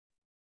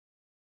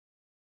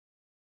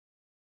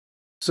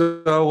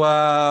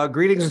So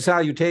greetings and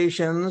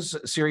salutations,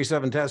 Series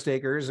 7 test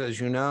takers.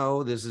 As you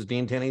know, this is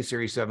Dean Tenney,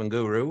 Series 7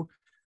 Guru.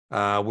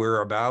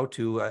 We're about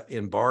to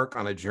embark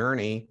on a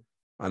journey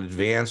on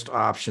advanced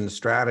option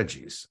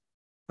strategies.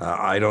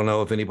 I don't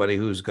know if anybody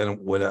who's going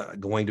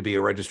to be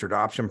a registered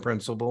option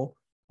principal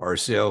or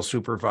sales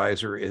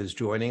supervisor is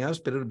joining us,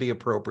 but it'll be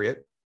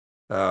appropriate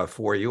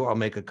for you. I'll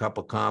make a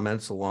couple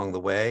comments along the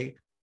way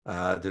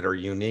that are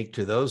unique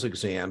to those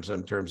exams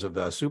in terms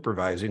of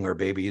supervising or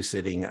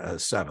babysitting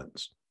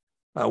sevens.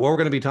 What we're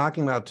going to be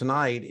talking about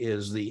tonight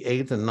is the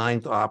 8th and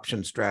 9th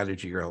option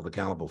strategy you're held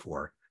accountable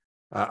for.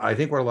 I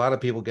think where a lot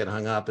of people get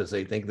hung up is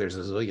they think there's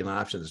a zillion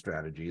option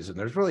strategies, and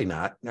there's really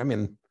not. I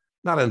mean,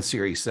 not on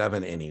Series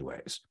 7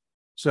 anyways.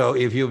 So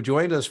if you've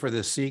joined us for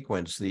this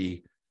sequence,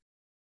 the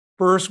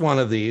first one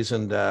of these,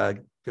 and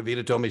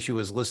Kavita told me she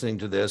was listening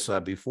to this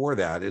before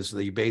that, is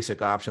the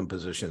basic option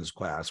positions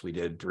class we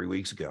did 3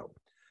 weeks ago,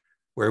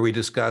 where we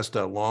discussed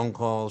long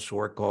call,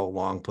 short call,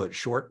 long put,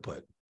 short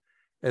put.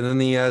 And then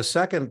the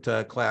second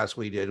class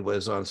we did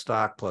was on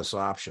stock plus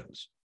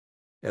options.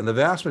 And the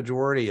vast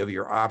majority of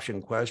your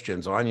option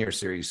questions on your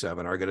Series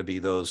 7 are going to be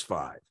those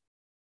 5.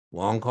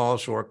 Long call,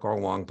 short call,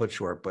 long put,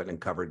 short put, and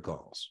covered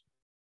calls.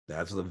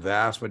 That's the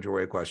vast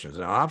majority of questions.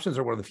 Now, options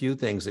are one of the few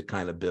things that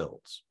kind of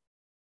builds.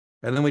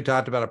 And then we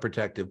talked about a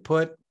protective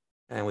put,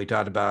 and we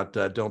talked about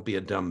don't be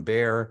a dumb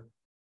bear.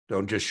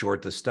 Don't just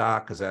short the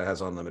stock because that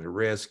has unlimited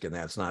risk, and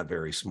that's not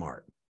very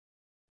smart.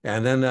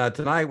 And then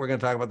tonight, we're going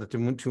to talk about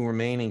the two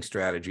remaining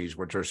strategies,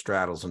 which are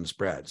straddles and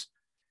spreads.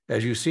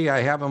 As you see,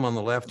 I have them on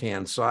the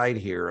left-hand side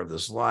here of the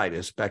slide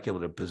as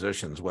speculative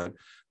positions. What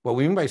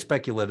we mean by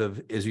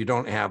speculative is you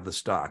don't have the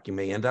stock. You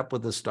may end up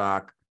with the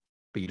stock,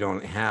 but you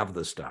don't have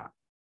the stock.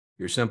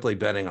 You're simply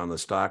betting on the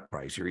stock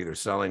price. You're either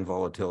selling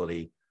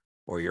volatility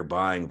or you're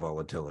buying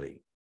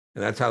volatility.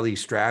 And that's how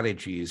these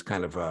strategies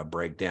kind of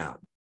break down.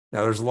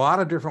 Now, there's a lot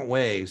of different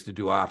ways to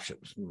do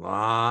options,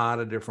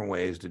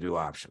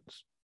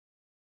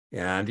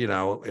 And, you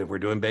know, if we're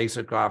doing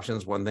basic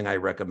options, one thing I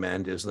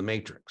recommend is the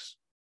matrix.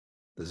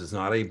 This is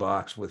not a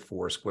box with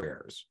 4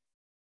 squares.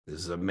 This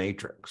is a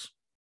matrix.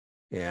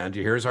 And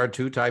here's our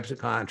 2 types of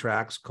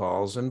contracts,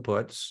 calls and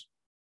puts.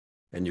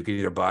 And you can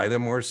either buy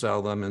them or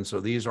sell them. And so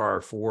these are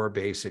our 4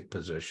 basic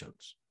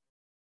positions.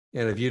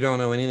 And if you don't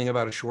know anything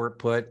about a short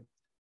put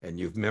and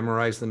you've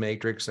memorized the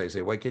matrix, I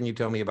say, what can you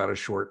tell me about a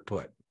short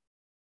put?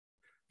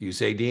 You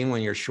say, Dean,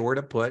 when you're short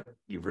a put,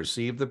 you've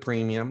received the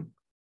premium,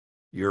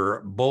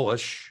 you're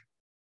bullish,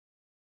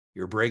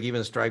 your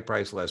break-even strike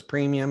price less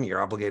premium, you're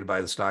obligated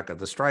by the stock at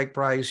the strike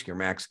price, your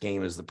max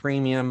gain is the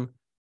premium,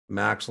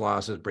 max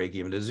loss is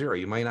break-even to 0.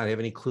 You might not have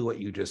any clue what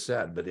you just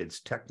said, but it's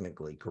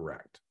technically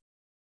correct.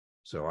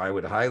 So I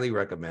would highly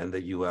recommend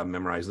that you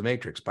memorize the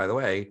matrix. By the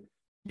way,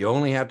 you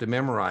only have to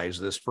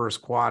memorize this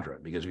first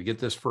quadrant, because if you get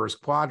this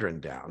first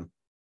quadrant down,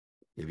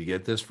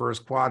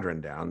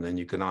 then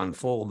you can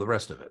unfold the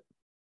rest of it.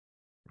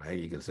 Right?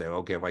 You can say,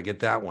 okay, if I get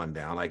that one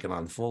down, I can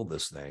unfold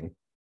this thing,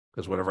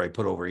 because whatever I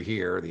put over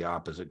here, the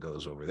opposite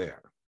goes over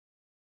there.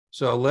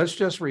 So let's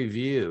just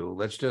review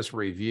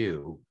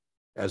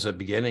as a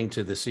beginning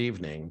to this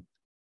evening,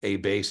 a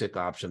basic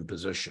option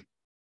position.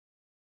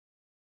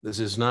 This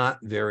is not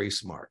very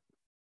smart.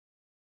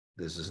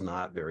 You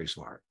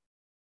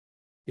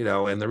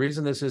know, and the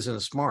reason this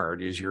isn't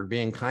smart is you're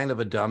being kind of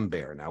a dumb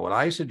bear. Now, what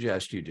I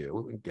suggest you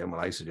do, again, what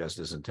I suggest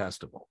isn't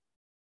testable,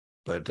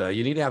 but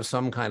you need to have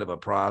some kind of a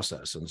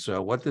process. And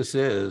so what this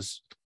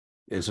is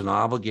an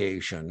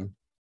obligation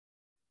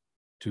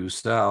to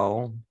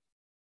sell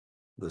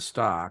the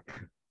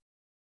stock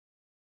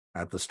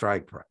at the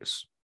strike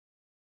price.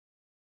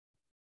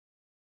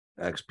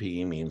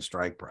 XP means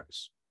strike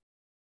price.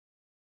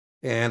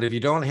 And if you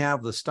don't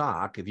have the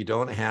stock,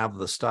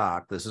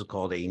 this is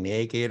called a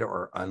naked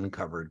or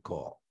uncovered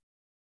call.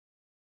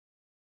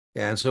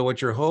 And so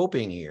what you're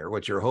hoping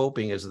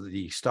is that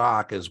the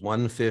stock is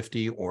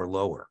 150 or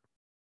lower.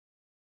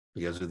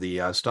 Because if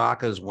the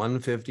stock is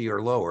 150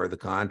 or lower, the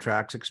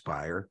contracts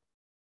expire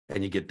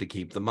and you get to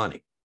keep the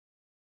money.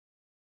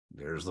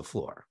 There's the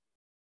floor.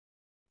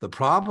 The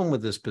problem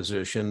with this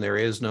position, there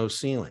is no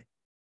ceiling.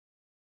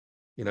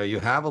 You know, you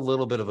have a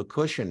little bit of a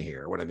cushion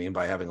here. What I mean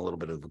by having a little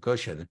bit of a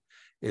cushion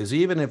is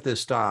even if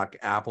this stock,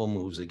 Apple,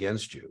 moves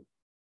against you,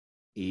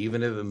 you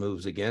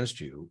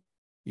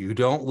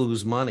don't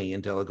lose money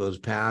until it goes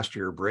past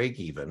your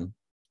break even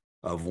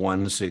of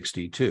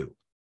 162.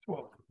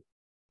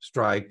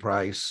 Strike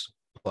price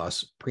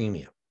plus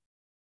premium.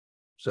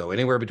 So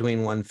anywhere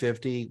between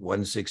 150,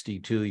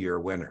 162, you're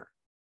a winner.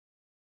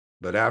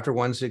 But after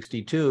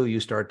 162, you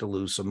start to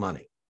lose some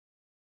money.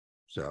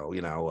 So,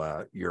 you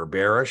know, you're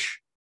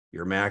bearish.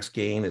 Your max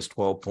gain is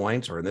 12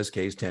 points, or in this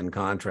case, 10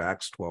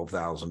 contracts,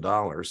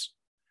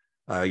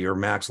 $12,000. Your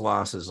max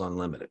loss is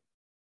unlimited.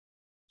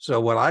 So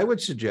what I would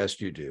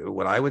suggest you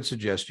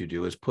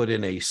do is put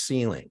in a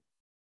ceiling.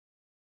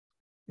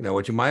 You know,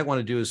 what you might want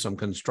to do is some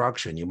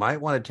construction. You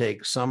might want to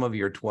take some of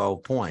your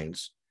 12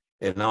 points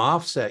and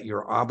offset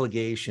your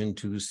obligation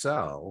to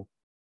sell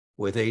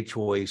with a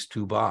choice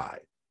to buy.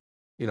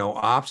 You know,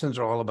 options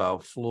are all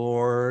about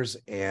floors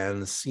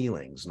and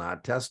ceilings,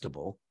 not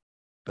testable,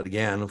 but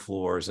again,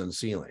 floors and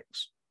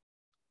ceilings.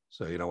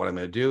 So, you know, what I'm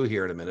going to do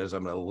here in a minute is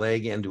I'm going to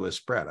leg into a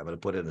spread. I'm going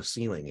to put in a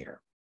ceiling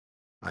here.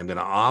 I'm going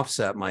to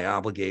offset my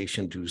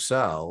obligation to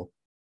sell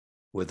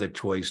with a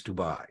choice to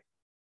buy.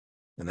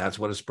 And that's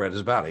what a spread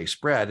is about. A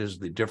spread is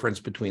the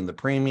difference between the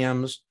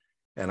premiums.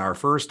 And our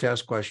first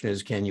test question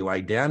is, can you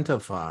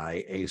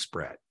identify a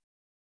spread?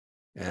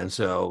 And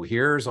so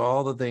here's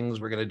all the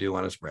things we're going to do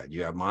on a spread.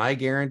 You have my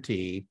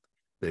guarantee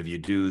that if you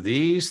do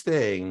these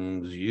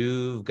things,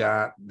 you've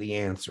got the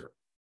answer.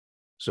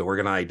 So we're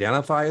going to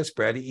identify a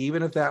spread,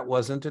 even if that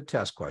wasn't a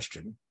test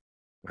question.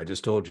 I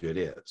just told you it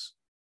is.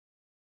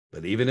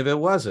 But even if it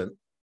wasn't,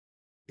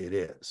 it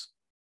is.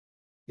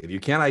 If you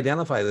can't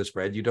identify the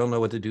spread, you don't know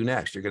what to do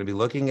next. You're going to be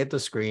looking at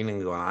the screen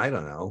and going, I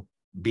don't know,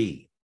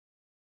 B.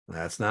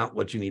 That's not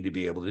what you need to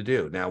be able to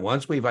do. Now,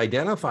 once we've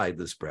identified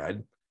the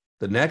spread,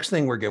 the next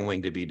thing we're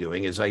going to be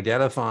doing is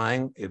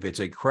identifying if it's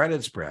a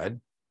credit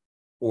spread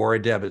or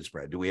a debit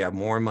spread. Do we have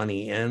more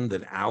money in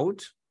than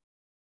out?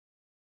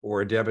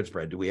 Or a debit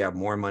spread? Do we have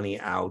more money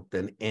out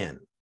than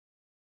in?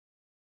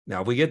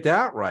 Now, if we get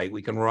that right,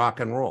 we can rock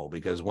and roll,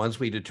 because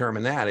once we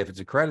determine that, if it's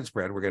a credit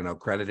spread, we're going to know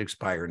credit,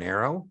 expire,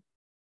 narrow.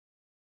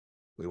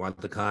 We want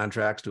the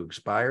contracts to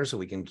expire so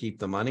we can keep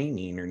the money,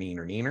 neener,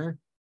 neener, neener.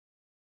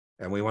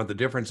 And we want the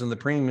difference in the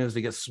premiums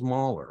to get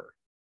smaller.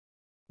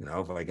 You know,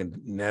 if I can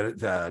net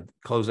it,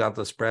 close out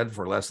the spread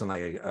for less than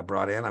I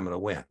brought in, I'm going to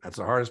win. That's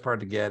the hardest part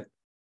to get.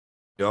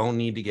 Don't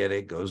need to get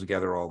it. Goes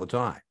together all the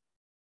time.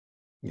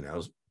 You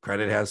know,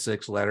 credit has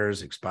 6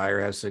 letters. Expire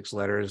has 6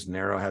 letters.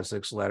 Narrow has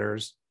 6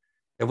 letters.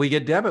 If we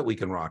get debit, we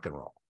can rock and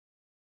roll.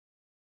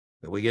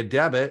 If we get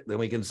debit, then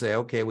we can say,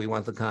 okay, we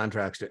want the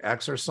contracts to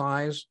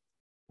exercise.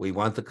 We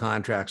want the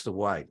contracts to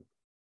widen.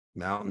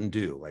 Mountain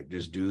Dew, like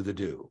just do the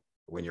do.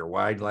 When you're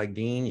wide like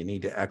Dean, you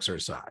need to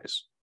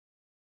exercise.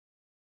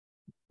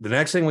 The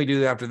next thing we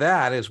do after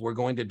that is we're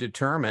going to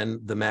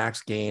determine the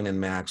max gain and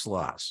max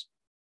loss.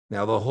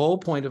 Now, the whole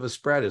point of a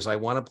spread is I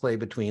want to play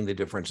between the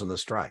difference in the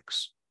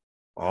strikes.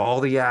 All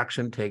the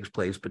action takes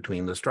place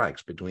between the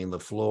strikes, between the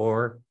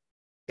floor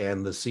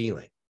and the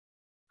ceiling,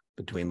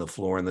 between the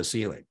floor and the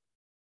ceiling.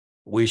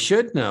 We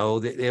should know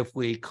that if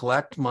we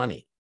collect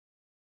money,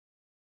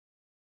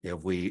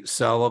 if we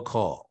sell a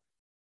call,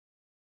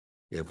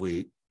 if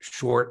we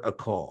short a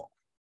call,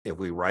 if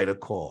we write a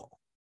call,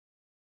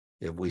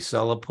 if we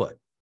sell a put,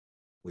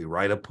 we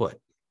write a put,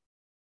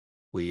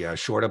 we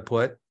short a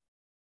put,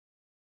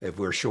 if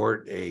we're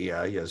short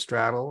a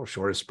straddle or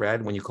short a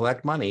spread, when you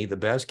collect money, the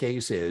best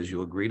case is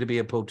you agree to be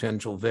a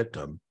potential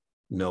victim.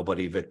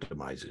 Nobody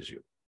victimizes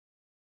you.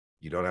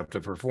 You don't have to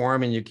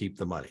perform and you keep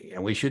the money.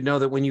 And we should know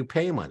that when you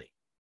pay money,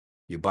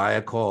 you buy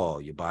a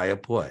call, you buy a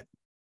put,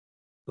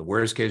 the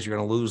worst case, you're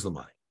going to lose the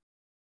money.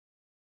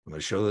 I'm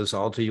going to show this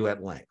all to you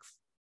at length.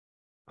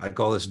 I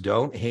call this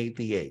don't hate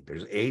the 8.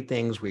 There's 8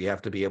 things we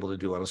have to be able to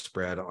do on a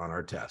spread on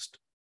our test.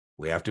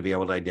 We have to be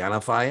able to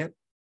identify it,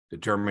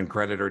 determine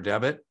credit or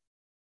debit,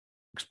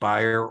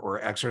 expire or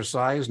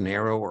exercise,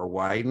 narrow or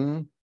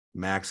widen,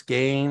 max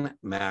gain,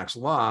 max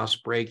loss,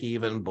 break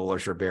even,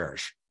 bullish or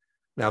bearish.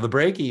 Now, the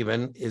break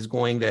even is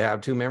going to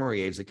have 2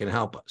 memory aids that can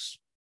help us.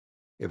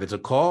 If it's a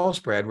call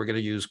spread, we're going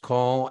to use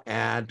call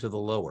add to the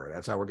lower.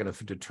 That's how we're going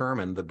to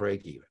determine the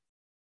break even.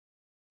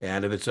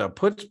 And if it's a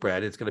put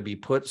spread, it's going to be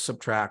put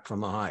subtract from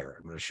the higher.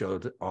 I'm going to show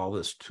all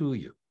this to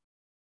you.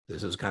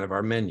 This is kind of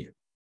our menu.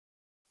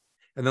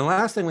 And the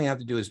last thing we have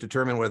to do is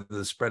determine whether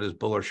the spread is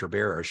bullish or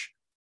bearish.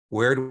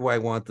 Where do I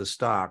want the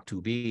stock to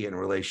be in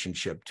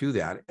relationship to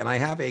that? And I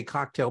have a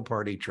cocktail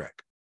party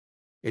trick.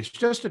 It's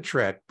just a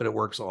trick, but it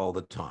works all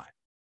the time.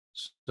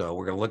 So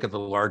we're going to look at the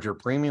larger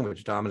premium,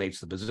 which dominates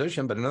the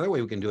position. But another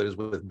way we can do it is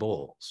with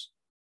bulls.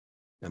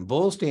 And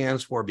bull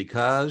stands for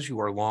because you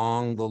are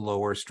long the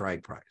lower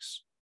strike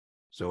price.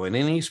 So in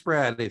any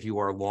spread, if you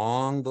are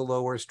long the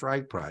lower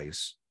strike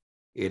price,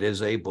 it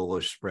is a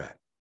bullish spread.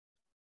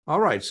 All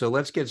right, so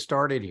let's get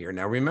started here.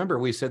 Now, remember,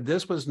 we said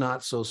this was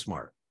not so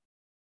smart.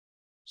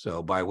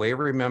 So by way of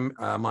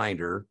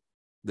reminder,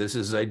 this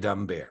is a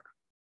dumb bear.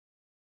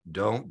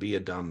 Don't be a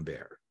dumb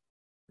bear.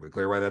 We're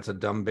clear why that's a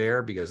dumb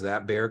bear? Because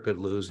that bear could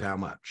lose how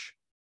much?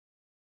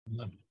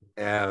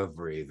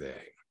 Everything.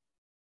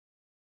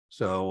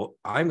 So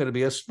I'm going to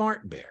be a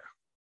smart bear.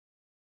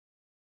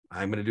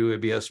 I'm going to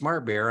be a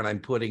smart bear, and I'm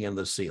putting in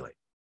the ceiling.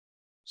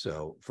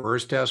 So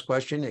first test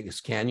question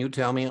is, can you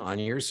tell me on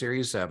your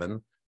Series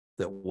 7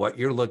 that what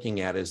you're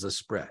looking at is a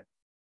spread?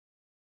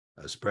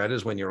 A spread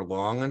is when you're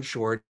long and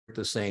short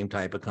the same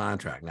type of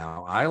contract.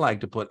 Now, I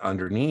like to put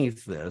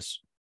underneath this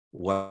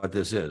what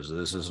this is.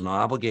 This is an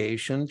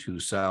obligation to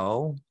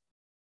sell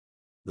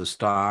the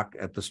stock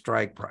at the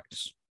strike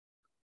price.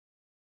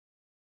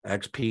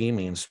 XP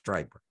means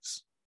strike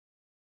price.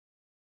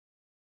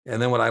 And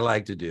then what I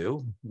like to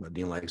do, what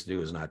Dean likes to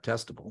do is not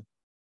testable,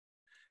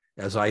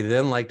 as I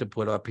then like to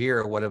put up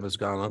here, what is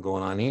going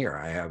on here?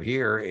 I have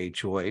here a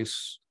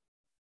choice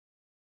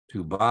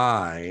to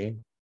buy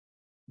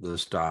the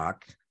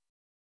stock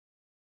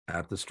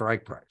at the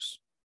strike price.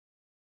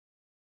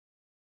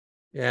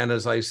 And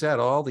as I said,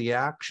 all the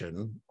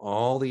action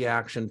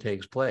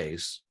takes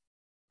place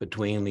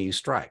between these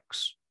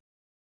strikes.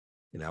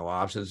 You know,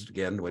 options,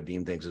 again, what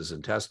Dean thinks is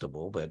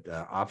intestable, but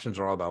options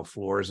are all about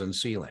floors and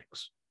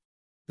ceilings.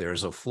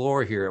 There's a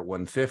floor here at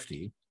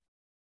 150,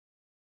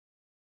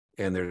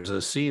 and there's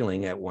a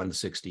ceiling at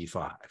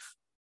 165.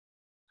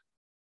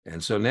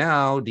 And so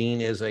now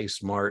Dean is a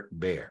smart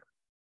bear,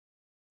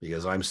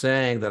 because I'm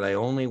saying that I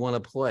only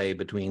want to play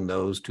between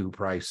those two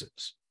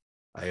prices.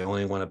 I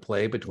only want to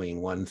play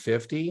between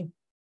 150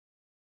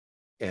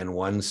 and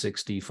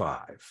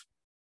 165.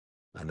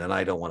 And then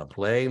I don't want to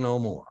play no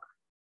more.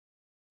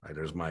 Right,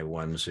 there's my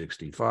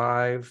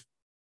 165,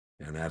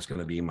 and that's going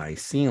to be my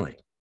ceiling.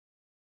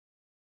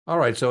 All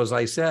right, so as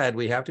I said,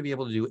 we have to be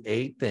able to do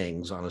 8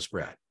 things on a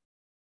spread.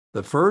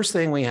 The first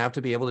thing we have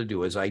to be able to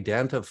do is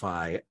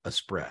identify a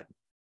spread.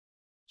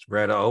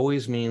 Spread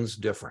always means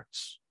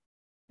difference.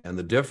 And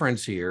the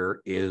difference here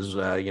is,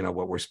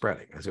 what we're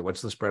spreading. I say,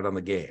 what's the spread on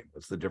the game?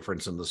 What's the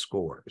difference in the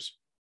scores?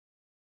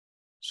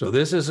 So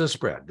this is a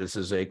spread. This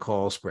is a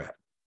call spread.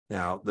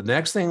 Now, the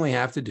next thing we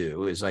have to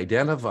do is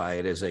identify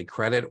it as a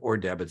credit or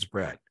debit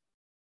spread.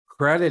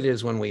 Credit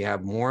is when we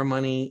have more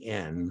money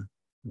in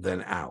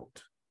than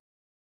out.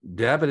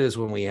 Debit is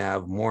when we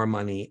have more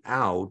money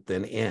out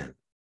than in.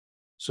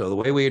 So the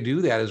way we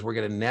do that is we're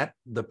going to net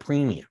the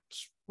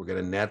premiums. We're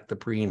going to net the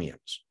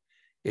premiums.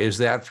 Is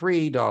that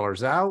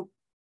 $3 out,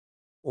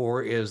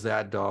 or is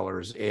that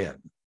dollars in?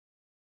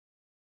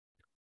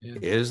 Yeah.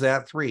 Is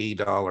that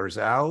 $3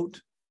 out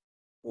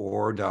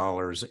or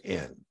dollars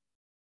in?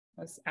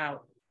 That's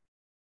out.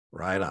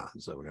 Right on.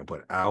 So we're going to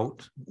put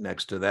out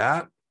next to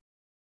that.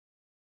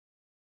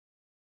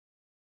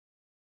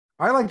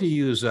 I like to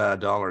use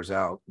dollars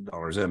out,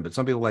 dollars in, but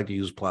some people like to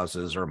use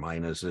pluses or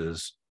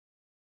minuses.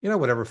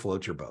 Whatever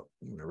floats your boat.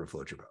 Whatever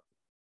floats your boat.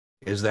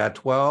 Is that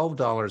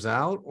 $12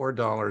 out or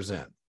dollars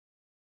in?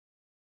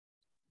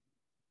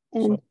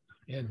 So,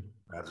 in.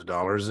 That's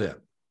dollars in.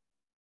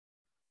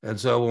 And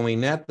so when we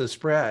net the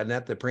spread,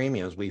 net the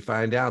premiums, we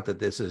find out that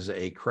this is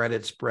a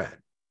credit spread.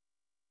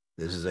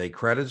 This is a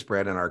credit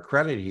spread, and our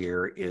credit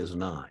here is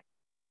 9.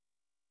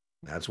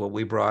 That's what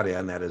we brought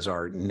in. That is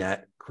our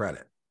net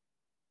credit.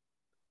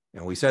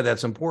 And we said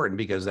that's important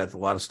because that's a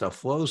lot of stuff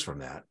flows from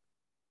that.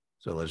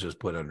 So let's just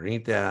put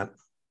underneath that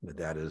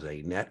that is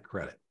a net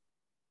credit.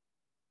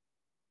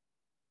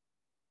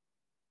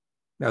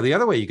 Now, the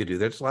other way you could do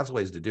this, there's lots of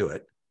ways to do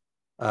it.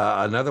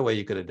 Another way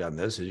you could have done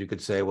this is you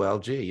could say, well,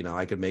 gee,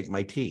 I could make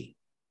my T,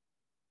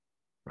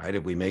 right?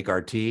 If we make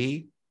our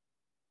T,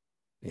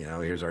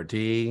 here's our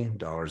T,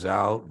 dollars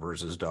out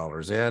versus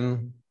dollars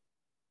in.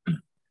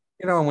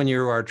 And when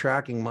you are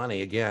tracking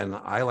money, again,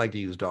 I like to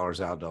use dollars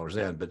out, dollars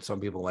in, but some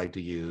people like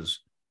to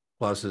use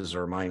pluses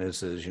or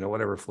minuses,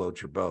 whatever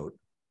floats your boat.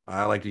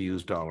 I like to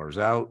use dollars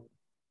out.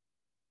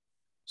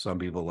 Some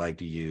people like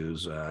to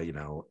use,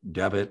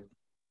 debit.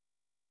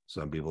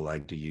 Some people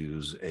like to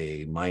use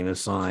a minus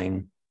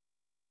sign,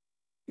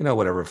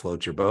 whatever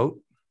floats your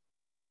boat.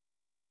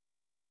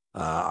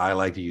 I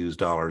like to use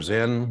dollars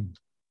in.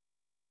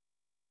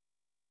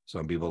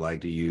 Some people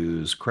like to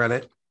use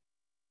credit.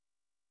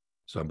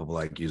 Some people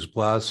like to use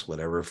plus,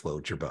 whatever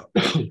floats your boat.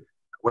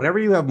 Whenever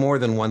you have more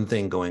than one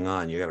thing going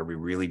on, you got to be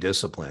really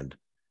disciplined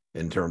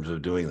in terms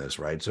of doing this,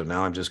 right? So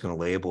now I'm just going to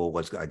label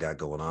what I got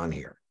going on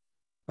here.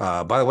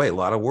 By the way, a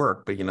lot of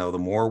work, but the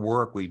more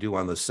work we do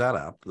on the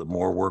setup,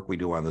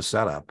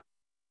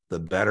 the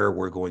better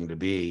we're going to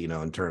be,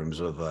 in terms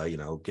of,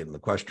 getting the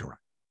question right.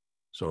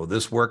 So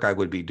this work I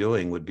would be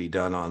doing would be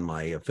done on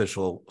my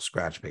official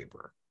scratch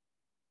paper,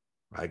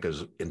 right?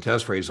 Because in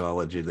test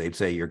phraseology, they'd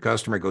say your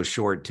customer goes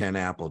short 10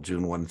 Apple,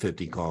 June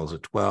 150 calls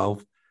at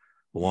 12,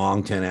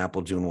 long 10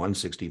 Apple, June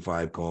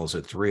 165 calls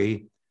at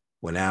 3,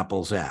 when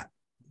Apple's at,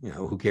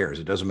 who cares?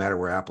 It doesn't matter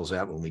where Apple's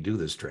at when we do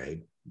this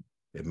trade.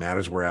 It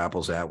matters where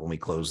Apple's at when we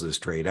close this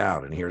trade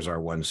out. And here's our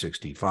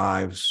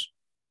 165s,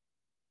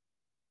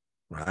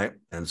 right?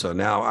 And so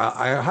now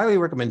I highly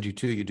recommend you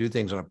do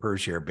things on a per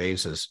share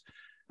basis.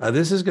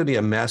 This is going to be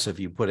a mess if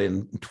you put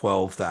in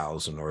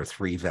 12,000 or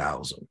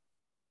 3,000.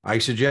 I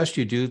suggest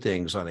you do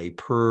things on a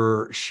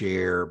per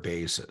share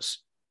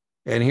basis.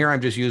 And here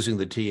I'm just using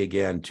the T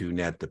again to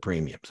net the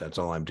premiums. That's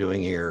all I'm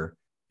doing here,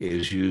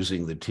 is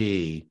using the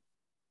T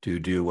to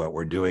do what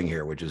we're doing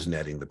here, which is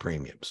netting the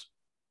premiums.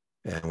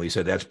 And we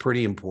said that's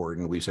pretty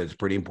important. We said it's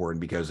pretty important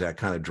because that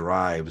kind of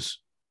drives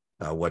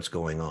what's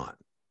going on,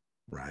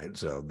 right?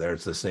 So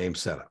there's the same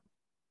setup.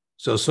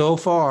 So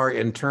far,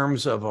 in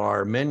terms of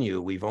our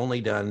menu, we've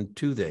only done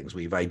 2 things.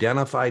 We've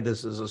identified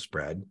this as a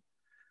spread.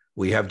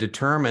 We have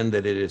determined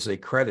that it is a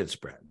credit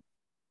spread.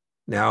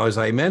 Now, as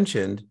I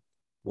mentioned,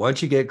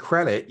 once you get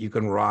credit, you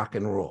can rock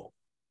and roll,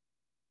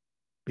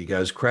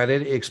 because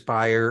credit,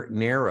 expire,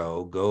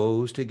 narrow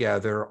goes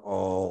together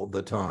all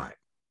the time.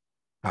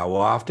 How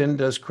often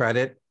does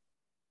credit,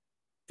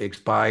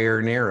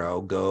 expire,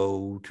 narrow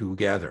go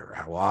together?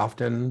 How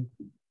often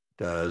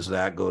does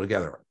that go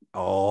together?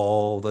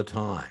 All the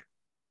time.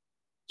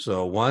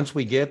 So once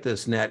we get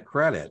this net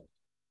credit,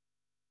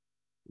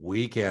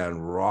 we can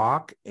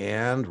rock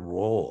and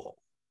roll.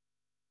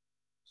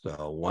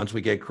 So once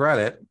we get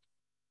credit,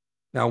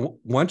 now,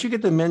 once you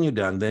get the menu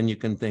done, then you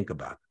can think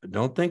about it. But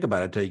don't think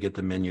about it until you get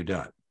the menu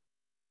done.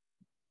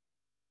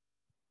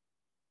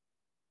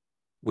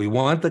 We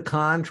want the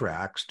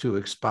contracts to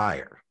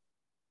expire.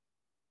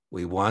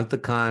 We want the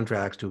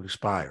contracts to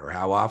expire.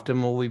 How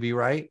often will we be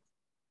right?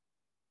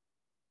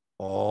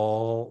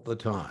 All the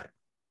time.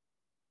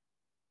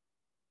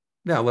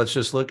 Now, let's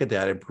just look at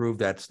that and prove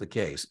that's the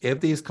case. If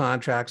these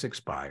contracts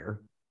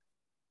expire,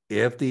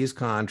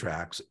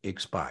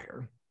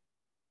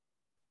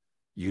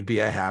 you'd be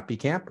a happy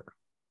camper.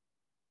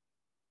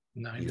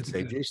 You'd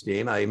say, gee,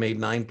 Steen, I made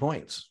 9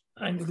 points.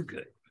 9 is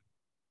good.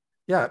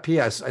 Yeah,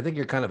 P.S. I think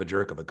you're kind of a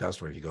jerk of a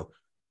customer if you go,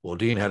 well,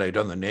 Dean, had I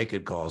done the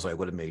naked calls, I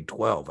would have made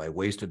 12. I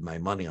wasted my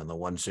money on the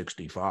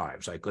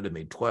 165s. I could have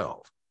made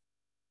 12.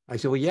 I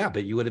said, well, yeah,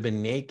 but you would have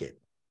been naked.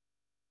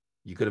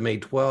 You could have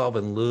made 12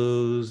 and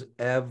lose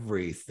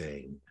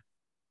everything.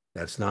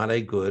 That's not a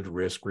good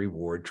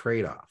risk-reward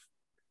trade-off.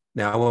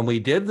 Now, when we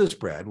did the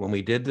spread,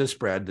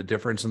 the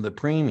difference in the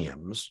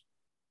premiums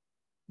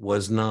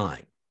was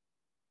 9.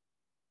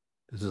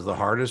 This is the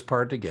hardest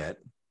part to get.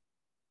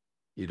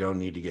 You don't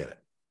need to get it.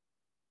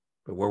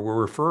 But what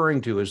we're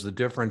referring to is the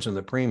difference in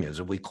the premiums.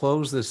 If we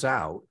close this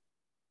out,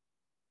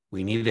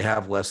 we need to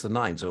have less than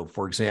 9. So,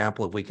 for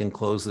example, if we can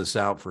close this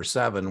out for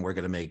 7, we're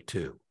going to make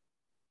 2.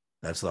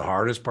 That's the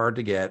hardest part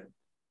to get.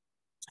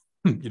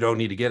 You don't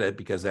need to get it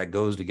because that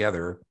goes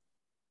together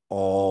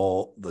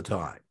all the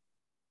time.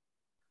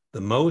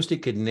 The most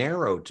it could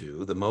narrow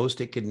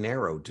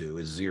to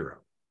is 0.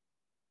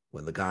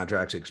 When the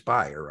contracts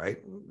expire, right?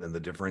 Then the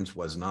difference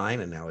was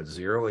 9 and now it's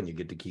 0 and you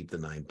get to keep the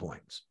 9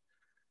 points.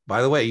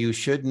 By the way, you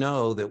should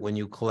know that when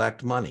you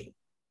collect money,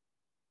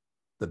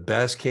 the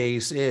best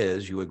case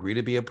is you agree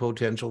to be a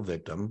potential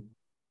victim,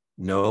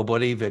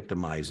 nobody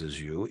victimizes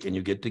you, and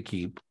you get to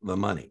keep the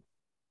money.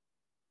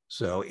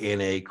 So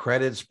in a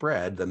credit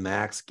spread, the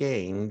max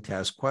gain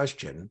test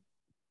question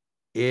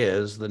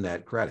is the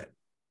net credit.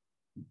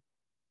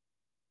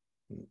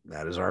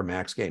 That is our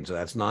max gain. So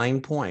that's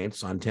 9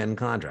 points on 10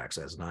 contracts.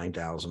 That's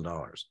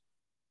 $9,000.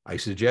 I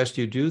suggest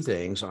you do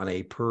things on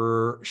a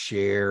per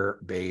share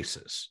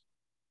basis.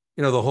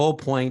 You know, the whole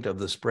point of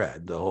the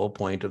spread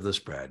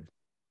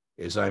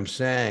is I'm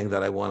saying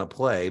that I want to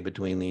play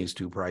between these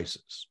two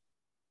prices,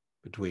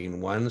 between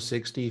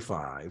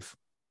 165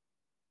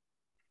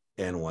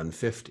 and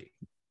 150.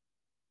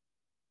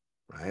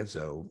 Right?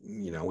 So,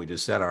 you know, we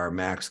just said our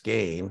max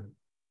gain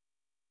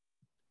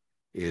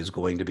is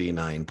going to be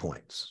 9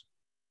 points.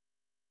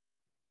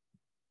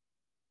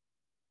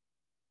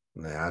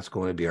 That's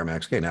going to be our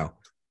max gain. Now,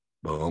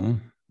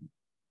 boom.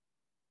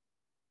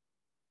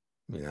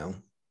 You know,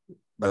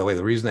 by the way,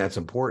 the reason that's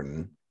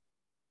important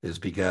is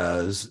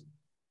because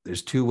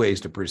there's 2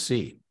 ways to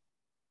proceed.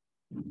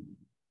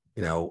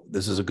 You know,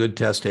 this is a good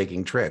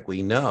test-taking trick.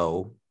 We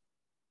know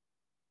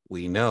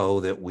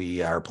that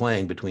we are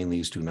playing between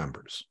these 2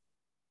 numbers.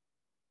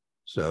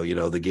 So, you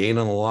know, the gain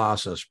and the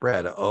loss of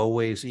spread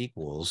always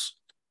equals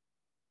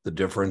the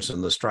difference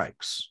in the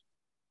strikes.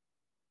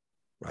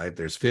 Right?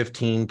 There's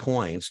 15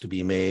 points to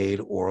be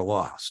made or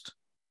lost.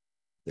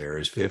 There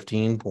is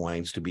 15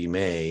 points to be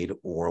made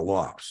or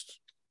lost.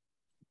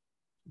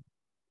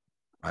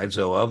 Right?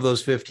 So of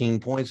those 15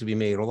 points to be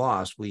made or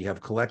lost, we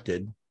have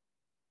collected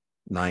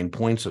 9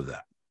 points of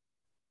that.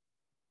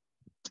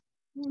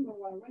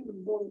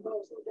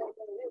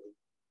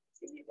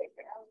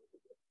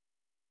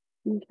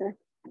 Okay.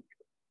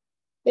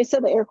 They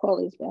said the air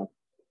quality is bad.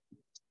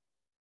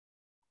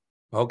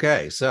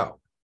 Okay, so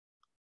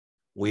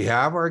we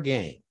have our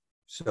gain.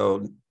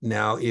 So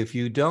now if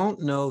you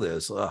don't know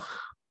this,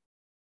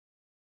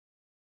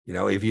 you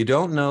know, if you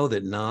don't know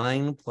that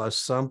 9 plus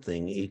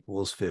something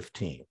equals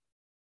 15,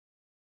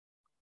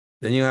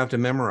 then you have to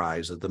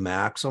memorize that the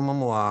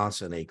maximum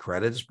loss in a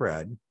credit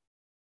spread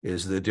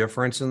is the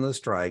difference in the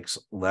strikes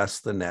less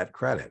the net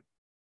credit.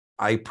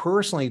 I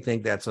personally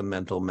think that's a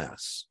mental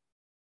mess.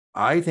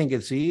 I think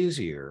it's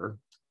easier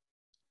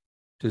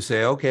to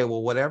say, okay,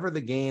 well, whatever the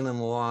gain and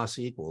the loss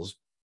equals,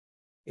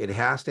 it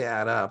has to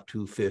add up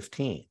to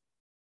 15,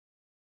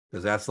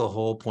 because that's the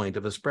whole point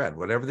of a spread.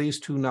 Whatever these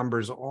 2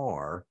 numbers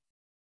are,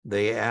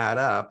 they add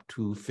up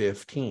to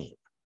 15.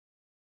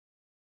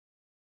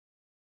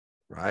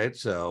 Right?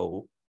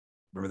 So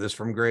remember this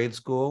from grade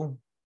school?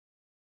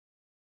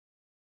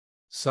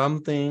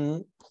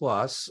 Something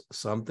plus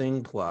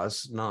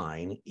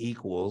 9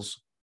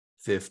 equals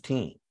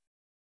 15.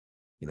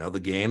 You know,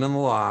 the gain and the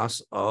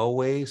loss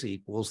always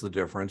equals the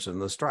difference in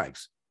the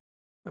strikes.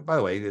 And by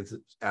the way, it's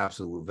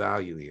absolute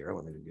value here.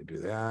 Let me do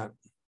that.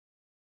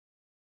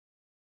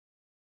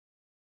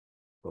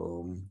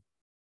 Boom,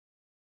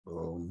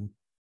 boom,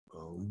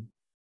 boom,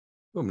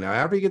 boom. Now,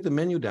 after you get the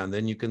menu done,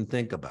 then you can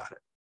think about it.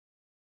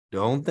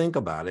 Don't think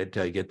about it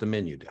till you get the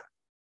menu done.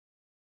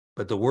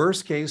 But the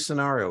worst case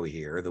scenario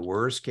here,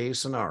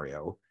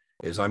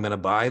 is I'm going to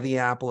buy the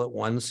apple at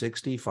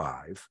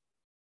 165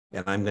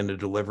 and I'm going to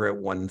deliver at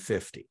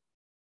 150.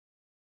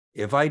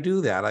 If I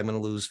do that, I'm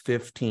going to lose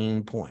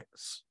 15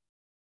 points.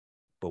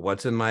 But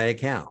what's in my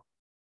account?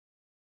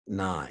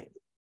 9.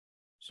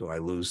 So I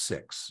lose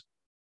 6.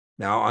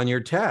 Now on your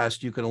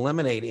test, you can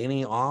eliminate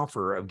any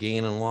offer of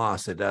gain and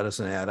loss that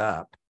doesn't add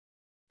up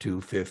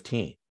to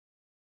 15.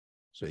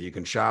 So you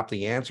can shop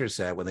the answer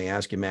set when they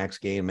ask you max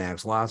gain,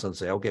 max loss, and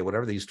say, okay,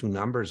 whatever these two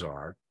numbers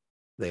are,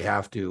 they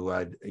have to,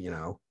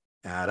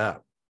 add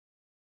up.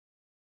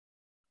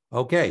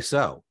 Okay,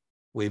 so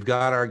we've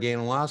got our gain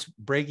and loss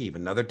break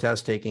even, another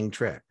test taking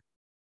trick.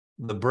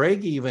 The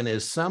break even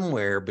is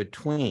somewhere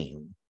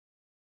between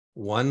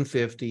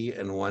 150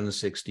 and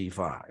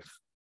 165.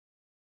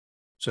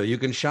 So you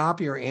can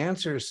shop your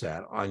answer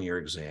set on your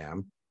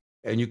exam,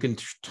 and you can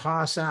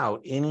toss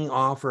out any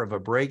offer of a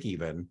break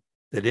even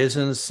that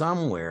isn't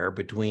somewhere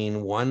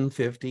between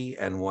 150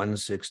 and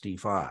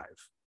 165.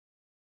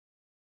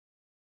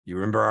 You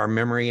remember our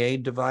memory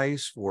aid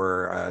device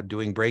for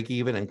doing break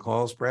even and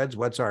call spreads?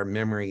 What's our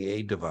memory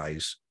aid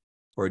device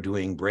for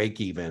doing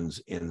break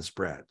evens in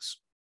spreads?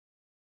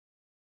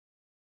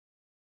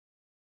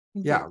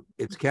 Yeah,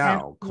 it's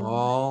Cal.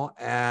 Call,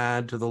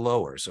 add to the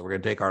lower. So we're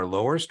going to take our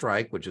lower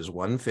strike, which is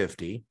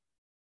 150.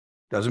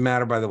 Doesn't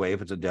matter, by the way,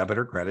 if it's a debit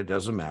or credit,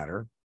 doesn't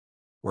matter.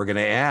 We're going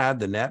to add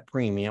the net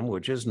premium,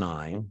 which is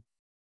 9,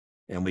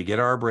 and we get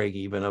our break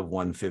even of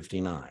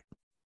 159.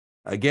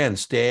 Again,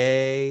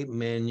 stay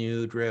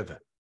menu driven.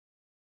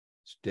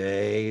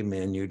 Stay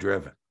menu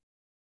driven.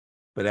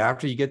 But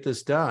after you get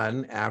this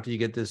done,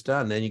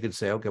 then you can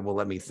say, okay, well,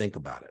 let me think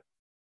about it.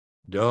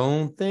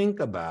 Don't think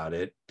about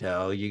it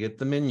till you get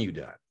the menu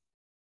done.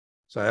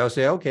 So I'll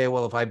say, okay,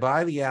 well, if I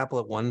buy the apple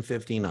at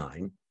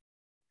 159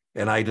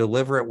 and I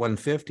deliver at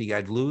 150,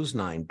 I'd lose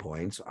 9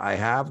 points. I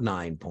have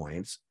 9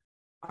 points.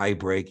 I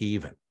break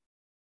even.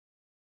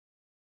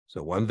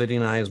 So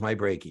 159 is my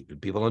break even.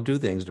 People don't do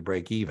things to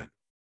break even.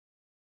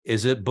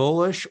 Is it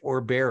bullish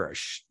or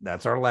bearish?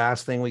 That's our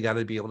last thing we got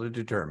to be able to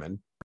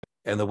determine.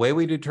 And the way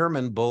we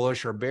determine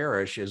bullish or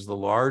bearish is the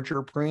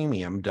larger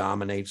premium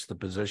dominates the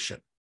position.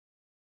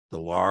 The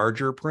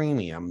larger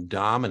premium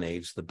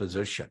dominates the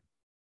position.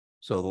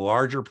 So the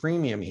larger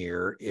premium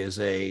here is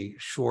a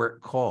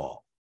short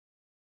call.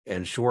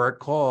 And short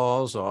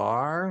calls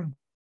are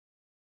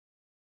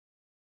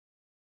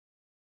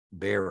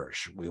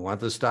bearish. We want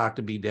the stock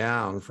to be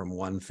down from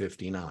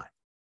 159.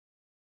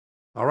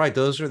 All right,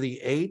 those are the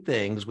 8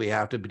 things we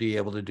have to be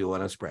able to do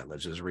on a spread.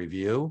 Let's just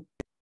review.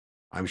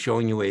 I'm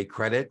showing you a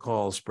credit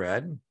call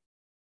spread.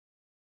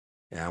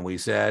 And we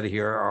said,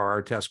 here are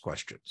our test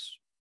questions.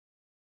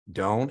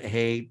 Don't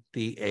hate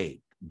the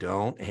 8.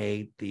 Don't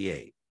hate the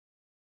 8.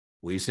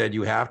 We said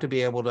you have to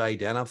be able to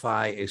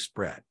identify a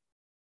spread.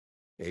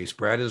 A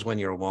spread is when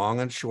you're long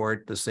and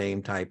short the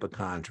same type of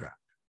contract.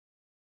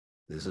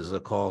 This is a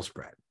call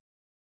spread.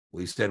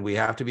 We said we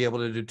have to be able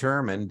to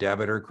determine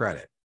debit or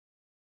credit.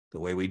 The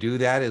way we do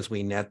that is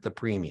we net the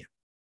premium.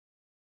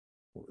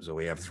 So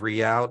we have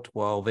 3 out,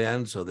 12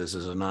 in. So this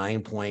is a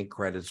 9-point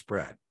credit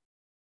spread.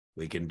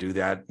 We can do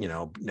that,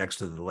 next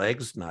to the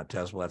legs, not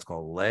testable. That's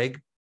called a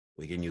leg.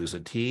 We can use a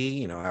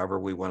T, however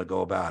we want to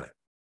go about it.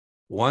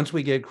 Once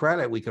we get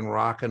credit, we can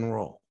rock and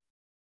roll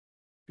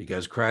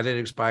because credit,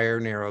 expire,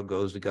 narrow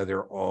goes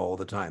together all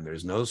the time.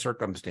 There's no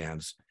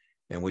circumstance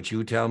in which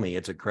you tell me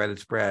it's a credit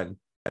spread,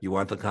 you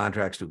want the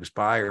contracts to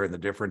expire and the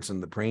difference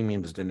in the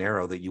premiums to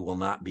narrow, that you will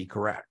not be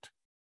correct.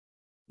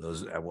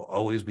 That will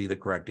always be the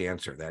correct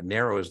answer. That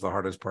narrow is the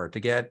hardest part to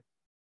get.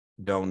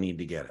 Don't need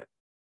to get it.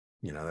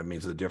 That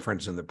means the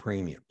difference in the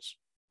premiums.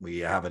 We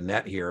have a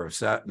net here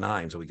of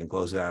 9, so we can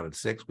close it out at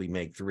 6, we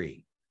make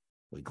 3.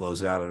 We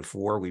close it out at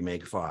 4, we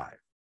make 5.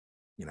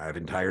 I have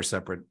entire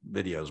separate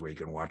videos where you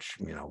can watch,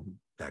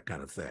 that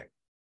kind of thing.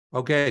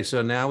 Okay,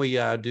 so now we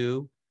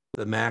do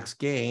the max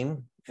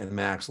gain and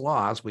max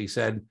loss. We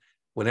said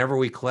whenever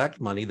we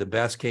collect money, the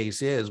best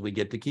case is we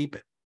get to keep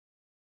it.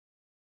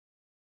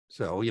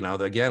 So,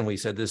 again, we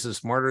said this is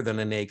smarter than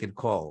a naked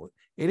call.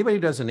 Anybody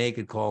who does a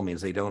naked call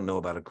means they don't know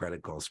about a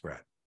credit call spread,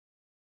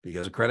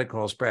 because a credit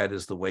call spread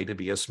is the way to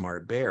be a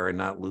smart bear and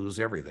not lose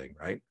everything,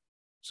 right?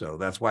 So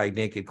that's why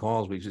naked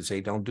calls, we should say,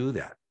 don't do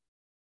that.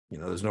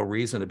 There's no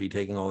reason to be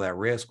taking all that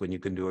risk when you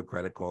can do a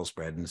credit call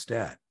spread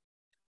instead.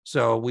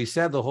 So we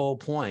said the whole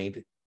point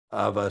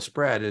of a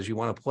spread is you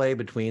want to play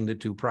between the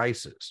two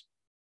prices.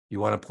 You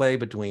want to play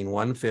between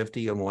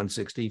 150 and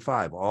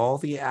 165. All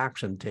the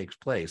action takes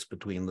place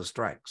between the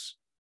strikes.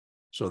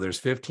 So there's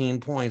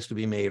 15 points to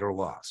be made or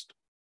lost.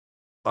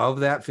 Of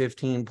that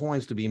 15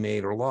 points to be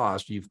made or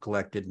lost, you've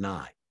collected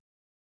 9.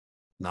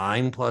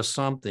 9 plus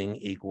something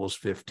equals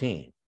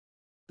 15.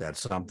 That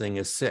something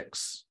is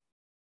 6.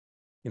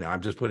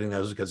 I'm just putting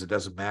those because it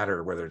doesn't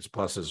matter whether it's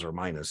pluses or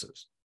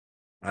minuses.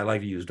 I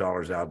like to use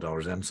dollars out,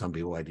 dollars in. Some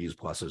people like to use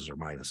pluses or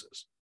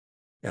minuses.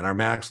 And our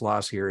max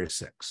loss here is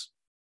 6.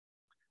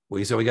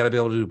 We said we got to be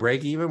able to do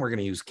break even. We're going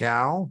to use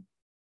Cal,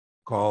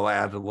 call,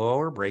 add to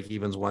lower, break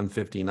even's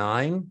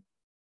 159.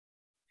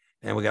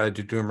 And we got to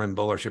determine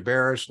bullish or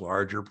bearish,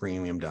 larger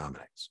premium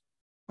dominates.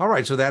 All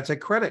right, so that's a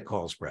credit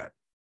call spread.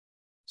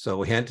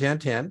 So hint,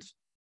 hint, hint.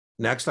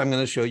 Next, I'm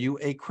going to show you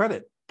a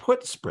credit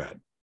put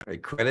spread. A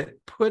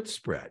credit put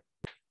spread.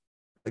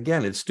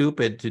 Again, it's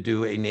stupid to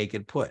do a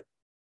naked put.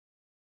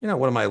 You know,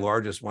 one of my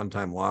largest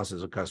one-time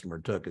losses a customer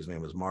took, his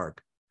name was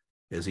Mark,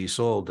 is he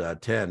sold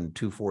 10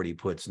 240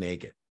 puts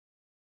naked.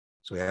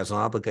 So he has an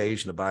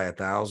obligation to buy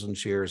 1,000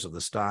 shares of the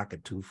stock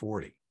at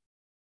 240.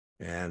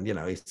 And, you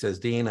know, he says,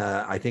 Dean,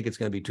 I think it's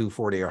going to be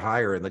 240 or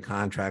higher and the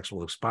contracts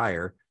will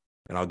expire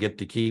and I'll get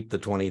to keep the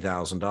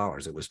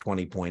 $20,000. It was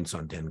 20 points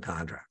on 10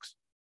 contracts.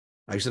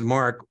 I said,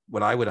 Mark,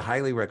 what I would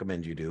highly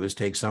recommend you do is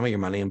take some of your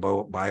money and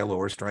buy a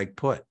lower strike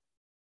put.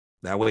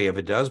 That way, if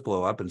it does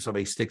blow up and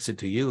somebody sticks it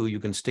to you, you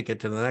can stick it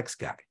to the next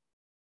guy.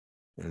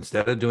 And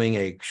instead of doing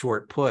a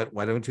short put,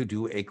 why don't you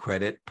do a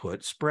credit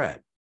put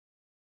spread?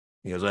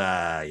 He goes,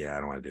 yeah, I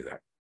don't want to do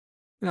that.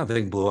 You know, the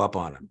thing blew up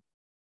on him.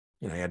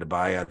 You know, he had to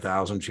buy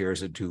 1,000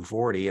 shares at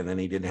 240, and then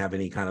he didn't have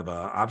any kind of a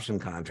option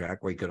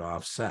contract where he could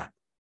offset.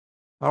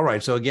 All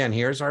right, so again,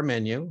 here's our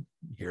menu.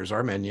 Here's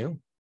our menu.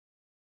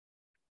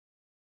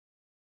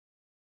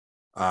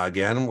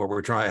 Again, what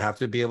we're have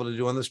to be able to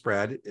do on the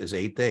spread is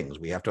 8 things.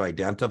 We have to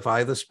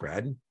identify the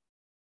spread.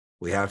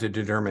 We have to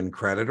determine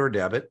credit or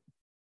debit.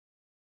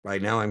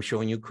 Right now, I'm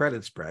showing you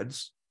credit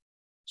spreads.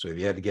 So if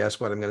you had to guess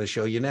what I'm going to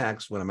show you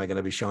next, what am I going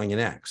to be showing you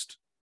next?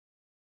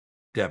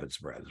 Debit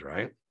spreads,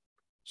 right?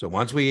 So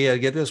once we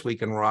get this, we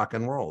can rock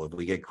and roll. If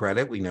we get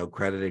credit, we know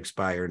credit,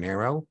 expire,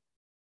 narrow.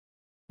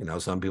 You know,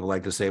 some people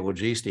like to say, well,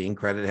 gee, Steen,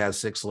 credit has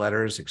 6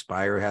 letters,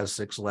 expire has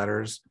 6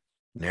 letters,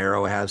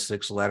 narrow has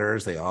 6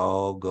 letters. They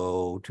all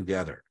go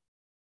together.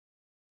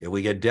 If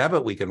we get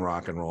debit, we can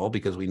rock and roll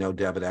because we know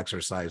debit,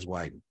 exercise,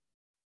 widen.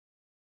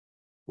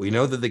 We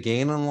know that the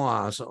gain and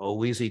loss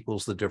always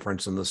equals the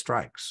difference in the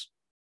strikes.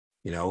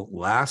 You know,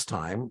 last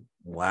time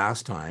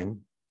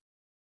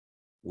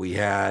we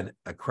had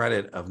a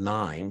credit of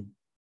 9.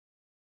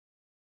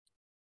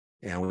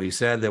 And we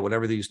said that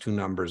whatever these two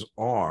numbers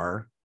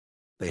are,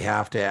 they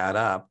have to add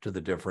up to the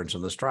difference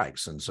in the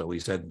strikes. And so we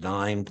said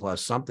 9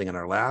 plus something in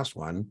our last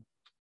one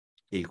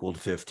equaled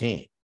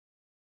 15.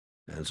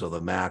 And so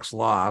the max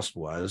loss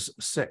was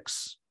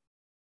 6.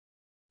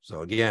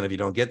 So again, if you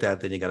don't get that,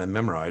 then you got to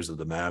memorize that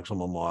the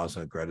maximum loss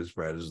on credit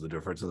spread is the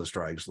difference in the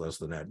strikes less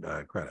than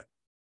net credit.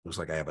 Looks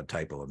like I have a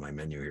typo in my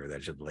menu here.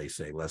 That should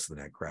say less than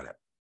net credit.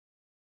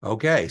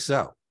 Okay,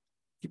 so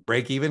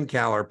break even,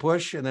 cal or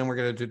push, and then we're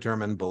going to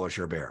determine bullish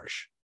or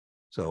bearish.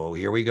 So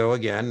here we go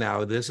again.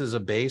 Now, this is a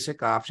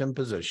basic option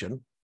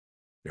position.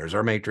 There's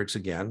our matrix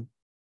again.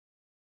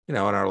 You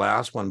know, in our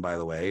last one, by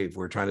the way, if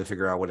we're trying to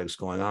figure out what is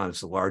going on,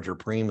 it's the larger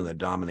premium that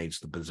dominates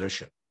the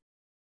position.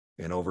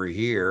 And over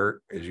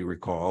here, as you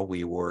recall,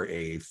 we were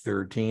a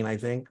 13, I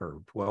think, or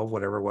 12,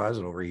 whatever it was.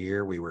 And over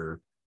here, we were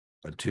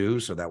a 2.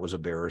 So that was a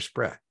bearish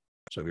spread.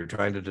 So if you're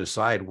trying to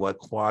decide what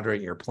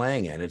quadrant you're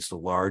playing in, it's the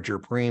larger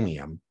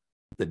premium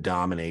that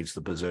dominates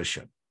the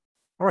position.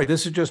 All right,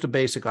 this is just a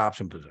basic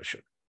option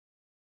position.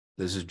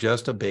 This is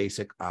just a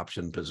basic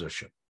option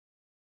position.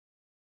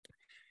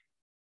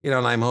 You know,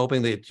 and I'm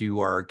hoping that you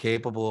are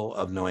capable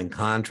of knowing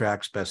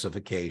contract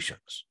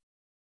specifications,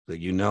 that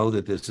you know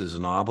that this is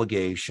an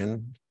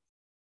obligation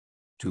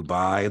to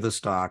buy the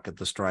stock at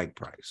the strike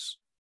price.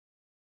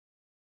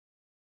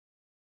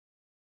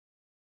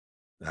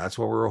 That's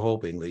what we're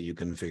hoping that you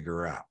can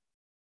figure out.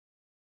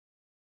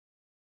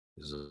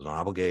 This is an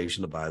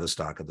obligation to buy the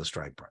stock at the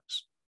strike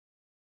price.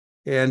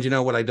 And you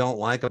know what I don't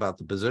like about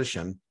the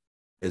position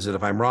is that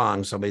if I'm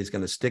wrong, somebody's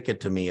going to stick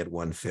it to me at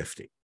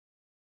 150.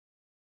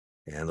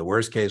 And the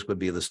worst case would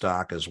be the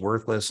stock is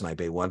worthless and I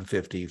pay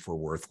 150 for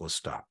worthless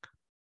stock.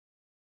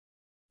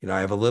 You know,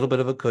 I have a little bit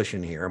of a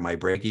cushion here. My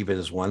break even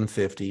is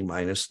 150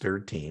 minus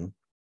 13.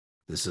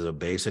 This is a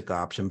basic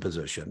option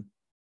position.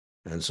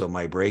 And so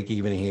my break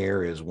even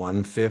here is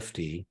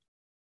 150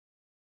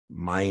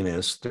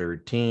 minus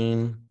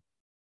 13,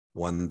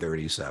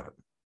 137.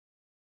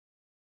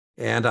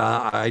 And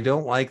I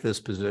don't like this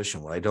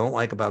position. What I don't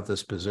like about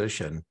this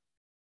position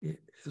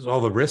is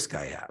all the risk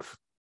I have.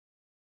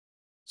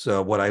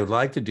 So what I would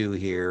like to do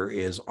here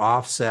is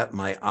offset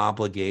my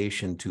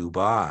obligation to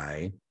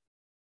buy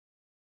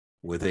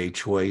with a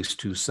choice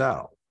to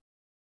sell.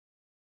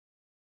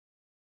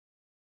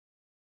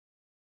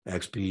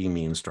 XP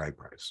means strike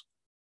price.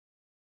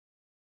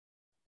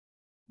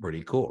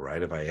 Pretty cool,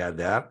 right? If I had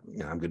that, you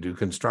know, I'm going to do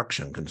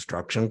construction.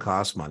 Construction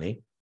costs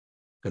money.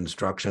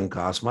 Construction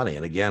costs money.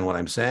 And again, what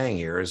I'm saying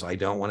here is I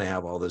don't want to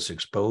have all this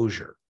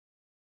exposure.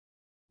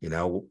 You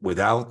know,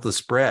 without the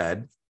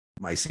spread,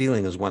 my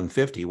ceiling is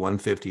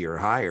 150 or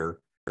higher.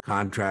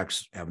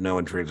 Contracts have no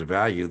intrinsic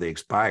value. They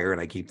expire and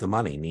I keep the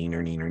money,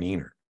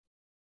 neener.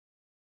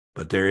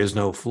 But there is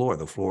no floor.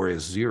 The floor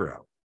is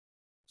 0.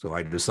 So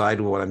I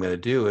decide what I'm going to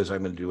do is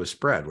I'm going to do a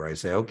spread where I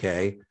say,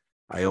 okay,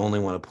 I only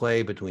want to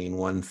play between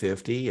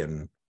 150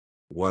 and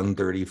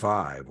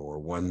 135 or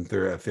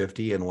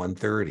 150 and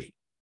 130.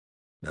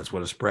 That's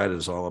what a spread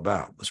is all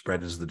about. The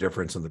spread is the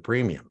difference in the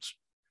premiums.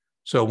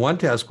 So one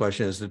test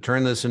question is to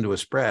turn this into a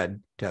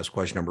spread. Test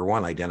question number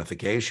 1,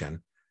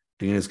 identification.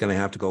 Dean is going to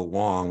have to go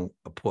long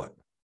a put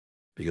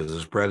because the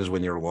spread is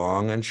when you're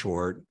long and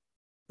short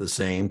the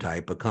same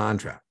type of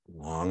contract.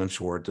 Long and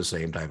short the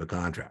same type of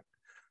contract.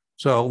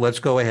 So let's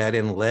go ahead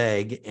and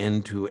leg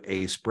into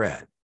a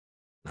spread.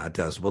 Not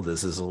testable,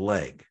 this is a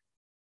leg.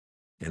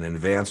 In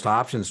advanced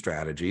option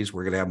strategies,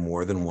 we're going to have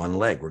more than one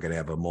leg. We're going to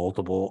have a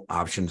multiple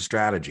option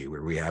strategy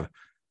where we have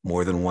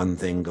more than one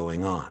thing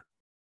going on.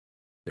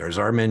 There's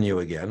our menu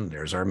again.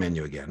 There's our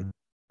menu again.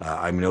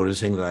 I'm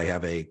noticing that I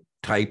have a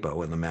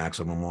typo in the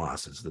maximum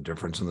loss. It's the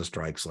difference in the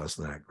strikes less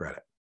than that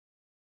credit.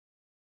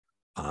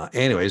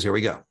 Anyways, here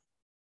we go.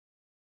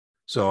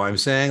 So I'm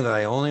saying that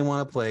I only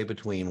want to play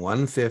between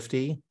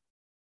 150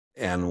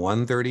 and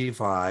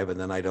 135, and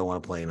then I don't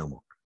want to play no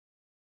more.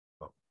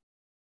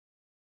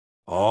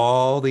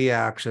 All the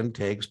action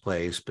takes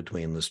place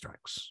between the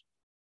strikes.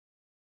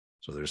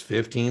 So there's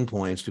 15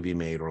 points to be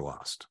made or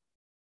lost.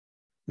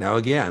 Now,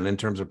 again, in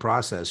terms of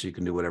process, you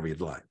can do whatever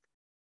you'd like.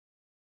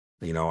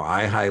 You know,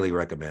 I highly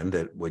recommend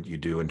that what you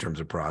do in terms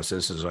of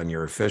process is on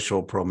your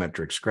official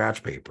Prometric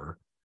scratch paper,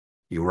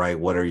 you write,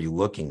 what are you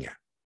looking at?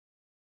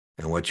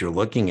 And what you're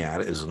looking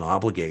at is an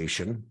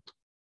obligation,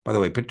 by the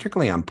way,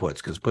 particularly on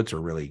puts, because puts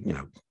are really, you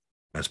know,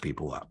 mess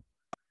people up.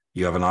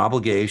 You have an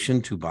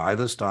obligation to buy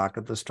the stock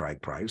at the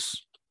strike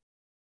price.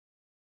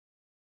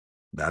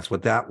 That's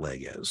what that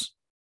leg is.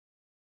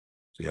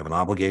 So you have an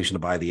obligation to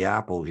buy the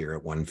apple here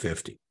at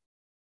 150.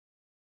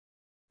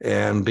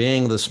 And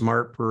being the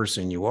smart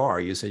person you are,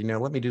 you say, you know,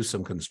 let me do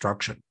some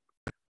construction.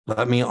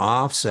 Let me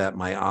offset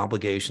my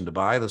obligation to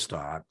buy the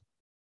stock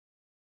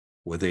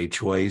with a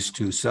choice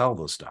to sell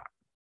the stock.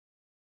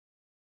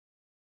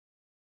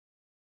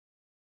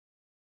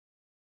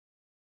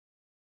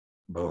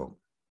 Boom.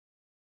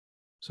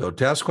 So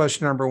test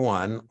question number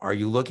one, are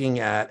you looking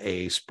at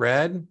a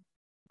spread?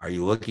 Are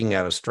you looking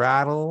at a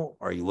straddle?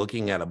 Are you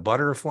looking at a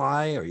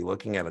butterfly? Are you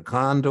looking at a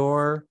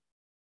condor?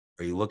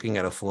 Are you looking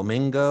at a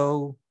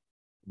flamingo?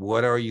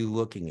 What are you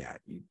looking at?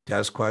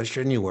 Test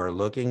question, you are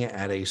looking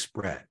at a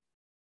spread.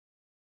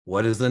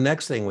 What is the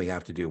next thing we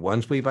have to do?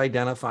 Once we've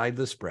identified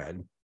the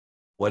spread,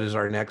 what is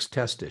our next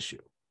test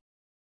issue?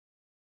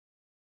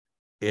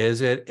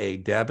 Is it a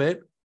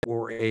debit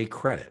or a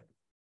credit?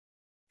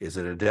 Is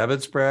it a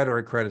debit spread or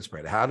a credit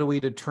spread? How do we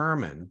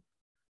determine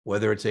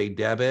whether it's a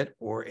debit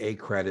or a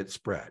credit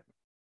spread?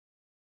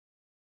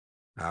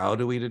 How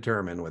do we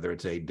determine whether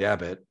it's a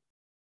debit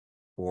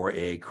or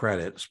a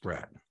credit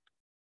spread?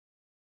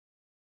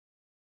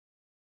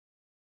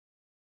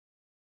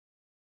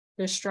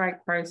 The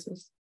strike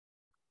prices.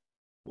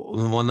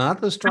 Well,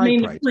 not the I strike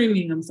mean, price. the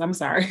premiums. I'm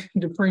sorry,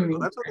 the No,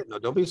 premiums. that's okay. No,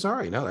 don't be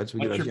sorry. No, that's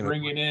What you're you know,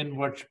 bringing in,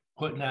 what you're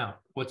putting out.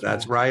 What's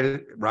that's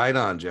moving. right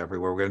on, Jeffrey.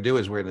 What we're going to do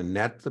is we're going to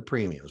net the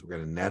premiums. We're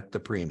going to net the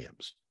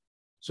premiums.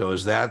 So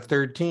is that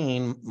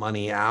 13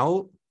 money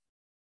out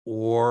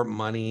or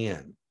money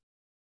in?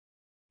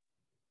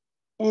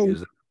 And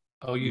Is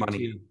OUT.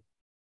 money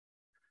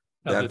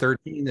Now, that the-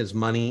 13 is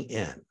money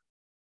in,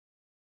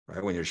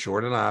 right? When you're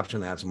short an option,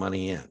 that's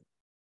money in.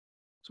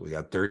 So we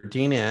got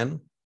 13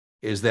 in.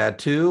 Is that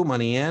 2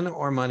 money in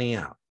or money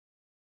out?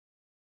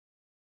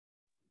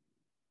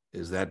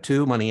 Is that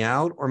 2 money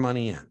out or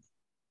money in?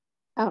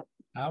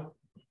 out.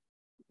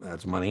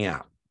 That's money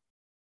out.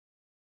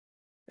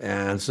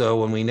 And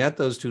so when we net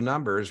those two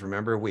numbers,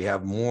 remember we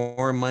have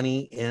more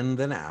money in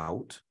than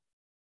out.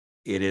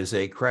 It is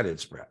a credit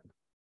spread.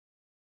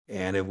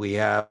 And if we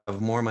have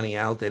more money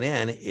out than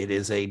in, it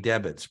is a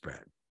debit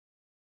spread.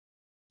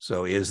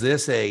 So is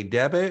this a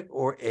debit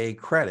or a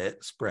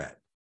credit spread?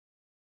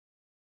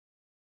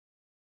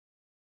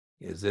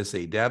 Is this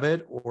a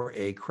debit or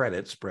a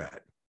credit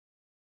spread?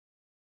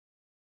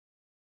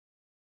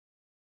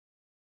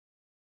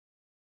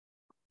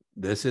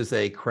 This is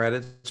a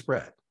credit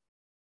spread.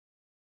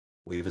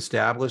 We've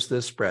established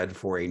this spread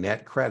for a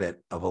net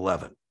credit of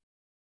 11.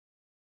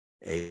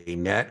 A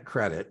net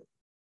credit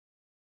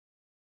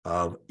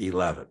of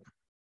 11.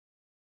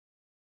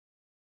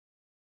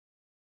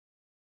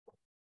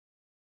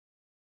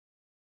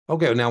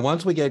 Okay, now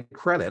once we get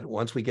credit,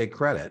 we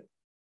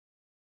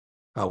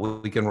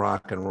can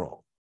rock and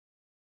roll.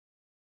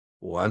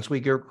 Once we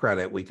get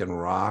credit, we can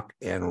rock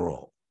and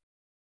roll.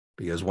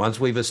 Because once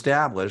we've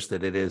established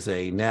that it is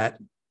a net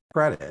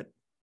credit,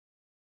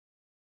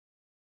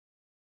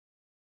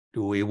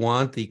 do we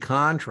want the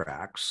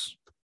contracts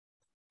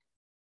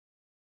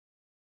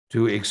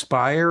to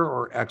expire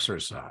or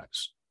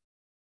exercise?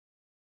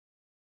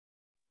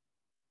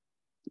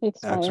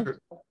 expire.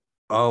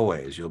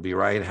 Always. You'll be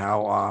right.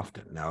 How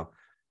often? Now,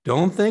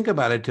 don't think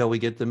about it till we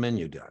get the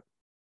menu done.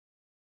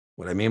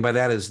 What I mean by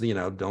that is, you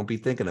know, don't be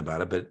thinking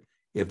about it. But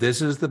if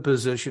this is the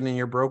position in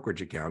your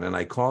brokerage account and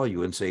I call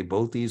you and say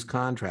both these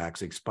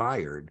contracts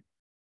expired,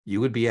 you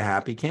would be a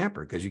happy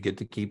camper because you get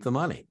to keep the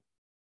money.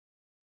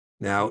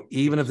 Now,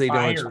 even if they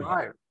don't Expired.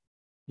 expire.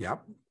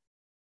 Yep.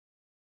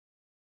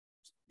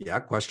 Yeah,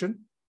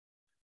 question?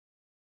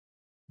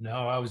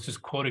 No, I was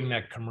just quoting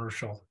that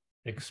commercial.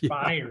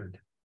 Expired.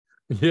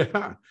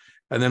 Yeah.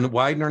 And then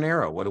widen or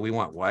narrow. What do we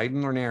want?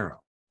 Widen or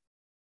narrow?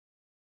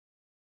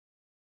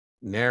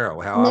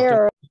 Narrow. How often?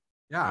 Narrow.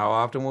 Yeah. How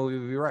often will we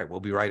be right? We'll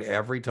be right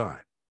every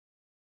time.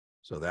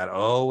 So that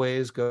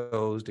always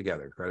goes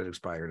together. Credit,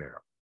 expire,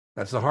 narrow.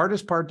 That's the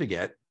hardest part to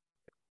get.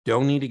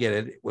 Don't need to get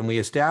it. When we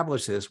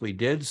established this, we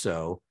did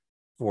so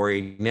for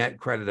a net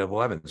credit of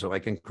 11. So I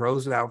can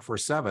close it out for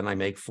 7, I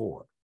make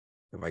 4.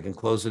 If I can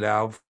close it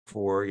out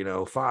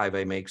for, 5,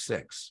 I make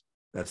 6.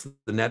 That's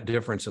the net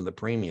difference in the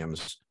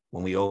premiums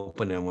when we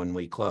open and when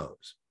we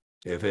close.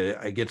 If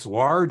it gets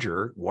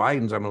larger,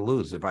 widens, I'm going to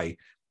lose. If I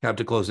have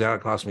to close out,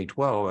 it costs me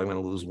 12, I'm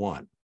going to lose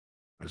 1.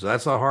 So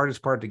that's the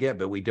hardest part to get,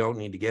 but we don't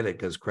need to get it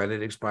because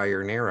credit,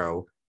 expire,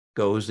 narrow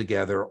goes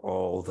together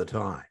all the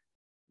time.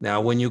 Now,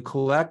 when you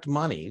collect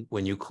money,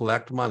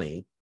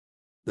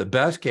 the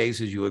best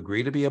case is you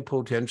agree to be a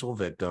potential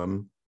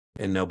victim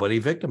and nobody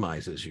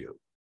victimizes you.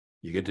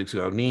 You get to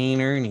go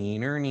neener,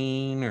 neener,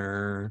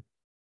 neener.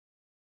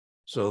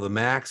 So the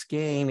max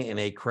gain in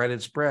a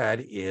credit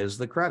spread is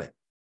the credit.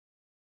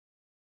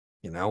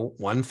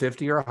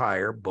 150 or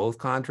higher, both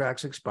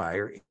contracts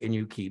expire and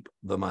you keep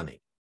the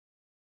money.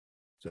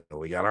 So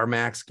we got our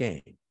max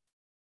gain.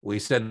 We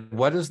said,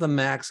 what is the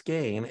max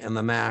gain and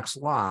the max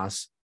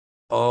loss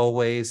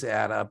always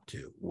add up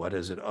to? What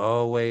does it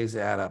always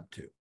add up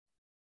to?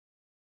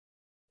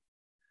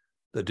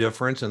 The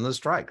difference in the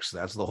strikes.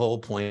 That's the whole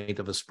point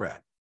of a spread.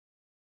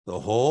 The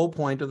whole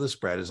point of the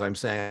spread is I'm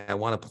saying I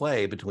want to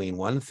play between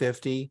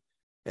 150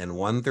 and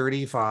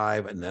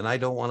 135, and then I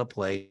don't want to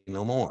play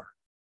no more.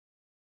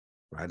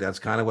 Right? That's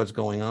kind of what's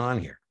going on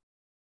here.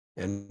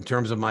 In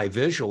terms of my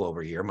visual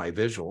over here,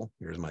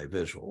 here's my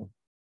visual.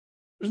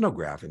 There's no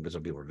graphing because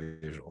some people are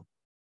visual.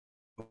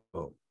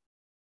 Oh.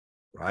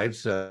 Right?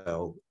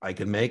 So I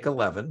can make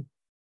 11,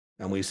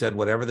 and we said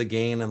whatever the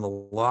gain and the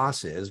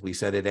loss is, we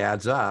said it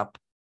adds up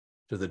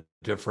to the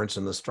difference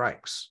in the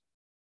strikes.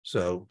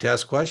 So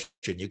test question,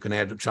 you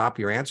can chop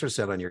your answer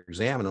set on your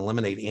exam and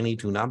eliminate any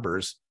two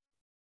numbers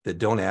that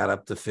don't add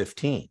up to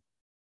 15.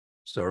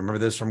 So remember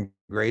this from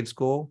grade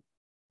school?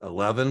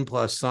 11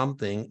 plus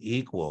something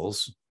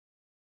equals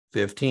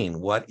 15.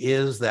 What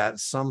is that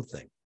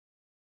something?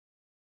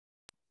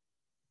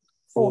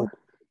 4.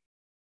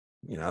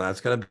 That's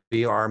going to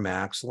be our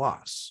max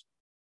loss.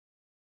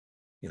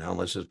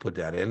 Let's just put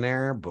that in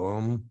there.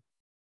 Boom.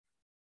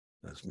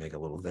 Let's make a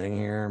little thing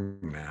here.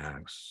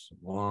 Max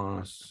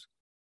loss.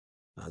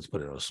 Let's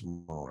put it in a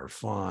smaller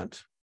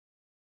font.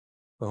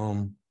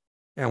 Boom.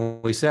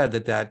 And we said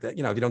that if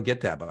you don't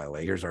get that, by the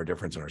way, here's our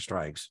difference in our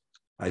strikes.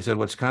 I said,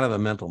 what's kind of a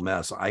mental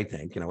mess, I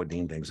think, what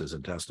Dean thinks is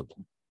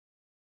Testable.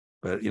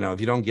 But, if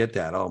you don't get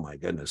that, oh my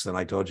goodness, then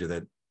I told you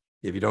that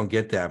if you don't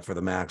get that for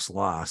the max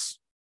loss,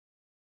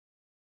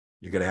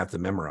 you're going to have to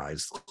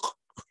memorize.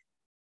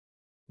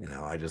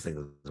 I just think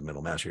it's a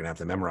mental mess. You're going to have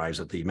to memorize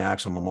that the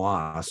maximum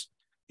loss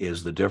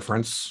is the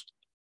difference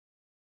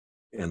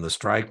in the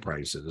strike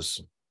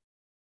prices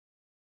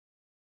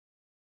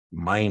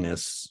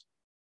minus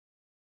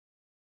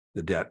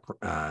the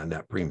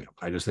net premium.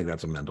 I just think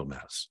that's a mental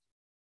mess.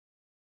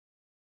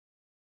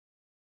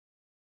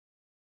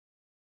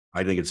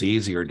 I think it's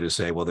easier to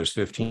say, well, there's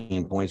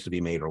 15 points to be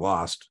made or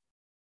lost,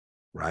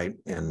 right?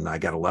 And I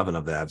got 11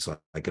 of that, so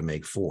I can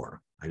make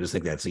 4. I just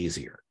think that's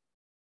easier.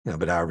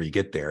 But however you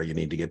get there, you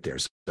need to get there.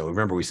 So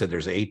remember, we said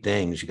there's 8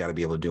 things you got to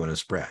be able to do in a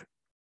spread.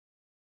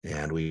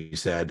 And we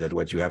said that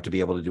what you have to be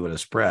able to do in a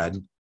spread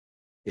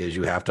is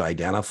you have to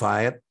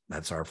identify it.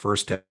 That's our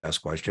first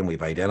test question.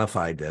 We've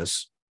identified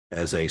this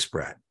as a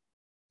spread.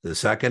 The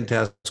second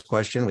test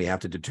question, we have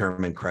to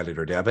determine credit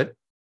or debit.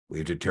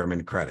 We've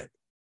determined credit.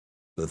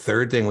 The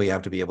third thing we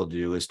have to be able to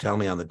do is tell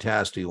me on the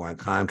test, do you want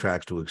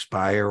contracts to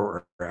expire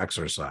or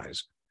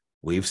exercise?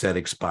 We've said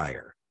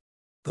expire.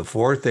 The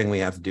fourth thing we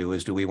have to do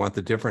is, do we want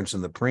the difference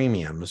in the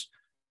premiums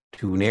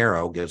to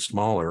narrow, get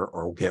smaller,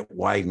 or get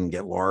widen,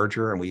 get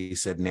larger? And we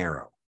said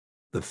narrow.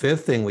 The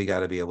fifth thing we got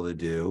to be able to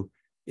do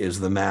is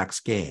the max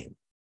gain.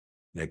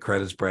 The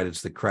credit spread,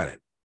 it's the credit.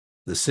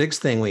 The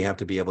sixth thing we have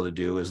to be able to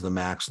do is the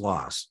max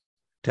loss.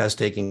 Test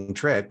taking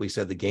trick, we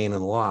said the gain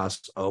and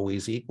loss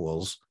always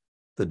equals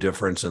the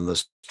difference in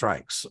the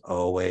strikes.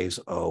 Always,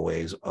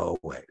 always,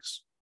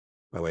 always.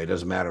 By the way, it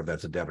doesn't matter if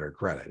that's a debit or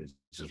credit. It's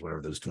just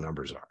whatever those two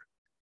numbers are.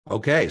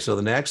 Okay, so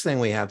the next thing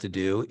we have to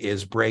do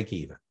is break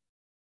even.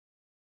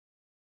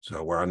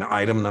 So we're on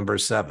item number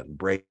 7,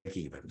 break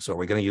even. So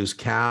we're going to use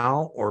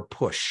cal or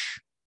push.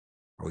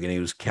 We're going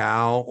to use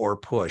cal or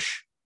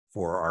push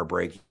for our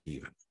break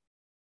even.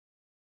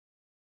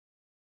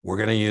 We're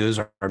going to use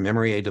our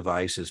memory aid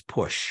device as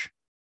push.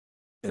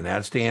 And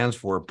that stands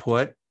for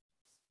put,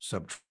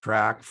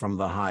 subtract from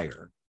the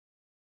higher.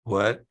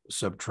 Put,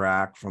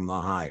 subtract from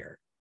the higher.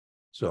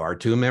 So our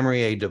two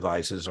memory aid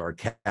devices are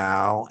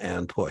cal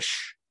and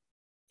push.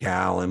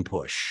 Cal and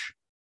push.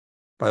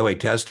 By the way,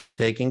 test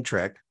taking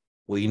trick.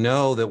 We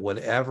know that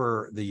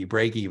whatever the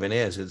break even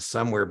is, it's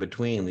somewhere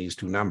between these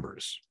two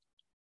numbers.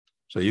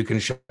 So you can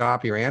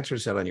shop your answer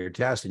set on your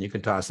test and you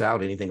can toss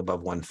out anything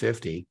above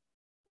 150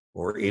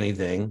 or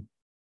anything.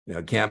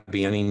 It can't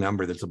be any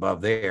number that's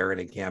above there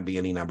and it can't be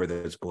any number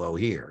that's below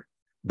here.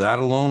 That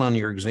alone on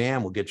your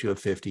exam will get you a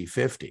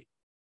 50-50.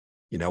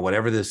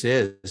 Whatever this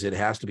is, it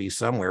has to be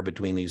somewhere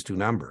between these two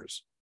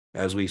numbers.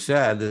 As we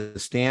said,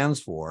 this stands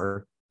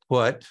for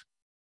put,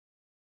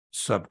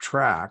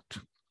 subtract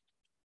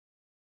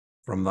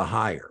from the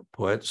higher.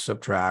 Put,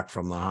 subtract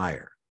from the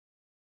higher.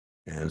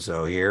 And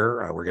so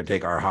here, we're going to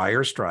take our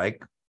higher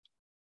strike.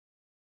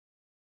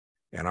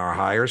 And our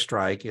higher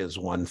strike is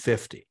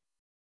 150.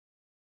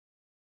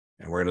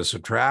 And we're going to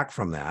subtract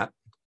from that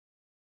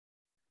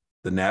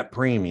the net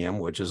premium,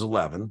 which is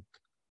 11.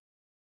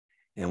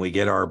 And we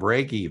get our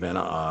break even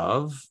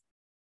of,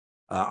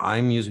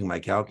 I'm using my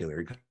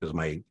calculator because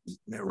my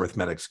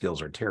arithmetic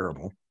skills are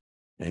terrible.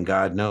 And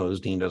God knows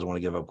Dean doesn't want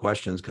to give up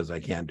questions because I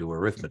can't do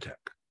arithmetic.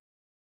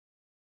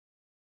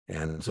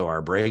 And so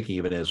our break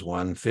even is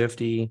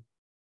 150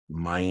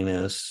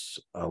 minus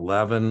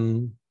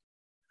 11,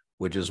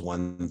 which is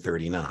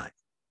 139.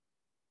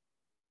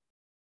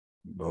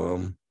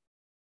 Boom.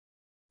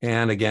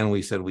 And again,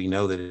 we said we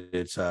know that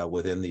it's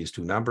within these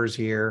two numbers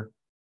here.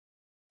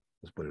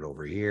 Let's put it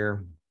over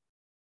here.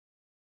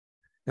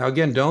 Now,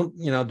 again, don't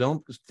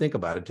think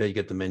about it till you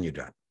get the menu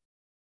done.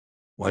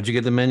 Once you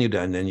get the menu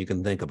done, then you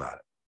can think about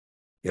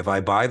it. If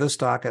I buy the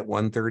stock at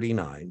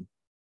 139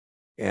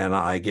 and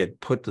I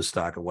put the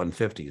stock at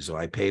 150, so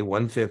I pay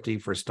 150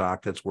 for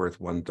stock that's worth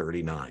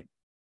 139.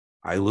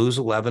 I lose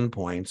 11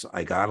 points.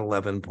 I got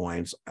 11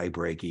 points. I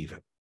break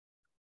even.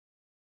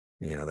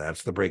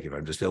 That's the break even.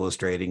 I'm just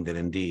illustrating that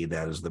indeed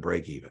that is the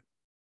break even.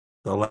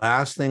 The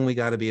last thing we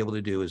got to be able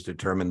to do is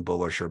determine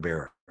bullish or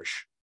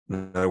bearish.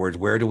 In other words,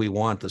 where do we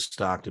want the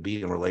stock to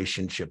be in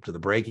relationship to the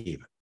break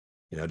even?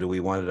 Do we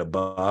want it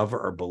above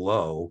or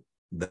below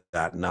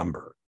that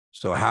number?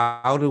 So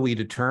how do we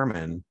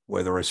determine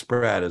whether a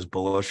spread is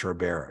bullish or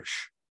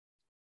bearish?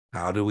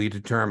 How do we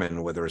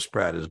determine whether a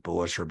spread is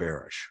bullish or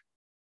bearish?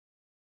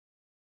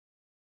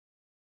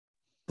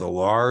 The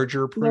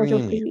larger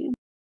premium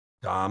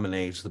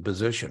dominates the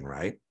position,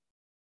 right?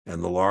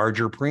 And the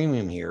larger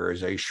premium here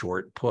is a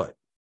short put.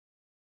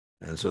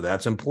 And so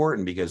that's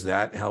important because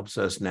that helps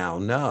us now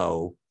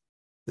know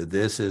that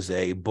this is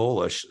a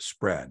bullish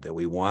spread, that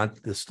we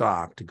want the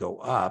stock to go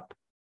up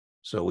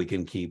so we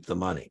can keep the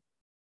money.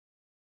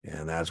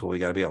 And that's what we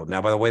got to be able.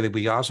 Now, by the way,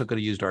 we also could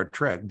have used our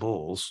trick,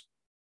 bulls,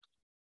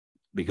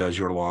 because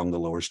you're along the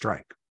lower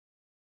strike.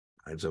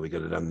 And so we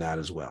could have done that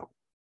as well.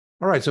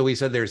 All right, so we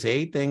said there's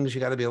 8 things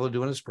you got to be able to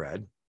do in a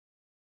spread.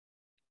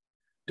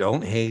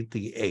 Don't hate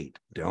the 8.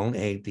 Don't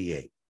hate the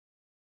 8.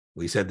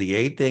 We said the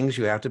 8 things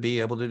you have to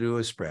be able to do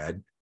a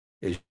spread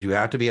is you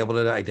have to be able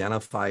to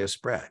identify a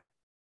spread.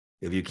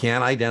 If you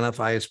can't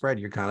identify a spread,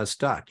 you're kind of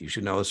stuck. You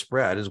should know a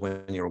spread is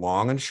when you're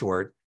long and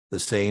short the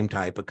same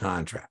type of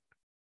contract.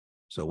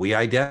 So we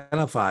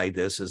identified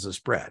this as a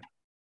spread.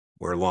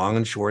 We're long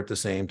and short the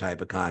same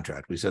type of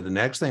contract. We said the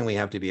next thing we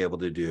have to be able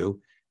to do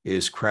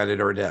is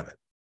credit or debit.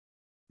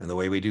 And the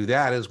way we do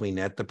that is we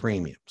net the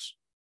premiums.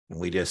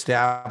 And we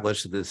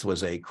established that this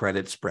was a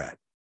credit spread.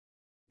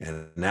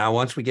 And now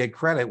once we get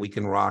credit, we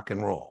can rock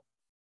and roll.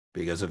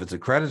 Because if it's a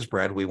credit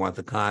spread, we want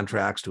the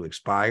contracts to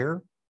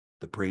expire,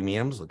 the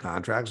premiums, the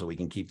contracts, so we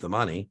can keep the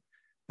money.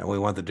 And we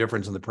want the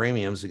difference in the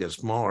premiums to get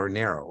smaller,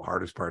 narrow,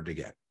 hardest part to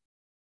get.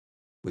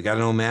 We got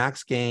to know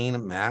max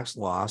gain, max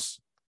loss.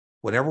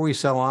 Whenever we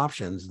sell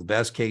options, the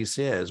best case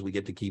is we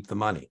get to keep the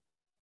money.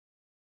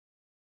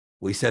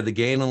 We said the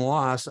gain and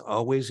loss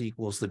always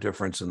equals the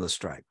difference in the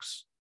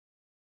strikes.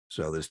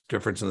 So this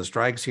difference in the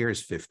strikes here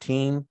is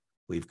 15.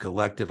 We've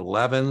collected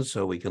 11,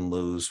 so we can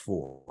lose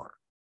 4.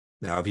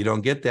 Now, if you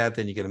don't get that,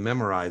 then you can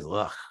memorize,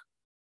 that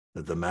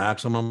the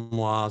maximum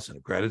loss in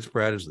a credit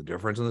spread is the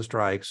difference in the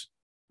strikes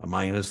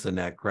minus the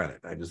net credit.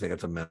 I just think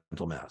it's a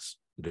mental mess.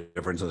 The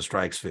difference in the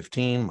strikes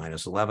 15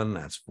 minus 11,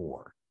 that's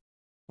 4.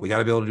 We got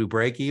to be able to do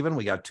break even.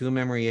 We got 2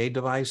 memory aid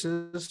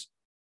devices,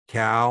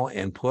 call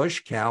and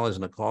push. Call is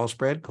in a call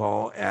spread,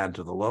 call add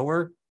to the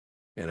lower,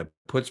 and a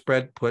put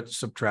spread, put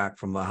subtract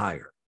from the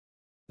higher.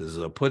 This is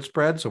a put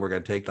spread, so we're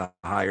going to take the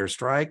higher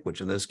strike,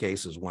 which in this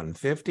case is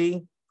 150,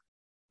 and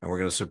we're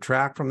going to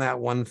subtract from that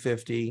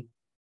 150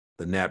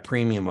 the net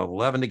premium of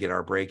 11 to get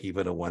our break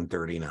even of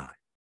 139.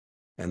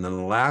 And then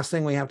the last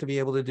thing we have to be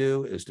able to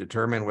do is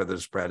determine whether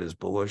the spread is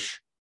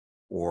bullish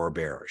or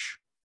bearish.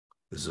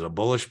 This is a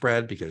bullish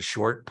spread because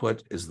short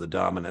put is the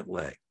dominant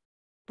leg.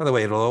 By the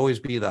way, it'll always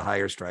be the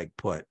higher strike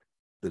put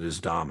that is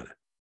dominant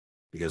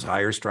because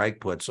higher strike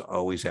puts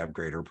always have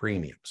greater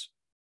premiums.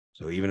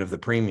 So even if the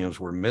premiums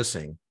were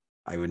missing,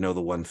 I would know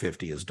the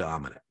 150 is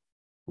dominant.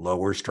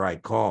 Lower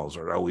strike calls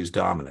are always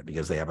dominant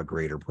because they have a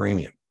greater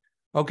premium.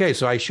 Okay,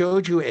 so I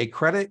showed you a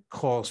credit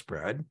call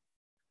spread.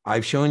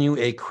 I've shown you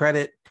a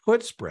credit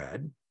put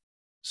spread.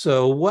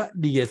 So what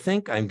do you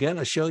think I'm going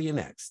to show you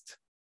next?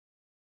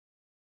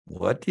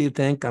 What do you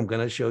think I'm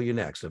going to show you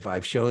next? If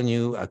I've shown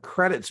you a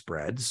credit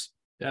spreads.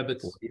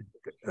 Debits.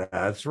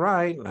 That's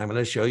right. I'm going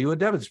to show you a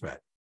debit spread.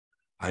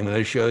 I'm going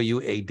to show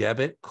you a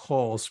debit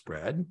call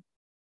spread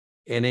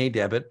and a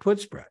debit put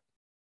spread.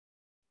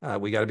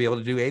 We got to be able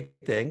to do 8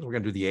 things. We're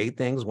going to do the 8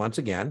 things once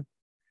again.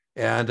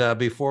 And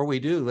before we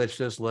do, let's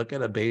just look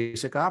at a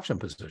basic option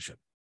position.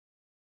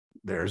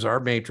 There's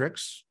our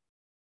matrix.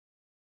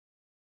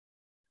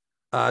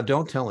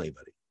 Don't tell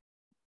anybody.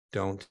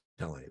 Don't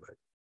tell anybody.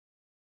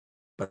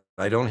 But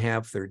I don't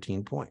have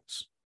 13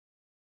 points.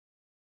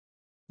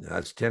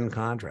 That's 10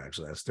 contracts.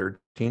 So that's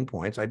 13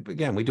 points.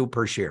 Again, we do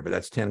per share, but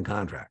that's 10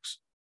 contracts.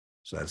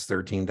 So that's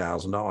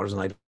 $13,000,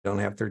 and I don't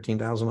have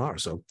 $13,000.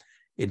 So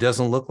it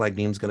doesn't look like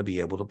Dean's going to be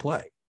able to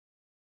play.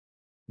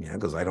 Yeah,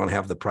 because I don't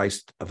have the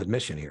price of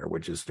admission here,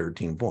 which is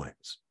 13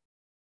 points.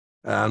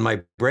 On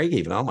my break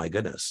even, oh my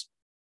goodness,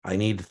 I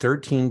need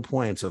 13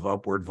 points of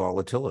upward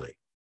volatility.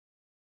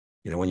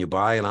 You know, when you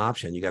buy an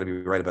option, you got to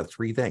be right about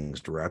three things.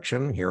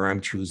 Direction, here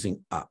I'm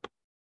choosing up.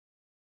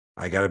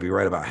 I got to be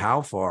right about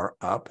how far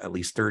up, at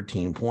least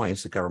 13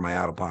 points to cover my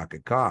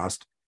out-of-pocket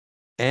cost.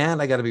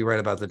 And I got to be right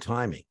about the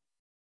timing.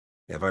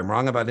 If I'm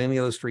wrong about any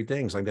of those three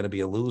things, I'm going to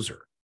be a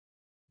loser.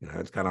 You know,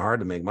 it's kind of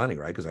hard to make money,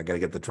 right? Because I got to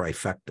get the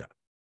trifecta.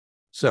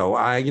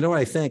 So you know what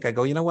I think? I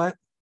go, you know what?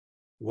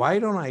 Why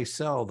don't I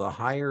sell the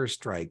higher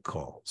strike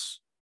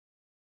calls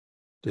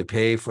to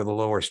pay for the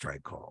lower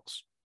strike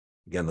calls?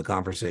 Again, the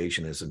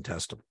conversation isn't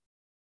testable.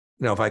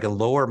 You know, if I can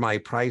lower my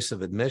price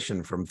of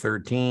admission from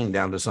 13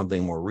 down to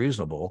something more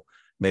reasonable,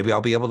 maybe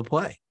I'll be able to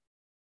play.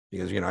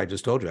 Because, you know, I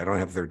just told you I don't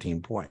have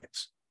 13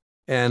 points.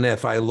 And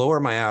if I lower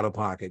my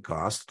out-of-pocket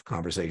cost, the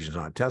conversation is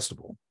not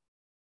testable.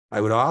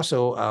 I would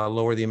also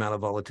lower the amount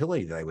of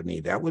volatility that I would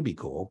need. That would be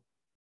cool.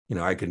 You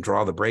know, I can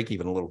draw the break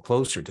even a little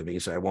closer to me,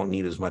 so I won't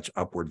need as much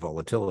upward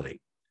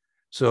volatility.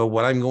 So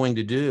what I'm going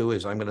to do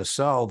is I'm going to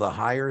sell the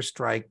higher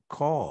strike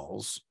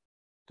calls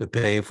to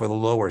pay for the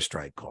lower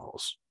strike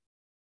calls.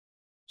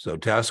 So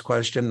test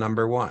question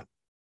number one.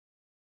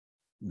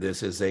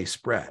 This is a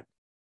spread.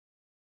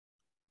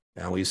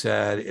 And we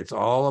said it's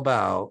all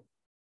about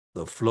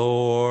the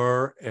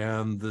floor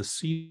and the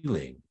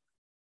ceiling.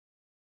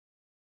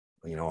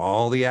 You know,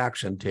 all the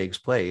action takes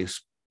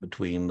place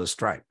between the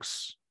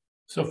strikes.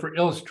 So for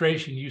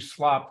illustration, you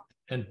swap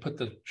and put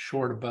the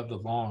short above the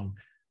long.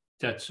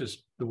 That's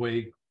just the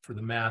way for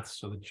the math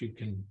so that you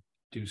can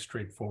do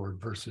straightforward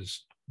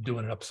versus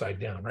doing it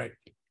upside down, right?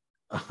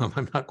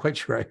 I'm not quite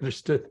sure I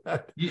understood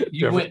that.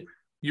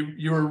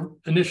 You were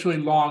initially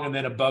long, and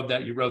then above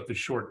that you wrote the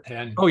short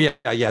 10. Oh yeah.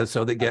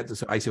 So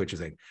I see what you're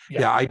saying.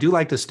 Yeah, I do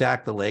like to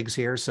stack the legs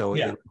here. So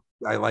yeah.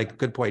 I like,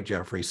 good point,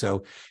 Jeffrey.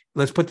 So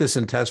let's put this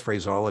in test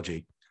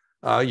phraseology.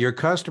 Your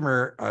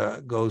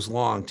customer goes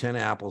long 10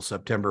 Apple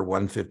September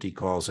 150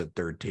 calls at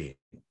 13.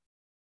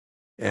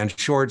 And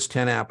shorts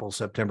 10 Apple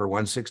September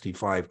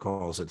 165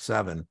 calls at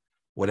 7.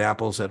 What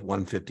Apple's at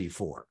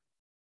 154?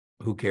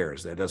 Who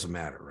cares? That doesn't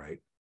matter, right?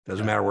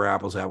 Doesn't matter where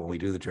Apple's at when we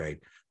do the trade.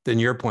 Then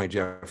your point,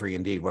 Jeffrey,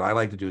 indeed, what I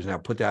like to do is now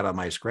put that on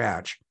my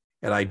scratch.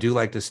 And I do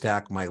like to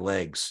stack my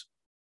legs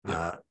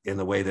in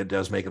the way that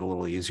does make it a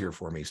little easier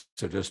for me.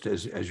 So just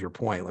as your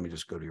point, let me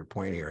just go to your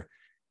point here.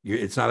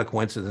 It's not a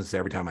coincidence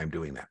every time I'm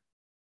doing that,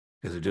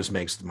 because it just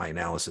makes my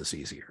analysis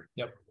easier.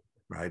 Yep.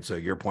 Right. So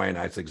your point,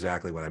 that's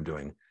exactly what I'm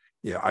doing.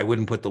 Yeah, I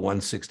wouldn't put the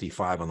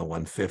 165 on the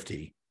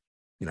 150.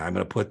 You know, I'm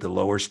going to put the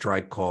lower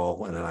strike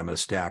call and then I'm going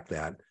to stack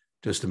that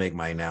just to make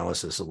my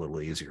analysis a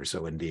little easier.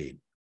 So indeed,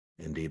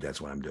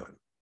 that's what I'm doing.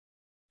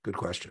 Good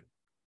question.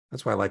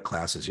 That's why I like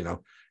classes. You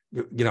know,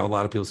 a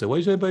lot of people say,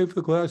 why should I pay for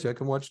the class? I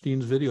can watch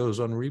Dean's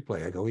videos on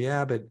replay. I go,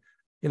 yeah, but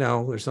you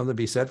know, there's something to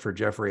be said for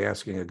Jeffrey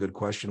asking a good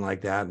question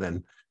like that. And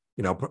then,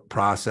 you know,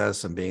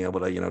 process and being able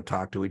to, you know,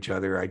 talk to each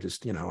other. I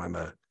just, you know, I'm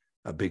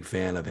a big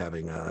fan of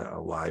having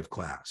a live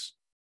class.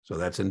 So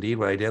that's indeed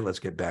what I did. Let's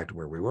get back to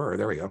where we were.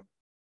 There we go.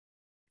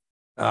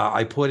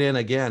 I put in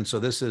again. So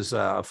this is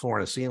a floor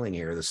and a ceiling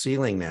here. The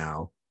ceiling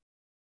now,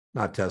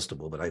 not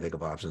testable, but I think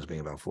of options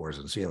being about floors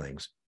and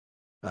ceilings.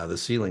 The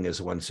ceiling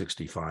is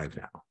 165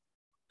 now.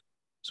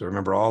 So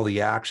remember, all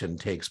the action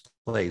takes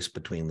place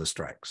between the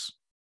strikes.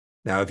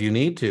 Now, if you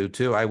need to,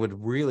 too, I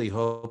would really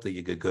hope that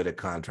you get good at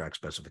contract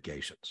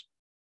specifications.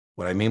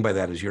 What I mean by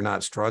that is you're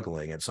not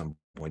struggling at some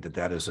point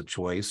that is a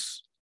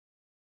choice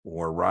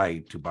or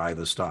right to buy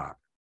the stock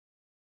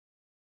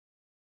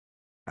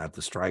at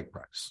the strike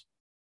price.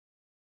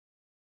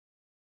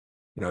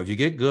 You know, if you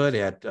get good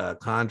at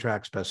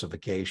contract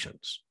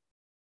specifications,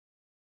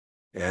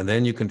 and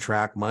then you can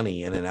track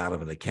money in and out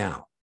of an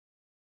account,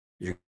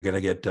 you're going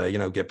to get,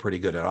 get pretty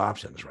good at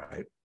options,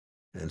 right?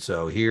 And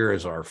so here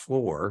is our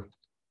floor.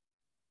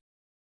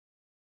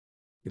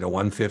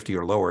 150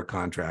 or lower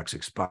contracts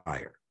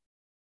expire.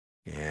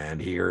 And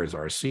here is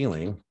our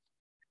ceiling.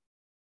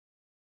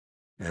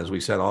 As we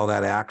said, all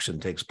that action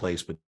takes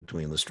place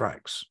between the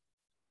strikes.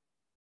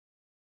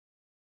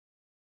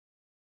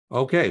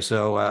 Okay,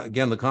 so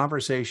again, the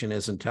conversation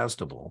isn't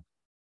testable.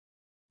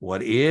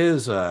 What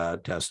is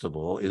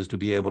testable is to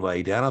be able to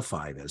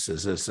identify this.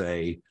 Is this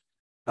a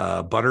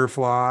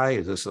butterfly?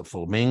 Is this a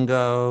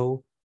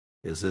flamingo?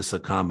 Is this a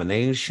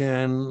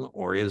combination?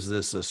 Or is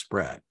this a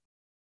spread?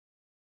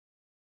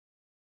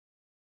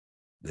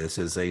 This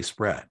is a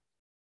spread.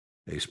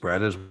 A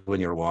spread is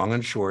when you're long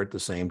and short the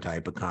same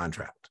type of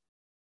contract.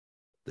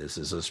 This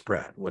is a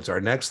spread. What's our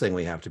next thing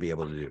we have to be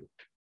able to do?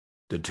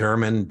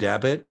 Determine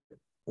debit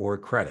or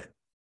credit.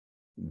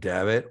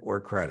 Debit or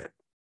credit.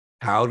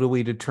 How do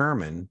we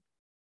determine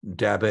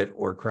debit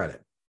or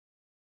credit?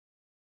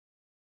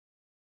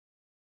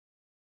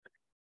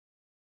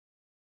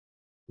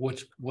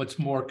 What's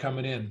more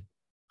coming in?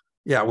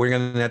 Yeah, we're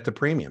going to net the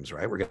premiums,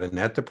 right? We're going to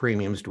net the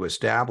premiums to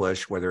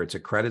establish whether it's a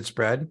credit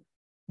spread,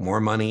 more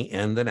money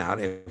in than out.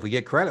 If we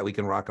get credit, we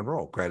can rock and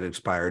roll. Credit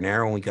expire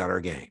narrow and we got our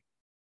gain.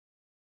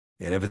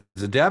 And if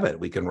it's a debit,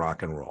 we can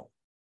rock and roll.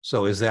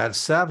 So is that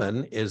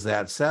seven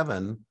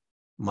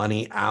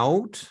money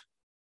out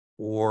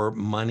or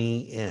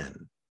money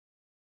in?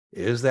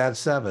 Is that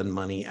seven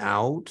money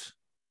out?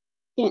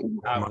 In.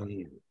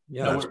 Money in.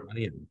 Yeah, No, that's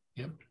money in.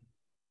 Yep.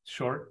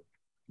 Short.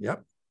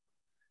 Yep.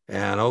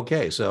 And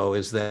okay, so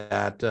is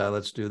that,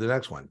 let's do the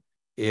next one.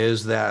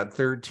 Is that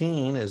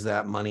 13, is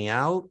that money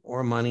out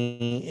or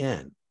money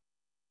in?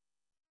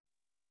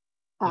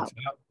 Out.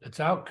 It's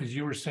out because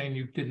you were saying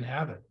you didn't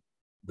have it.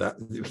 Yeah,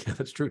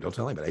 that's true. Don't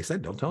tell anybody. I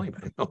said, don't tell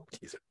anybody. No,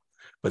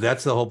 but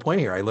that's the whole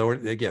point here. I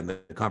lowered, again, the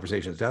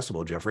conversation is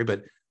testable, Jeffrey,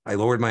 but I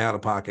lowered my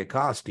out-of-pocket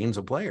cost. Dean's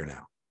a player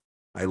now.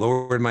 I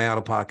lowered my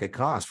out-of-pocket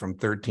cost from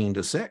 13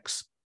 to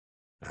 6.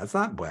 That's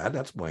not bad.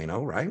 That's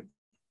bueno, right?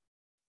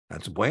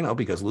 That's bueno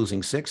because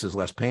losing 6 is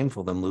less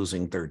painful than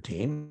losing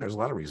 13. There's a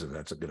lot of reasons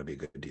that's going to be a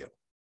good deal.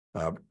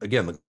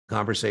 Again, the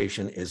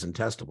conversation isn't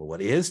testable.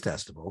 What is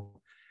testable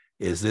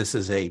is this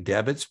is a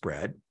debit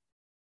spread.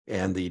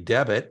 And the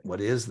debit,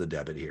 what is the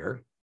debit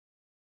here?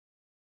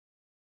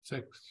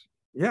 6.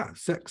 Yeah,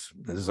 6.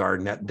 This is our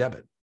net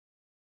debit.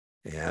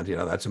 And,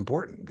 that's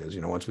important because,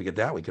 once we get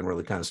that, we can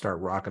really kind of start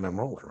rocking and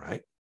rolling,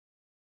 right?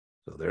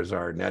 So there's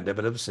our net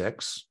debit of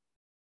 6.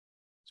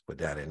 Let's put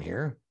that in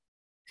here.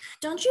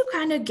 Don't you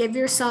kind of give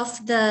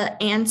yourself the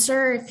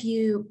answer if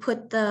you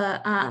put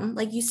the,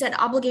 like you said,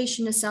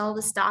 obligation to sell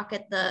the stock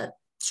at the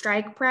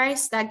strike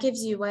price? That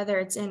gives you whether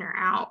it's in or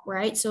out,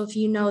 right? So if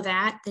you know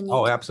that, then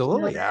you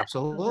absolutely, know that.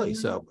 absolutely.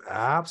 So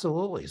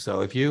absolutely.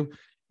 So if you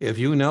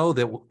know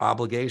that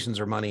obligations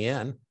are money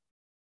in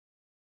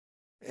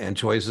and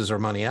choices are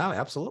money out,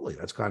 absolutely.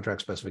 That's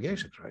contract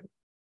specifications, right?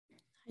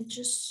 I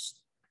just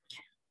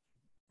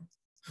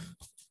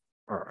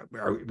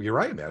You're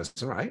right,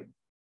 Madison, right?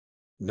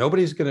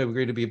 Nobody's going to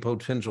agree to be a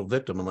potential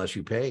victim unless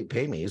you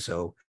pay me.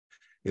 So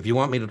if you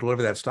want me to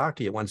deliver that stock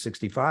to you at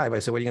 165, I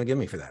said, what are you going to give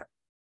me for that?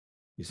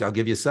 You say, I'll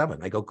give you 7.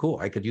 I go, cool.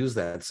 I could use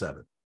that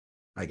 7.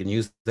 I can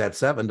use that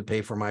 7 to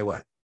pay for my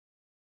what?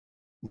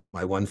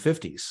 My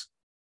 150s.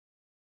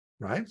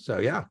 Right? So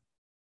yeah,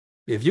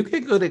 if you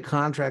get good at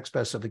contract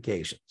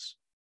specifications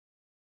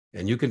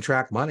and you can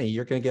track money,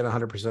 you're going to get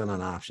 100%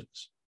 on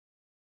options.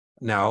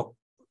 Now,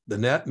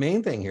 the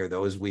main thing here,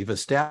 though, is we've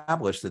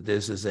established that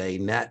this is a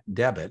net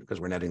debit because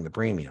we're netting the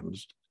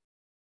premiums.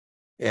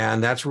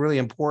 And that's really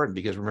important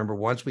because remember,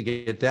 once we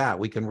get that,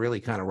 we can really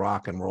kind of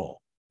rock and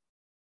roll,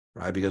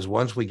 right? Because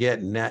once we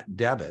get net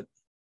debit,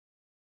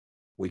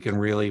 we can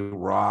really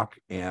rock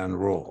and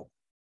roll.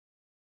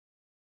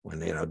 When,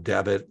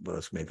 debit,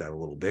 let's make that a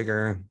little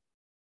bigger.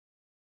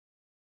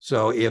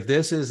 So if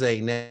this is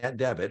a net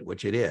debit,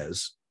 which it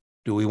is,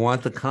 do we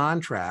want the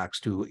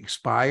contracts to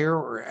expire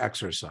or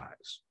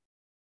exercise?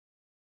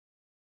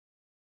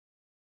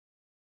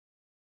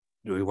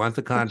 Do we want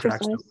the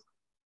contracts?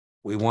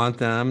 We want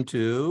them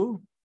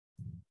to.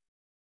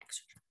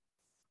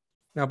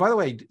 Now, by the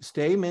way,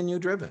 stay menu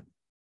driven.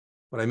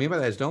 What I mean by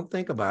that is don't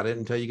think about it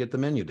until you get the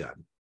menu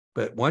done.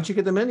 But once you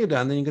get the menu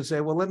done, then you can say,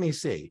 well, let me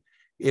see.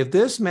 If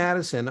this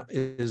Madison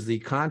is the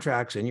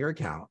contracts in your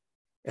account,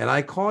 and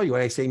I call you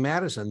and I say,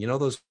 Madison,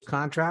 those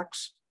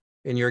contracts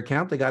in your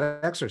account, they got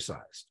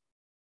exercised.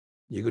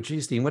 You go,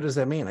 geez, Dean, what does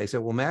that mean? I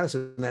said, well,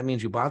 Madison, that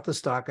means you bought the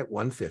stock at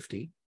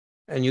 150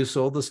 and you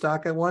sold the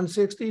stock at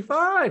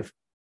 165.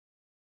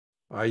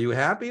 Are you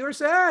happy or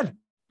sad?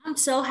 I'm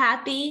so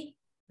happy.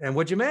 And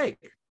what'd you make?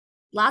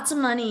 Lots of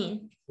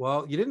money.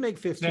 Well, you didn't make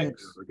 15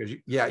 because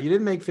you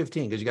didn't make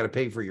 15 because you got to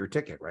pay for your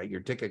ticket, right?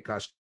 Your ticket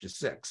cost you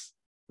 6,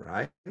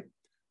 right?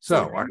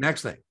 So our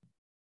next thing,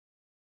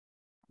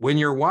 when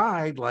you're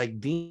wide like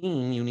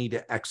Dean, you need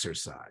to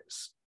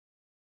exercise.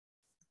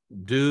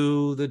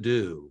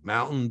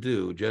 Mountain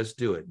Dew, just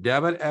do it.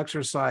 Debit,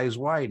 exercise,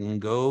 widen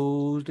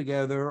goes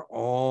together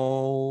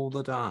all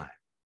the time.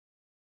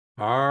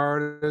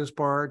 Hardest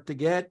part to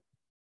get,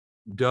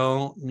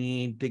 don't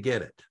need to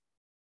get it.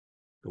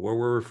 But what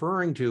we're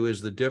referring to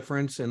is the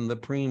difference in the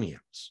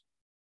premiums.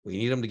 We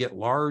need them to get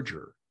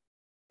larger.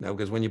 Now,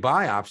 because when you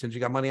buy options, you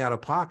got money out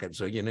of pocket.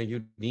 So,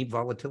 you need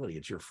volatility.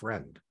 It's your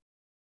friend.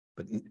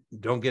 But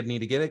don't need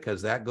to get it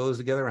because that goes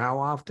together how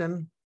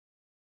often?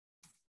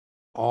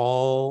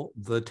 All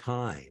the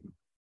time.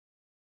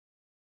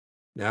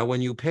 Now,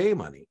 when you pay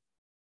money,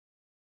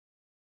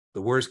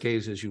 the worst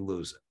case is you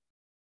lose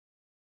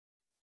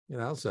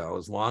it. So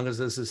as long as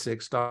this is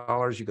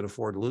 $6, you can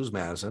afford to lose,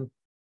 Madison,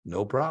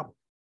 no problem.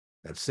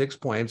 That's 6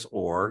 points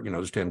or,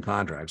 there's 10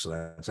 contracts. So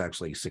that's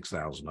actually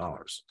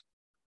 $6,000.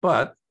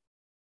 But,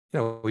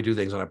 we do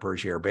things on a per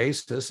share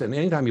basis. And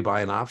anytime you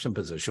buy an option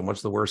position,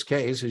 what's the worst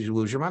case is you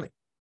lose your money.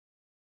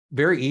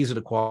 Very easy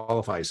to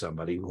qualify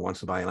somebody who wants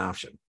to buy an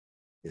option.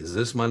 Is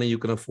this money you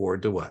can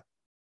afford to what?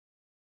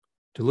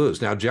 To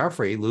lose. Now,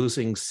 Jeffrey,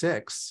 losing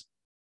 6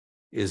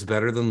 is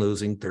better than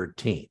losing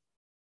 13.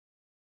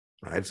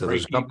 Right? So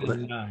there's a couple of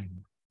 9.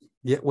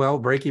 Yeah, well,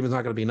 break even is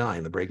not going to be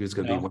 9. The break even is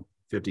going to be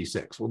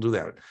 156. We'll do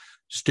that.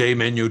 Stay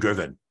menu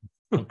driven.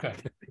 Okay.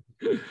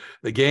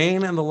 The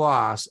gain and the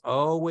loss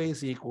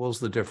always equals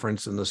the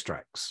difference in the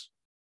strikes.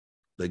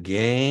 The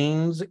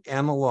gains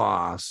and the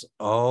loss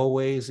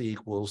always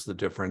equals the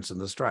difference in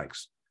the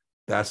strikes.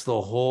 That's the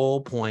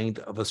whole point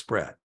of a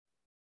spread.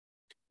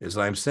 Is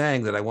I'm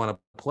saying that I want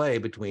to play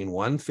between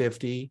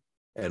 150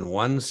 and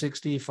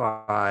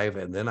 165,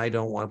 and then I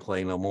don't want to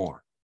play no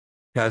more.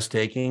 Test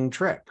taking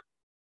trick.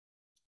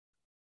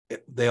 If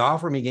they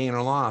offer me gain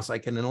or loss, I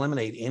can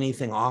eliminate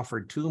anything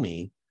offered to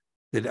me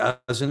that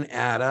doesn't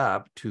add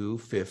up to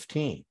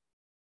 15.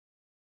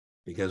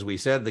 Because we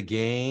said the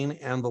gain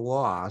and the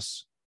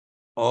loss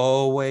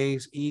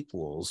always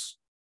equals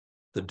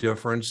the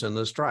difference in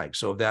the strike.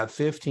 So if that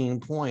 15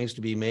 points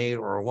to be made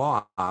or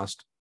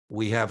lost,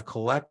 we have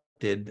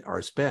collected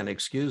or spent,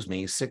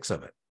 6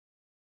 of it.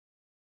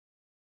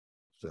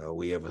 So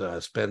we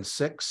have spent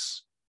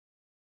 6.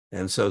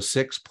 And so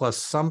 6 plus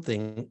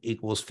something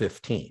equals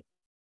 15.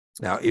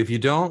 Now, if you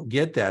don't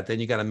get that, then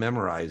you got to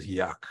memorize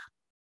yuck.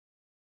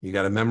 You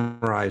got to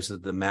memorize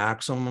that the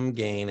maximum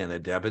gain in a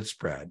debit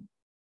spread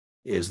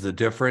is the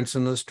difference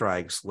in the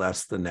strikes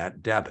less the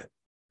net debit.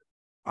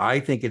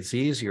 I think it's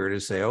easier to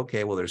say,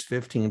 okay, well, there's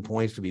 15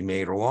 points to be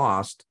made or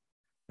lost.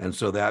 And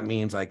so that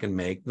means I can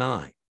make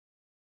 9.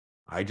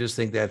 I just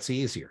think that's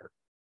easier.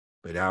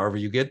 But however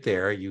you get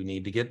there, you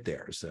need to get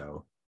there.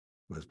 So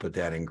let's put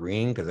that in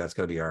green because that's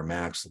going to be our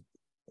max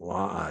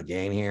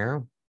gain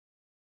here.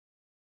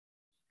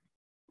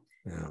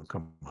 Oh,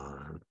 come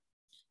on.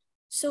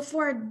 So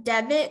for a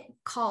debit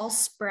call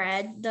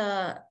spread,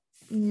 the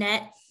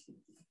net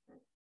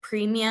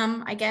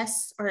premium, I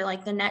guess, or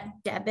like the net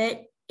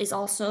debit is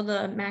also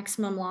the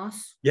maximum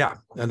loss. Yeah,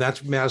 and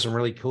that's Madison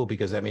really cool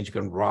because that means you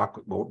can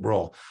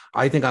roll.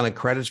 I think on a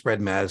credit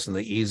spread, Madison,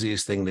 the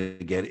easiest thing to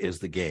get is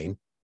the gain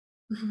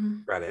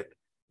credit.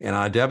 And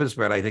on a debit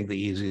spread, I think the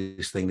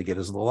easiest thing to get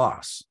is the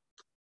loss.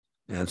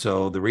 And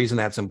so the reason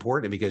that's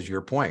important because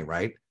your point,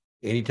 right?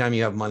 Anytime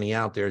you have money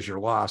out, there's your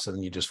loss, and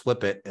then you just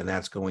flip it, and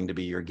that's going to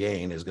be your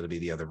gain is going to be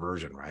the other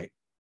version, right?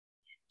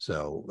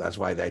 So that's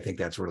why I think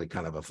that's really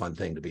kind of a fun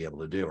thing to be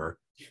able to do. Or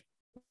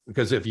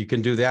because if you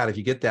can do that, if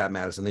you get that,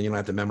 Madison, then you don't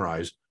have to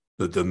memorize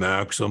that the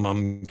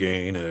maximum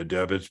gain in a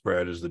debit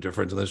spread is the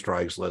difference in the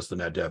strikes less than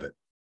net debit.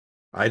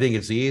 I think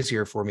it's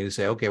easier for me to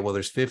say, okay, well,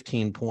 there's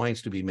 15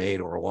 points to be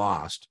made or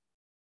lost.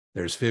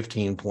 There's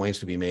 15 points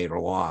to be made or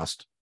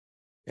lost.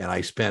 And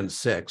I spent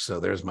 6,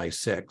 so there's my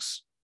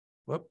 6.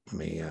 Whoop, let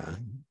me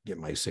get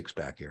my 6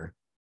 back here.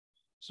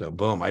 So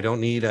boom, I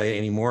don't need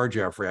any more,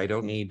 Jeffrey. I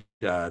don't need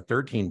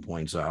 13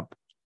 points up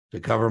to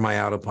cover my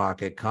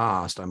out-of-pocket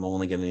cost. I'm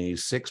only going to need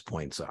 6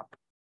 points up.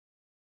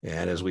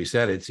 And as we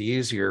said, it's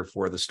easier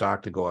for the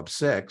stock to go up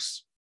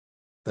 6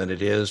 than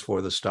it is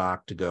for the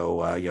stock to go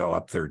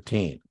up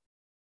 13.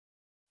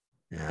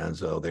 And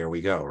so there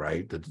we go,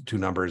 right? The two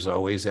numbers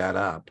always add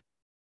up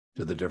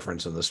to the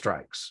difference in the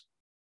strikes.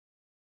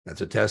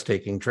 That's a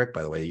test-taking trick,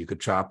 by the way. You could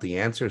chop the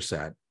answer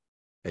set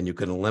and you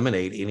can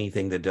eliminate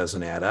anything that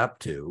doesn't add up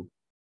to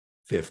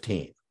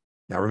 15.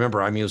 Now,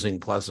 remember, I'm using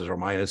pluses or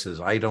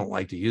minuses. I don't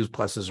like to use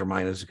pluses or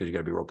minuses because you got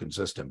to be real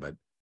consistent, but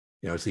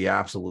it's the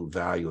absolute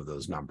value of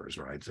those numbers,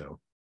 right? So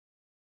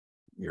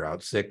you're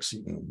out 6,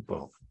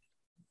 boom.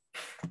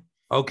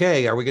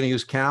 Okay, are we going to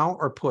use cal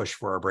or push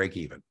for our break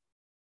even?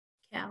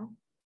 Cal.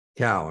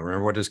 Cal,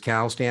 remember what does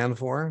cal stand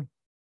for?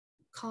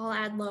 Call,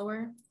 add,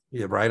 lower.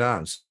 Yeah, right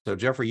on. So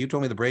Jeffrey, you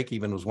told me the break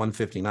even was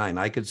 159.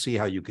 I could see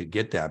how you could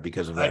get that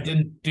because of that. I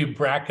didn't do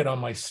bracket on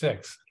my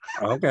 6.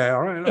 Okay,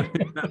 all right.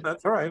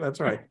 That's all right.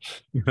 That's right.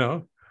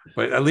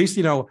 But at least,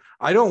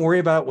 I don't worry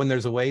about when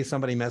there's a way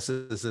somebody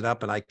messes it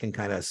up and I can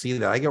kind of see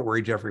that. I get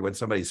worried, Jeffrey, when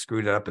somebody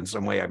screwed it up in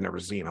some way I've never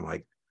seen. I'm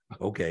like,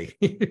 okay,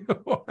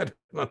 I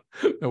don't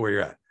know where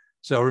you're at.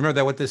 So remember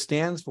that what this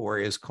stands for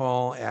is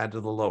call, add to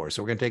the lower.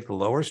 So we're going to take the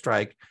lower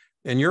strike.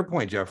 And your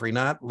point, Jeffrey,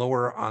 not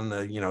lower on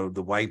the,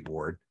 the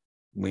whiteboard,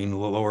 mean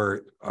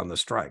lower on the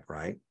strike,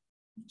 right?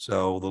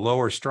 So the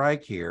lower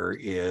strike here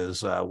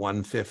is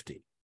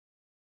 150.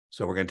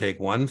 So we're going to take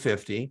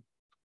 150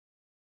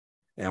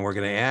 and we're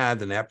going to add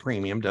the net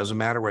premium. Doesn't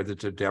matter whether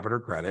it's a debit or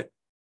credit.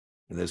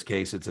 In this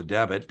case, it's a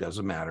debit,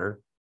 doesn't matter.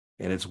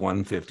 And it's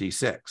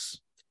 156.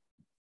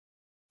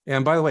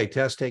 And by the way,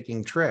 test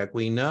taking trick,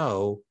 we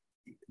know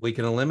we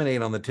can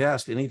eliminate on the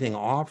test anything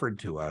offered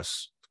to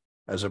us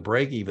as a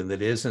break even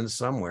that isn't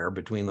somewhere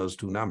between those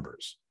two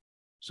numbers.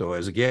 So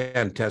as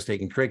again, test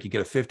taking trick, you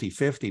get a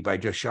 50-50 by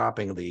just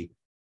shopping the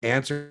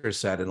answer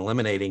set and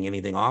eliminating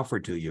anything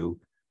offered to you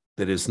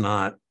that is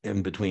not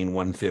in between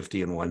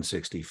 150 and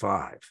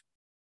 165.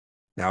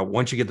 Now,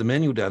 once you get the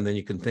menu done, then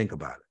you can think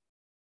about it.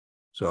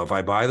 So if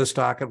I buy the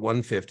stock at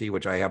 150,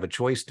 which I have a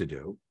choice to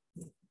do,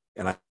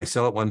 and I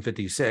sell at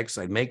 156,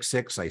 I make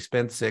 6, I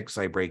spent 6,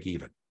 I break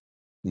even.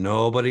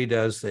 Nobody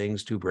does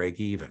things to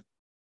break even.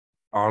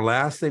 Our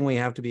last thing we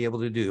have to be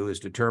able to do is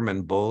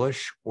determine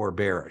bullish or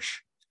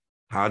bearish.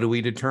 How do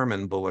we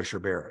determine bullish or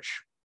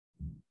bearish?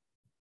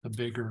 The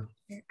bigger.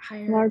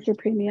 Higher. Larger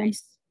premium.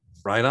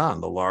 Right on,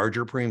 the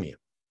larger premium.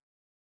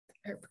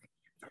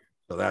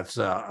 So that's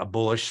a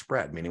bullish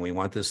spread, meaning we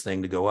want this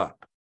thing to go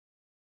up.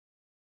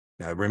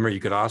 Now, remember, you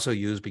could also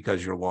use,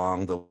 because you're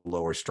long, the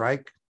lower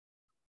strike.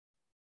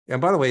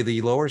 And by the way,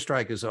 the lower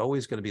strike is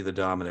always going to be the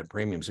dominant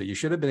premium. So you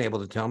should have been able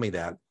to tell me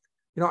that.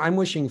 You know, I'm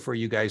wishing for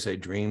you guys a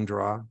dream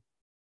draw.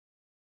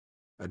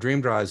 A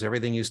dream draw is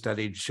everything you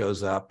studied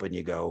shows up and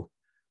you go,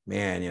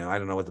 man, I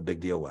don't know what the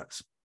big deal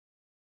was.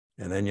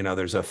 And then,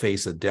 there's a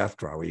face of death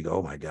draw where you go,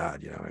 oh my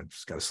God, I've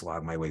just got to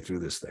slog my way through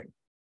this thing.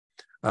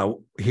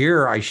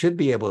 Here, I should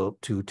be able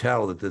to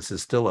tell that this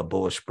is still a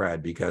bullish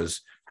spread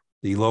because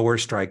the lower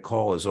strike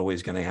call is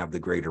always going to have the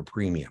greater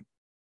premium.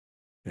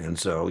 And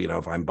so,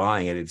 if I'm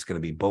buying it, it's going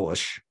to be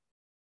bullish.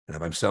 And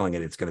if I'm selling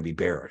it, it's going to be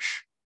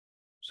bearish.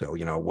 So,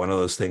 one of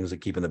those things to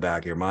keep in the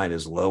back of your mind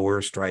is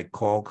lower strike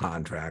call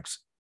contracts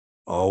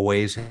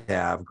always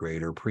have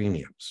greater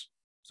premiums.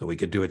 So we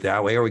could do it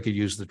that way, or we could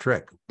use the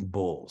trick,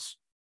 bulls.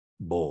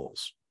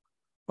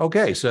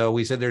 Okay, so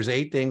we said there's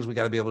 8 things we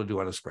got to be able to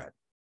do on a spread.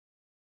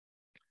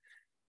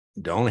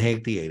 Don't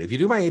hate the 8. If you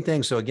do my 8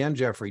 things, so again,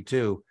 Jeffrey,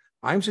 too,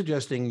 I'm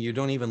suggesting you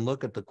don't even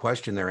look at the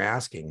question they're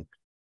asking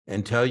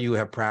until you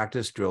have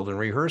practiced, drilled, and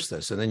rehearsed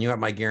this. And then you have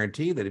my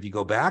guarantee that if you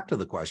go back to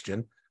the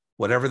question,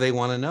 whatever they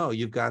want to know,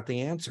 you've got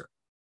the answer.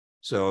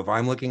 So if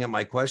I'm looking at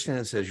my question,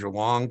 it says your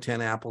long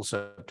 10 Apple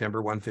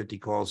September 150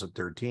 calls at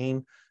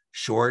 13,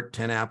 short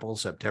 10 Apple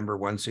September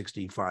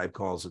 165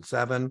 calls at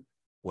 7.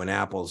 When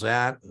Apple's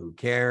at, who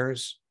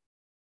cares?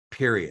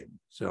 Period.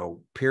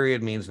 So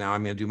period means now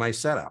I'm going to do my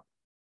setup.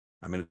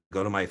 I'm going to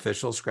go to my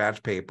official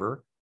scratch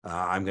paper.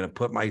 I'm going to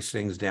put my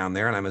things down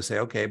there and I'm going to say,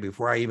 okay,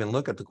 before I even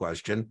look at the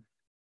question,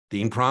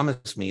 Dean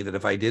promised me that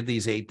if I did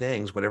these 8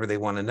 things, whatever they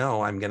want to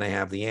know, I'm going to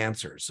have the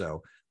answer.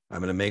 So I'm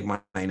going to make my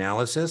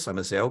analysis. I'm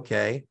going to say,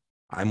 okay,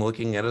 I'm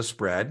looking at a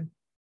spread.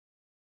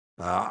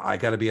 I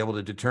got to be able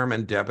to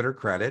determine debit or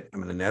credit. I'm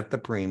going to net the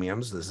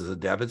premiums. This is a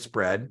debit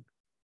spread.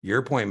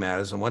 Your point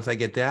matters. And once I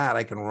get that,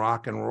 I can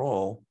rock and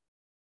roll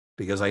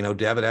because I know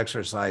debit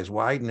exercise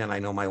widen and I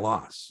know my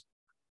loss.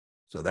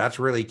 So that's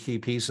really a key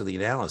piece of the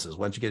analysis.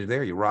 Once you get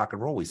there, you rock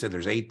and roll. We said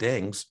there's 8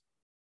 things.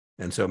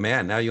 And so,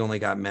 man, now you only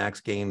got max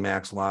gain,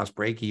 max loss,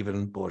 break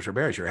even, bullish or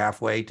bearish. You're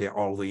halfway to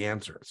all the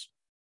answers.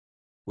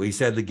 We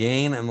said the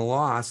gain and the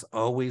loss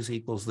always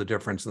equals the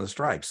difference in the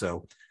strike.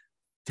 So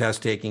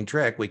test taking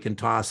trick, we can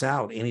toss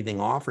out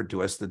anything offered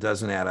to us that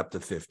doesn't add up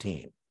to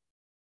 15.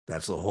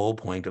 That's the whole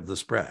point of the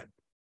spread.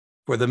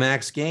 For the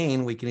max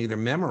gain, we can either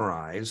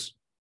memorize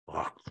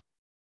that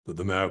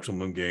the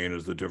maximum gain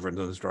is the difference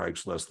in the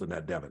strikes less than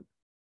net debit.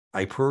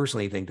 I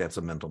personally think that's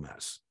a mental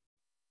mess.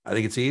 I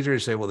think it's easier to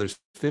say, well, there's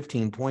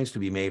 15 points to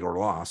be made or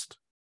lost.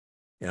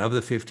 And of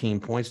the 15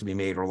 points to be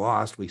made or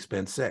lost, we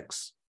spent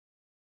 6.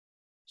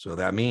 So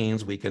that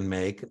means we can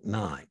make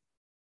 9.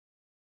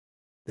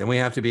 Then we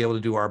have to be able to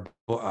do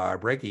our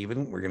break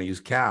even. We're going to use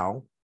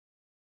CAL.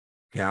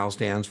 CAL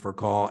stands for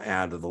call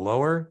add to the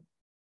lower.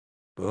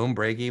 Boom,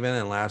 break even.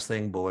 And last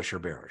thing, bullish or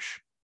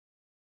bearish.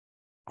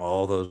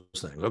 All those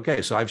things.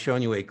 Okay, so I've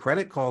shown you a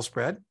credit call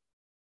spread.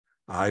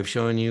 I've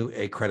shown you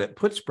a credit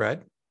put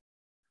spread.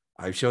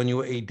 I've shown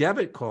you a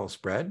debit call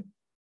spread.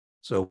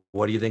 So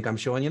what do you think I'm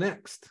showing you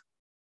next?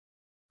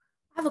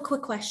 I have a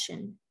quick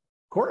question.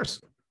 Of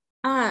course.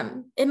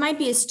 It might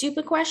be a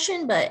stupid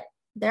question, but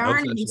there No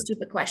aren't such any thing.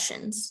 stupid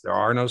questions. There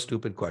are no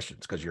stupid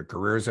questions because your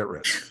career is at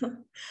risk.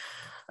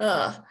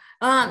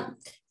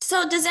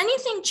 So does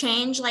anything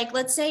change? Like,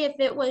 let's say if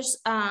it was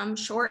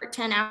short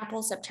 10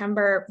 Apple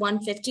September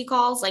 150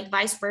 calls, like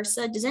vice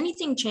versa, does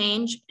anything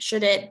change?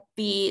 Should it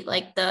be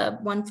like the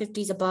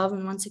 150s above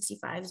and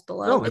 165s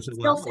below? No, It's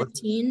still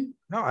 15.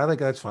 No, I think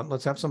that's fun.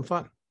 Let's have some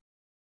fun.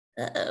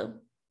 Uh-oh.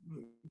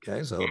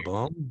 Okay, so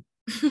boom.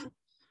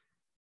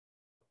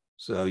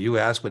 So you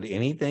ask, would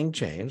anything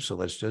change? So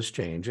let's just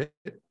change it.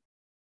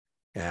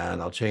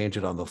 And I'll change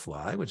it on the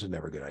fly, which is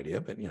never a good idea,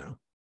 but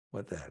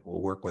what the heck,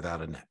 we'll work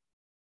without a net.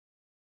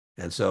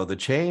 And so the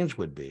change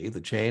would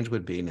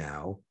be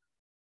now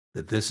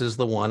that this is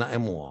the one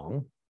I'm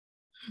long.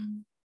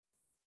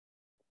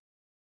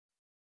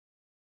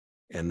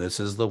 And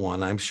this is the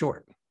one I'm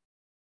short.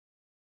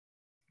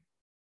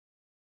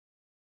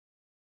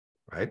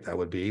 Right? That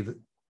would be,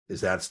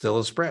 is that still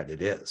a spread?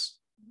 It is.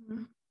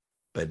 Mm-hmm.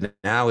 But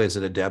now is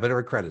it a debit or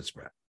a credit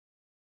spread?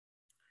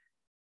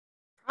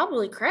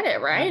 Probably credit,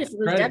 right? If it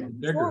was Credit,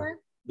 debit bigger. before.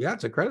 Yeah,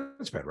 it's a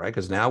credit spread, right?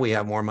 Because now we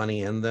have more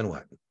money in than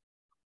what?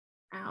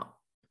 Out.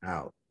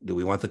 Out. Do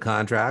we want the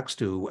contracts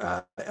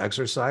to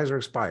exercise or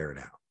expire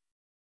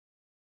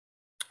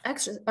now?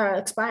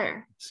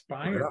 Expire.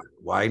 Expire.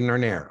 Widen or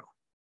narrow?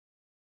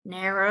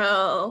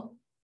 Narrow.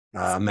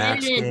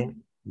 Max Spin.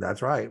 gain.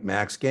 That's right.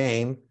 Max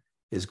gain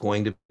is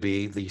going to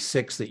be the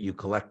 6 that you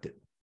collected.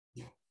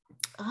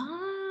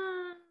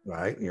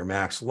 Right? Your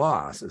max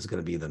loss is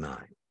going to be the 9.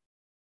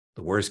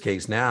 The worst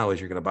case now is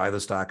you're going to buy the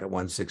stock at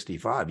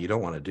 165. You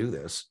don't want to do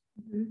this.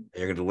 Mm-hmm.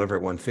 You're going to deliver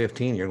at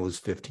 115. You're going to lose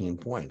 15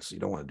 points. You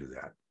don't want to do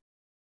that.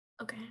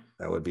 Okay.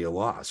 That would be a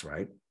loss,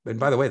 right? And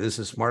by the way, this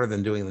is smarter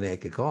than doing the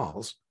naked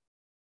calls.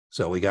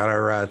 So we got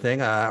our thing.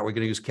 We're going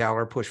to use CAL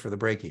or push for the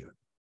break even.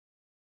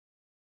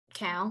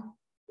 Cal.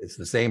 It's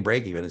the same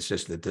break even. It's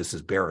just that this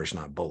is bearish,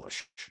 not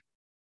bullish.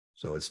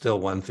 So it's still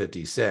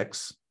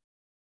 156.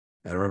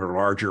 And remember,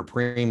 larger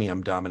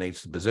premium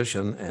dominates the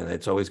position, and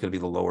it's always going to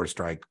be the lower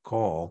strike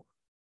call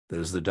that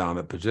is the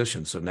dominant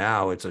position. So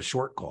now it's a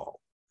short call.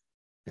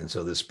 And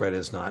so the spread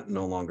is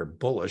no longer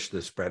bullish.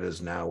 The spread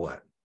is now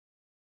what?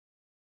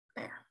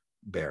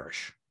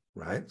 Bearish,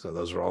 right? So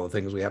those are all the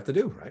things we have to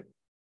do, right?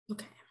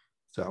 Okay.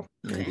 So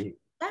Okay. indeed.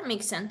 That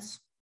makes sense.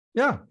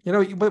 Yeah. You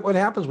know, but what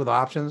happens with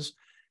options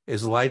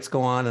is the lights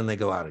go on and they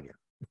go out again.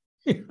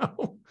 You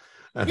know,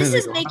 and This then they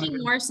is go on making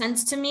again. more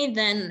sense to me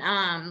than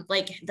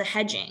like the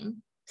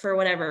hedging for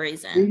whatever You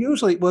reason.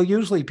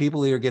 usually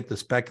people either get the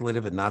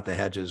speculative and not the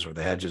hedges, or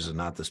the hedges and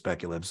not the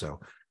speculative. So,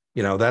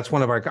 you know, that's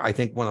I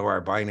think one of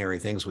our binary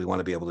things we want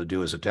to be able to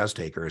do as a test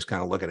taker is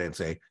kind of look at it and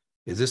say,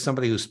 is this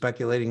somebody who's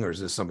speculating, or is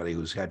this somebody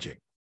who's hedging?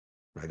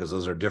 Right? Because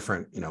those are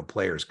different, you know,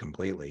 players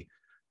completely.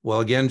 Well,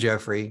 again,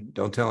 Jeffrey,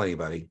 don't tell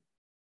anybody,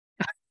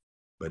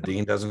 but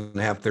Dean doesn't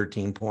have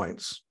 13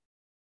 points.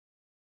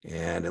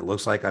 And it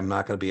looks like I'm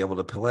not going to be able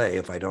to play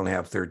if I don't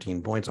have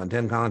 13 points on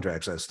 10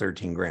 contracts. That's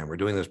 13 grand. We're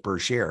doing this per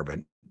share, but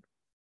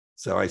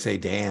so I say,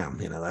 damn,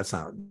 you know, that's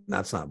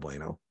not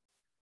bueno.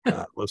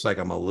 Looks like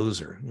I'm a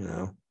loser, you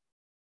know.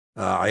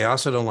 I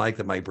also don't like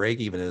that my break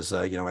even is,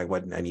 you know,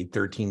 I need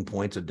 13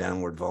 points of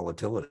downward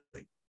volatility.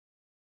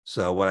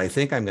 So what I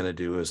think I'm going to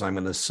do is I'm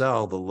going to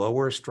sell the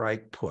lower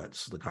strike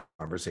puts. The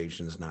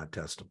conversation is not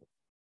testable,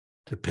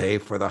 to pay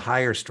for the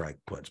higher strike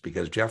puts,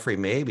 because Jeffrey,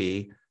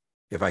 maybe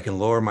if I can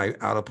lower my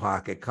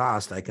out-of-pocket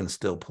cost, I can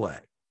still play.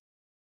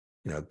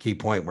 You know, key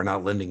point, we're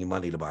not lending you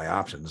money to buy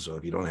options. So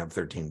if you don't have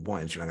 13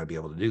 points, you're not going to be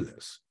able to do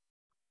this.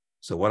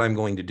 So what I'm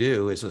going to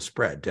do is a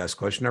spread. Test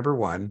question number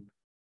 1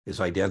 is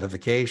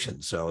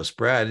identification. So a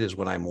spread is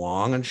when I'm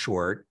long and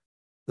short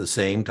the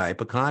same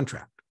type of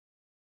contract.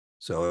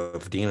 So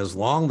if Dean is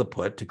long the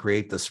put, to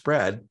create the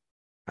spread,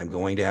 I'm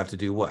going to have to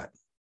do what?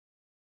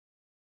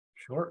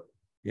 Short.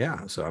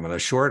 Yeah, so I'm going to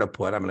short a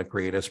put. I'm going to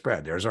create a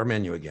spread. There's our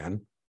menu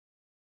again.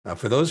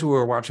 For those who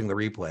are watching the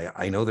replay,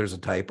 I know there's a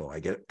typo.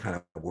 I get kind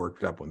of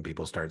worked up when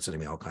people start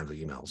sending me all kinds of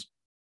emails.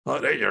 Oh,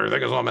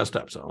 everything is all messed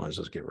up. So let's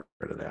just get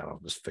rid of that.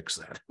 I'll just fix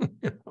that.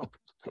 You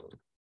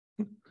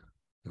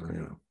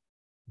know,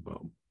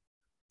 boom.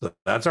 So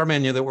that's our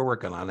menu that we're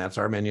working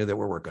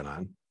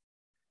on.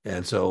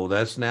 And so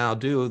let's now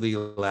do the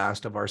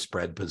last of our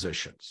spread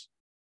positions.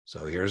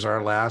 So here's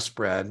our last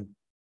spread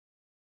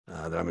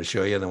that I'm going to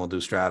show you, and then we'll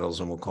do straddles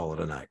and we'll call it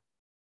a night.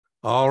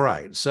 All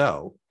right.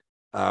 So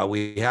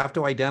we have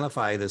to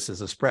identify this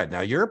as a spread.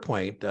 Now, your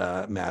point,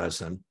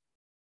 Madison,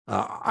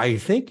 I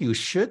think you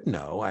should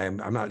know.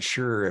 I'm not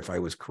sure if I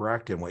was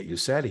correct in what you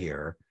said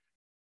here,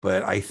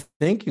 but I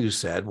think you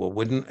said, well,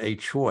 wouldn't a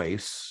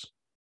choice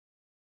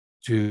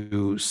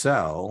to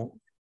sell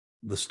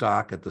the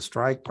stock at the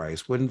strike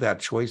price, wouldn't that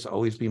choice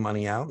always be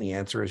money out? And the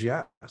answer is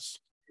yes.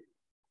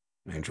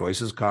 And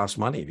choices cost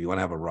money. If you want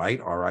to have a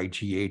right,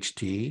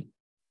 R-I-G-H-T,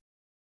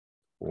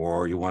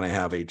 or you want to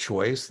have a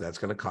choice, that's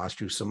going to cost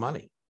you some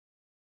money.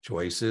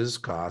 Choices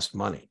cost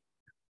money.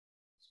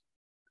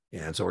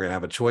 And so we're going to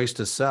have a choice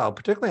to sell,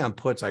 particularly on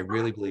puts. I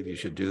really believe you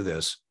should do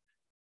this,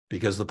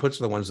 because the puts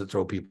are the ones that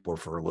throw people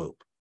for a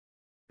loop.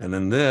 And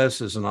then this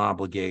is an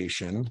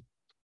obligation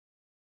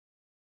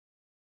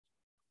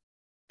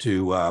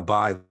to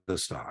buy the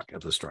stock at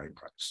the strike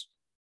price.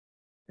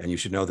 And you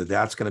should know that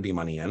that's going to be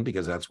money in,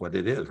 because that's what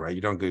it is, right?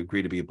 You don't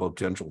agree to be a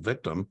potential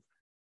victim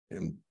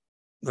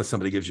unless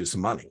somebody gives you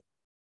some money.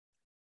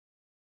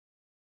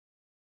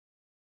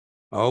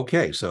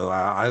 Okay, so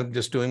I'm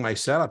just doing my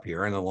setup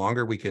here, and the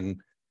longer we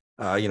can,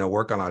 you know,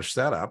 work on our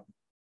setup,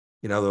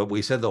 you know,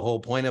 we said the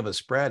whole point of a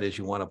spread is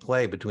you want to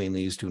play between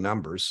these two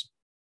numbers.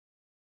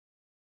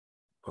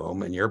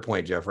 Boom, and your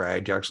point, Jeffrey,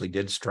 I actually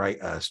did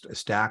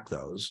stack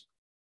those.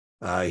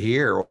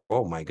 Here,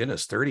 oh my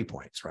goodness, 30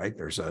 points, right?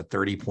 There's a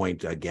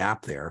 30-point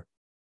gap there.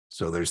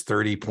 So there's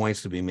 30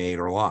 points to be made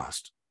or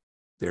lost.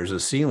 There's a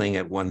ceiling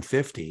at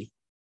 150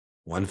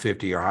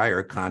 or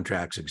higher,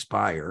 contracts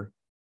expire,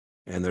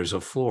 and there's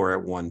a floor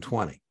at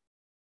 120.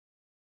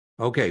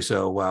 Okay,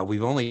 so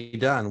we've only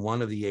done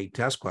one of the 8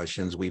 test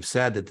questions. We've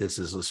said that this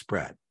is a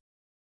spread.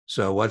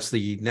 So what's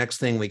the next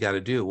thing we got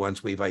to do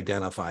once we've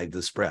identified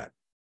the spread?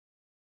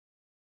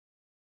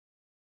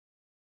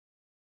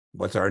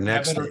 What's our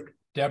next thing?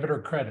 Debit or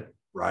credit.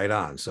 Right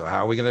on. So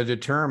how are we going to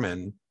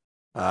determine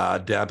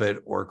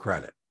debit or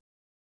credit?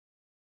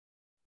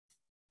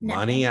 Net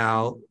Money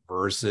out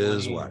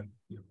versus Money what?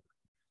 in.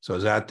 So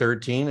is that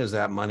 13? Is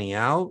that money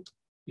out?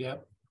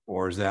 Yep.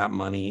 Or is that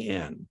money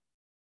in?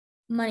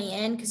 Money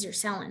in because you're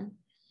selling.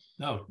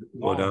 No.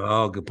 Well,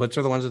 no, puts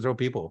are the ones that throw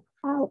people.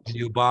 Out. When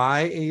you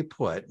buy a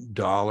put,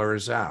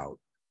 dollars out,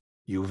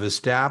 you've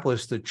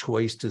established the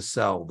choice to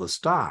sell the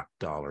stock,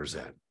 dollars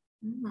in.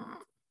 Mhm.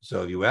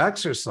 So if you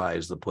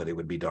exercise the put, it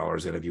would be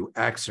dollars in if you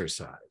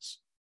exercise.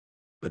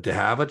 But to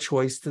have a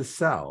choice to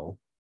sell,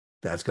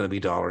 that's going to be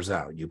dollars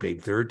out. You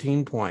paid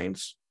 13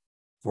 points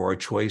for a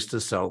choice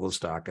to sell the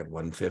stock at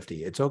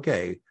 150. It's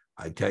okay.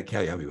 I tell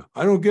you,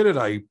 I don't get it.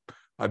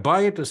 I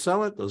buy it to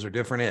sell it. Those are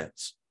different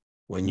its.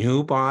 When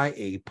you buy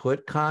a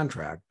put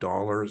contract,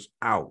 dollars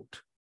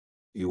out,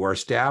 you are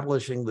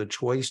establishing the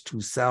choice to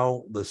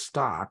sell the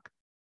stock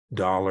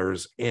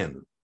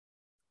in.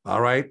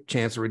 All right,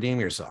 chance to redeem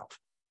yourself.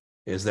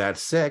 Is that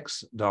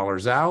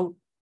 $6 out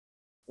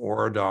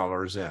or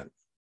dollars in?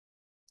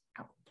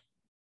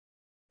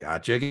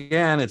 Gotcha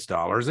again, it's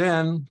dollars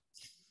in.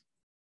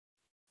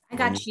 I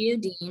got you,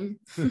 Dean.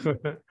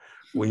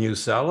 When you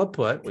sell a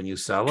put,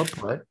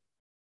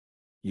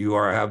 you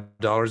have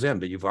dollars in,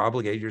 but you've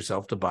obligated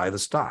yourself to buy the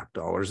stock,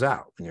 dollars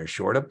out. When you're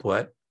short a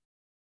put,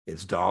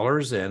 it's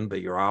dollars in, but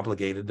you're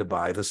obligated to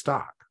buy the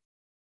stock,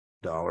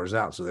 dollars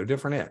out. So they're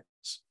different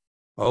ends.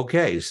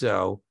 Okay,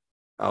 so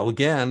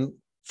again,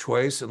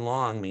 choice and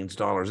long means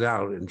dollars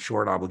out, and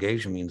short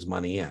obligation means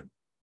money in.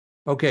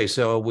 Okay,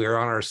 so we're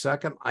on our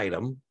second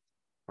item.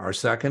 Our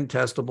second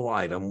testable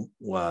item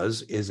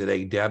was, is it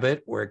a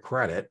debit or a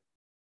credit?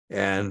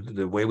 And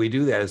the way we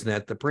do that is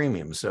net the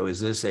premium. So is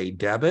this a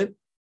debit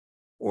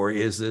or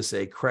is this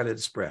a credit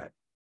spread?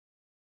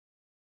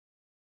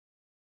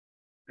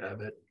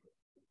 Debit.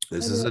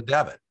 This is a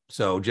debit.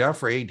 So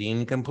Jeffrey,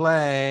 Dean can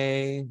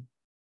play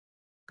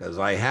because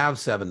I have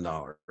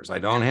 $7. I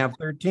don't have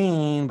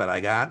 13, but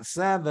I got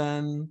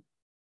 7.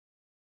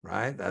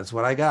 Right? That's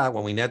what I got.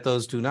 When we net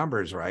those two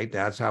numbers, right?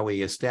 That's how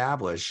we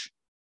establish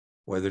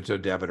whether it's a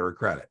debit or a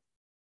credit.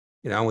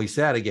 You know, we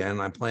said again,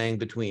 I'm playing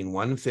between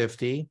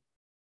 150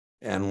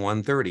 and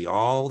 130.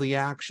 All the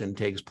action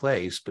takes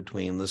place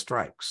between the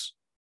strikes.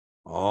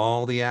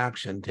 All the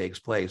action takes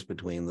place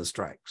between the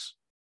strikes.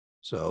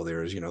 So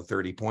there's,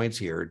 30 points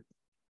here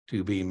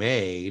to be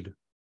made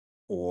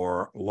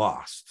or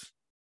lost.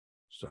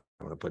 So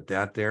I'm going to put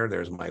that there.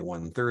 There's my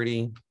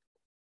 130.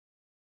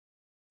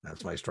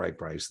 That's my strike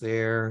price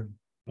there.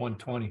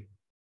 120.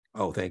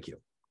 Oh, thank you.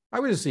 I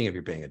was just seeing if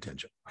you're paying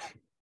attention.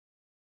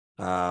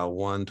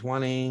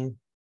 120,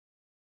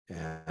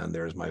 and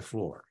there's my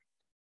floor.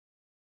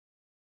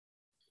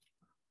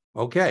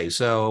 Okay,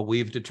 so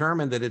we've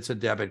determined that it's a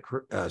debit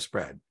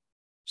spread.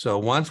 So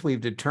once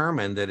we've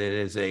determined that it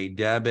is a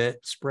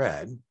debit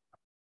spread,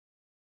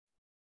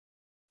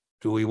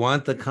 do we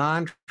want the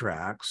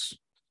contracts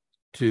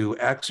to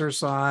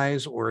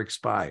exercise or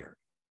expire?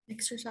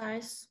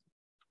 Exercise.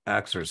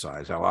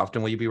 Exercise. How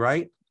often will you be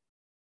right?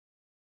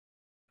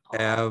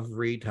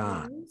 Every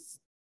time.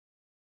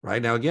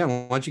 Right now,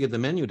 again, once you get the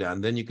menu done,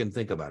 then you can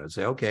think about it.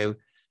 Say, okay,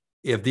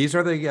 if these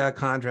are the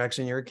contracts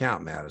in your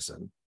account,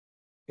 Madison,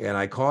 and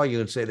I call you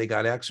and say they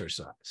got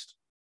exercised,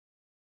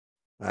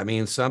 I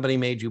mean, somebody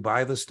made you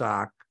buy the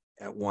stock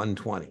at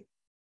 120.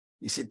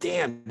 You said,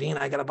 damn, Dean,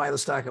 I got to buy the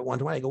stock at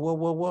 120. I go, whoa,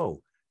 whoa,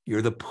 whoa.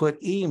 You're the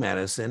put-e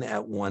Madison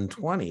at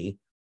 120,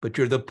 but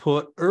you're the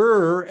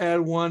put-er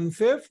at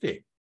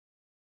 150.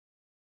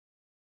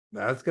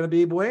 That's going to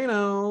be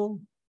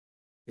bueno.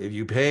 If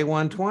you pay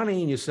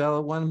 120 and you sell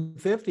at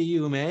 150,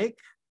 you make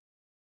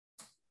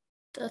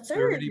The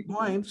 30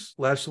 points,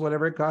 less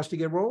whatever it costs to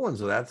get rolling.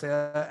 So that's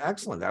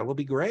excellent. That will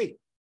be great.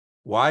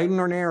 Widen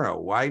or narrow?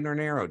 Widen or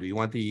narrow? Do you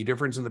want the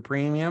difference in the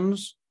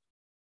premiums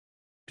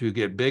to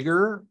get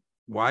bigger,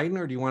 widen,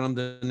 or do you want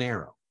them to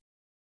narrow?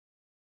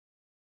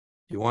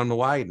 You want them to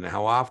widen.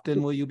 How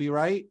often will you be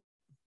right?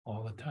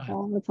 All the time.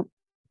 All the time.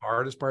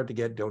 Hardest part to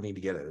get, don't need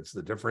to get it. It's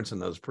the difference in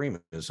those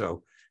premiums.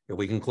 So if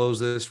we can close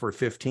this for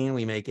 15,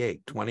 we make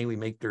 8, 20, we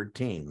make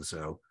 13.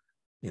 So,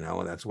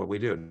 that's what we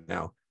do.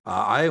 Now,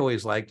 I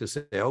always like to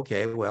say,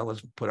 okay, well,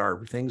 let's put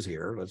our things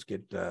here. Let's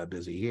get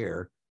busy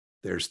here.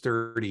 There's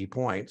 30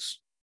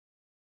 points.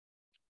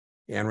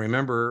 And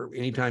remember,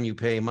 anytime you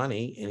pay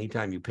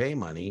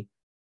money,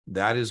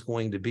 that is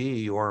going to be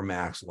your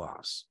max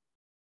loss.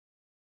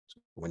 So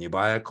when you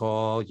buy a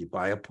call, you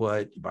buy a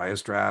put, you buy a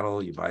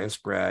straddle, you buy a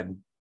spread,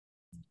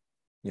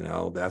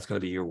 that's going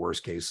to be your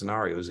worst case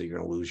scenario, is that you're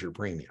going to lose your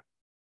premium.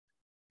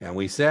 And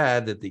we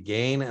said that the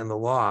gain and the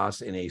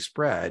loss in a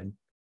spread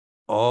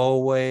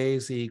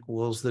always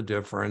equals the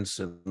difference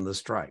in the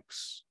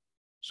strikes.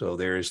 So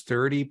there's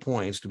 30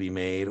 points to be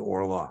made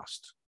or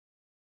lost.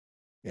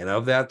 And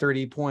of that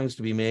 30 points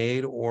to be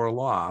made or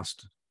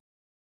lost,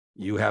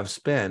 you have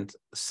spent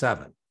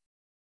 7.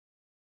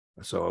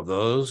 So of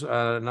those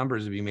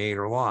numbers to be made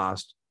or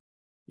lost,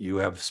 you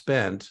have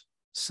spent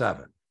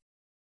 7.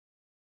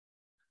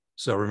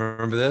 So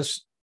remember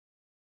this,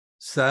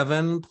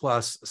 7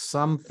 plus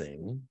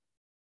something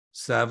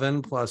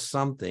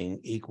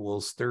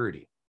equals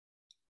 30.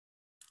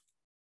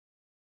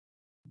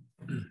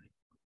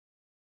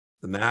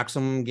 The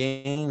maximum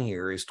gain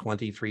here is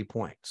 23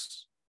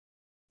 points.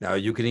 Now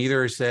you can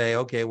either say,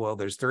 okay, well,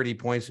 there's 30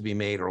 points to be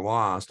made or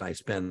lost. I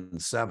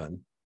spend 7,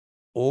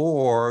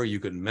 or you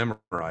can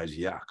memorize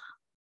yuck.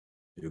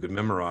 You can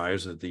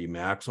memorize that the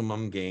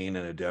maximum gain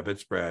in a debit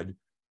spread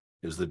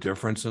is the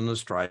difference in the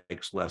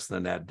strikes less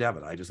than that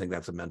debit. I just think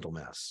that's a mental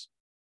mess.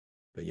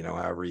 But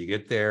however you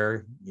get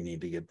there, you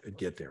need to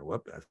get there.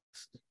 Whoop, that's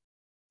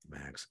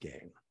max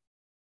gain.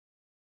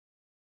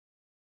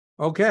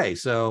 Okay,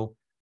 so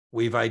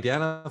we've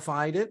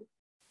identified it.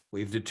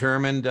 We've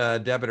determined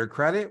debit or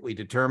credit. We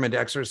determined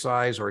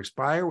exercise or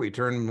expire. We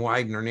determined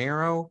widen or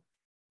narrow.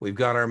 We've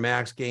got our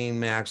max gain,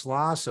 max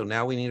loss. So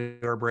now we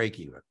need our break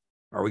even.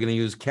 Are we going to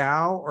use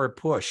cow or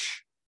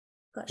push?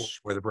 Push.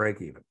 For the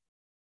break even?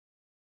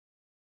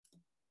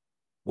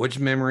 Which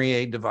memory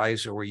aid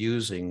device are we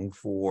using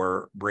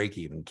for break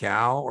even,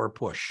 cow or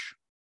push?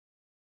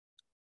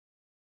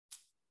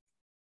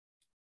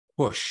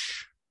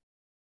 Push.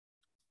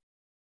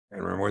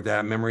 And remember what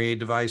that memory aid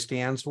device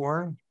stands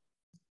for?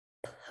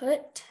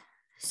 Put,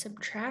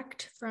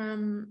 subtract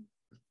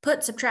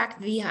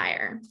V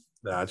higher.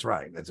 That's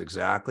right. That's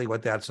exactly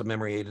what that's a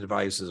memory aid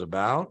device is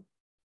about.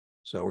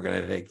 So we're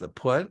going to take the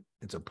put.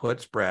 It's a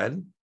put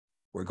spread.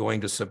 We're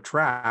going to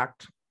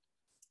subtract,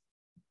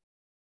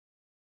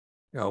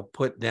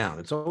 put down.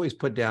 It's always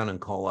put down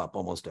and call up,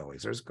 almost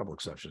always. There's a couple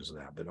exceptions to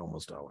that, but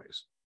almost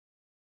always.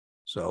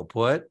 So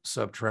put,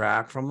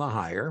 subtract from the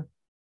higher.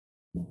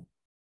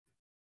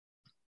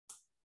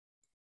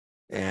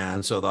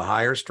 And so the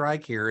higher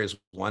strike here is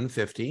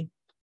 150.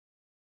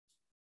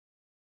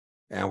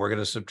 And we're going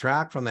to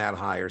subtract from that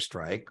higher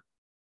strike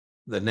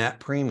the net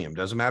premium.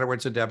 Doesn't matter whether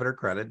it's a debit or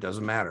credit,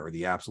 doesn't matter, or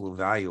the absolute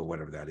value of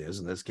whatever that is,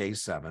 in this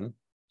case, 7.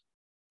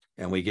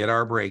 And we get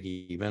our break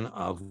even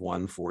of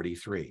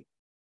 143.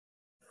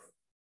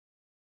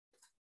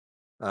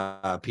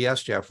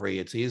 P.S. Jeffrey,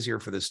 it's easier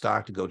for the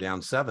stock to go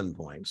down 7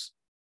 points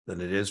than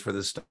it is for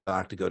the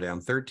stock to go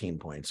down 13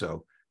 points.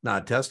 So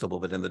not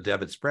testable, but in the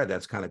debit spread,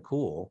 that's kind of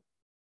cool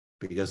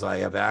because I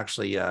have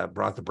actually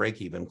brought the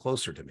break even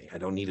closer to me. I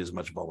don't need as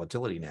much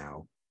volatility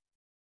now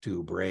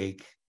to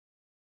break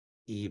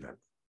even.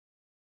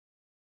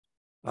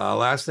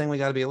 Last thing we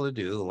got to be able to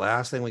do, the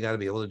last thing we got to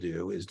be able to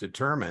do is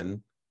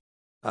determine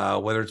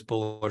whether it's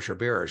bullish or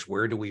bearish.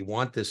 Where do we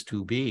want this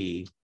to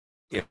be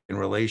in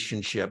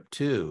relationship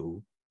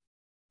to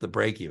the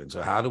break even?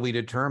 So how do we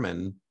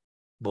determine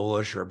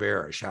bullish or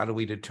bearish? How do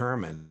we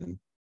determine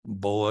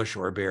bullish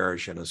or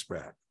bearish in a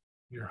spread?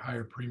 Your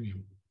higher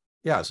premium.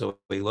 Yeah, so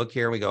we look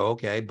here and we go,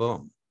 okay,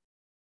 boom.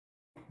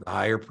 The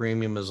higher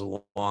premium is a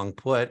long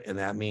put, and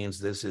that means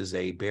this is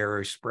a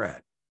bearish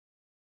spread.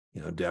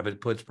 Debit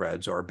put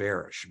spreads are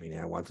bearish, meaning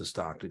I want the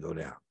stock to go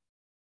down.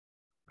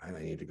 And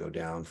I need to go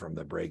down from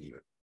the break even.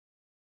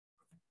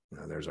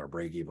 There's our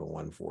break even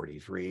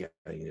 143.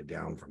 I need it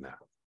down from that.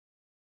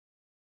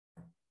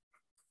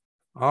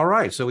 All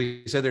right, so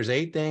we said there's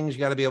 8 things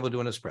you got to be able to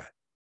do in a spread.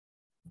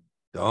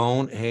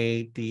 Don't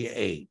hate the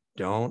 8.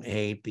 Don't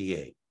hate the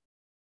 8.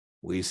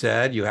 We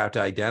said you have to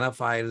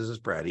identify it as a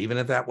spread. Even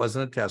if that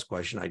wasn't a test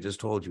question, I just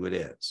told you it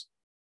is.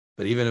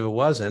 But even if it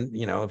wasn't,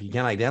 if you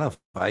can't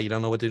identify, you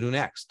don't know what to do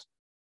next.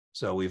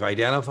 So we've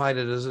identified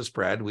it as a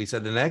spread. We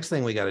said the next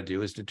thing we got to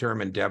do is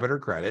determine debit or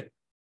credit.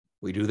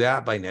 We do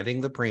that by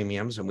netting the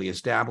premiums, and we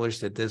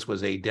established that this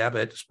was a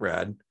debit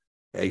spread,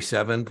 a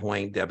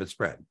 7-point debit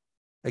spread.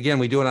 Again,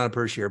 we do it on a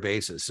per share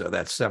basis, so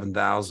that's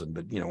 7,000.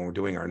 But when we're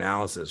doing our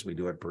analysis, we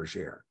do it per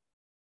share.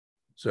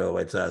 So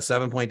it's a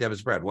 7-point debit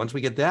spread. Once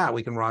we get that,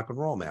 we can rock and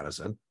roll,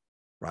 Madison,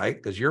 right?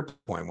 Because your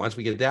point, once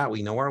we get that,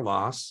 we know our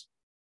loss,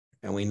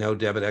 and we know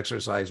debit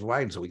exercise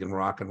widen, so we can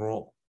rock and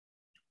roll.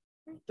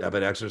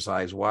 Debit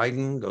exercise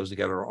widen goes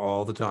together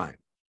all the time.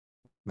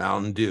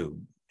 Mountain Dew,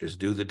 just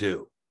do the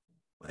do.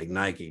 Like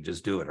Nike,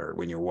 just do it. Or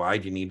when you're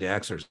wide, you need to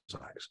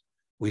exercise.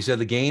 We said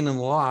the gain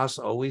and loss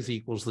always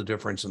equals the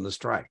difference in the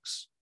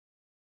strikes.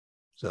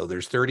 So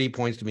there's 30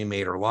 points to be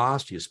made or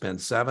lost. You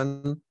spend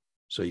 7,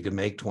 so you can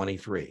make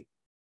 23.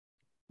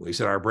 We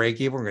said our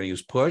break even, we're going to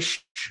use push.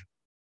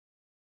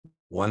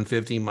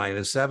 150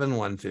 minus 7,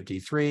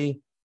 153,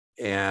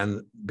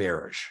 and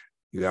bearish.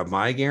 You have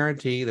my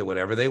guarantee that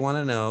whatever they want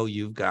to know,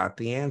 you've got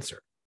the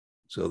answer.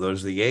 So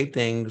those are the 8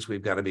 things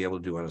we've got to be able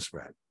to do on a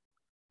spread.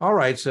 All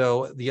right,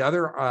 so the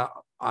other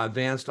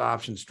advanced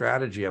option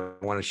strategy I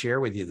want to share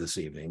with you this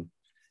evening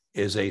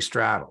is a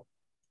straddle.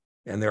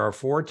 And there are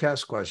 4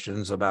 test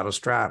questions about a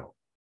straddle.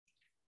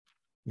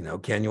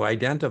 Can you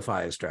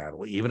identify a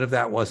straddle? Even if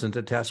that wasn't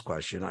a test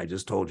question, I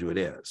just told you it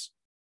is.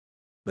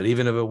 But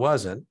even if it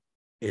wasn't,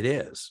 it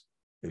is.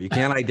 If you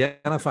can't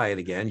identify it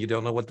again, you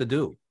don't know what to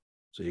do.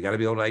 So you got to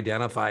be able to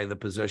identify the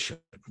position.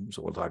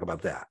 So we'll talk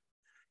about that.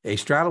 A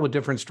straddle with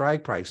different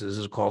strike prices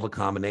is called a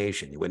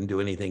combination. You wouldn't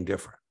do anything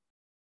different.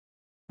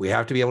 We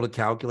have to be able to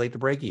calculate the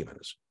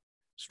break-evens.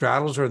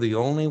 Straddles are the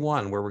only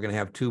one where we're going to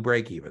have 2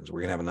 break-evens. We're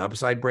going to have an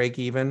upside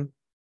break-even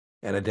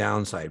and a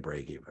downside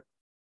break-even.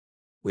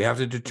 We have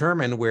to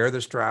determine where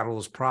the straddle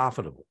is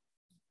profitable.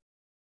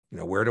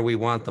 Where do we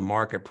want the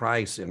market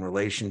price in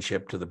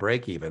relationship to the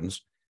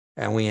break-evens?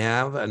 And we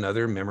have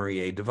another memory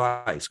aid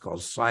device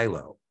called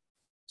Silo.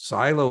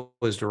 Silo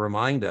is to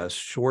remind us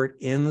short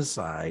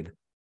inside,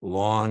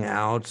 long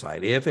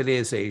outside. If it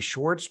is a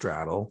short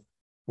straddle,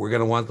 we're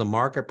going to want the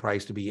market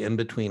price to be in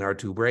between our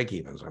 2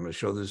 break-evens. I'm going to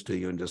show this to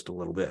you in just a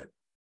little bit.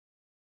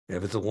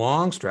 If it's a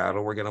long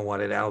straddle, we're going to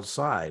want it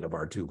outside of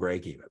our 2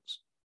 break-evens.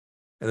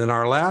 And then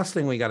our last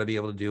thing we got to be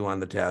able to do on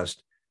the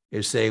test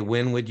is say,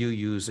 when would you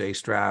use a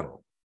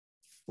straddle?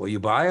 Well, you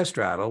buy a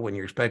straddle when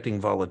you're expecting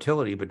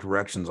volatility, but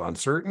direction's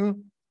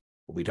uncertain.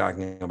 We'll be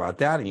talking about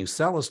that. And you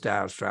sell a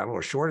straddle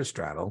or short a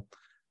straddle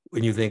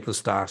when you think the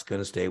stock's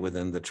going to stay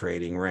within the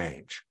trading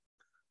range.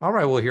 All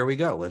right, well, here we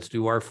go. Let's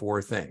do our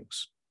 4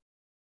 things.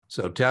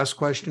 So test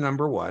question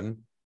number 1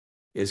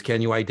 is,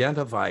 can you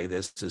identify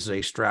this as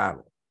a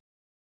straddle?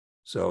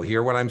 So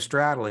here what I'm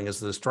straddling is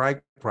the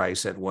strike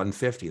price at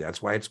 150.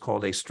 That's why it's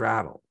called a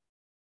straddle.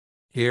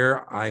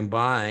 Here I'm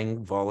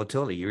buying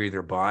volatility. You're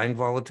either buying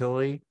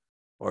volatility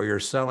or you're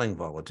selling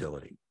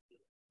volatility.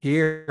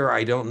 Here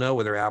I don't know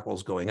whether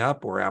Apple's going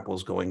up or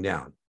Apple's going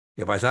down.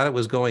 If I thought it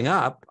was going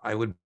up, I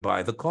would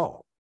buy the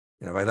call.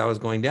 And if I thought it was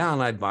going down,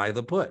 I'd buy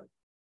the put.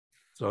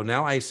 So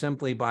now I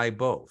simply buy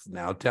both.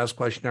 Now, test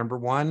question number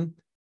 1,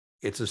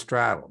 it's a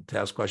straddle.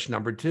 Test question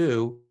number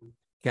 2,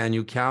 can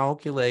you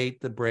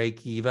calculate the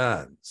break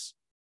evens?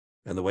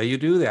 And the way you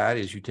do that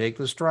is you take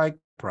the strike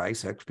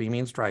price, XP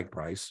means strike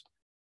price,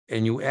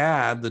 and you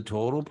add the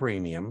total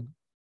premium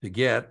to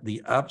get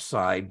the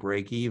upside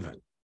break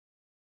even.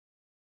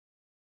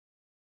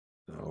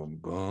 So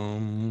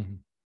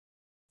boom.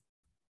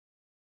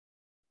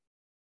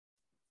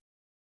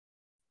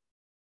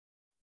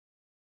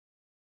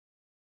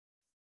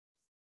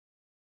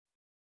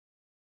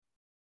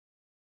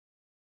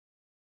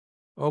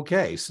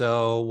 Okay,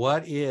 so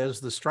what is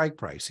the strike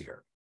price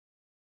here?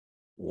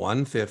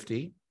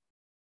 150.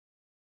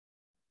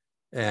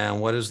 And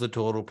what is the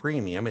total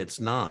premium? It's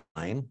 9.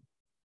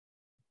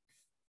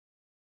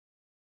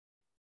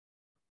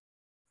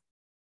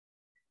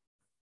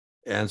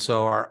 And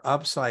so our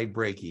upside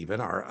break even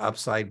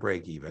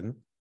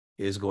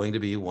is going to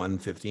be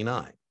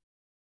 159.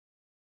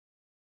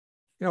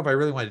 You know, if I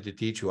really wanted to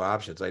teach you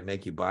options, I'd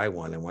make you buy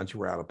one. And once you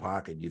were out of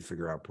pocket, you'd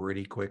figure out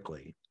pretty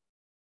quickly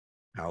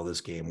how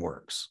this game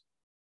works.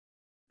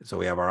 So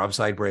we have our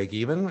upside break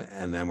even,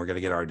 and then we're going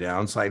to get our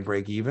downside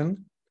break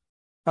even.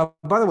 By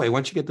the way,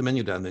 once you get the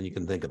menu done, then you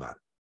can think about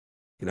it.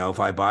 You know,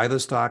 if I buy the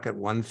stock at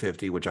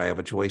 150, which I have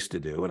a choice to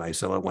do, and I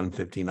sell at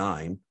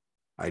 159,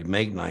 I'd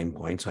make 9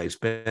 points. I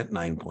spent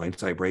 9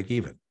 points. I break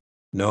even.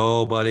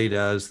 Nobody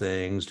does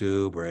things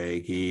to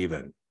break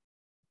even.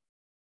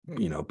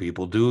 You know,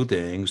 people do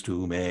things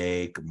to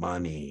make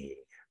money.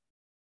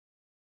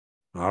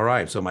 All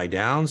right. So my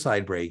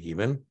downside break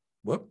even,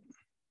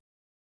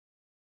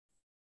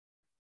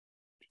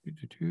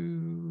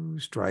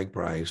 strike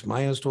price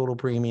minus total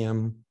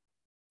premium.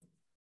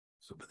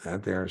 So put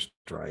that there,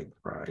 strike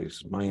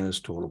price minus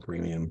total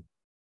premium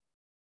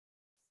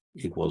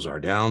equals our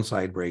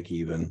downside break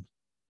even.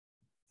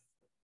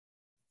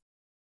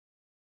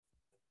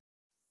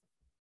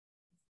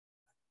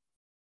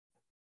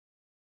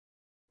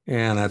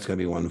 And that's going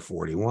to be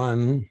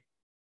 141.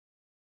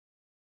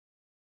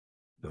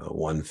 So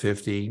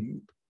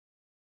 150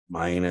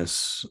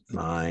 minus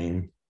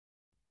 9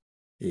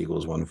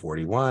 equals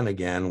 141.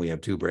 Again, we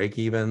have 2 break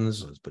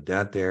evens. Let's put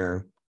that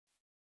there.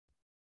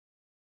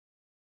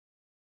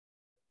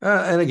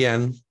 And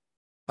again,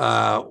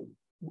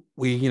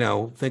 we,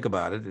 think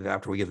about it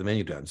after we get the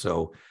menu done.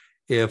 So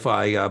if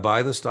I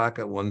buy the stock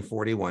at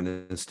 141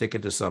 and stick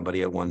it to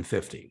somebody at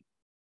 150,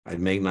 I'd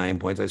make 9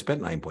 points. I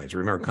spent 9 points.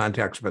 Remember,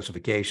 contract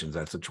specifications,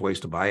 that's a choice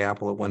to buy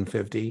Apple at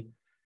 150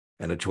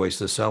 and a choice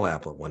to sell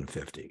Apple at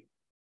 150.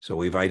 So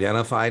we've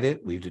identified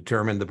it. We've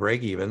determined the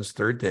break evens.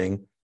 Third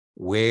thing,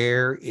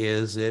 where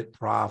is it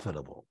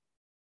profitable?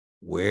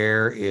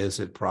 Where is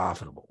it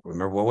profitable?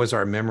 Remember, what was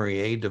our memory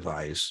aid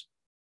device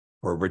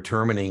for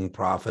determining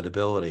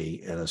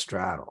profitability in a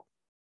straddle?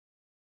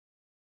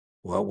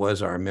 What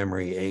was our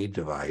memory aid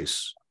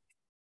device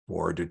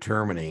for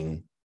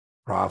determining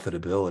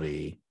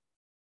profitability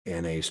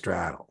in a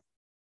straddle?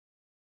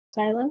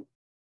 Silo?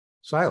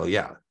 Silo,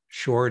 yeah.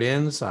 Short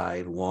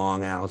inside,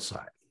 long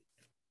outside.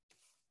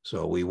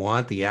 So we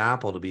want the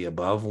Apple to be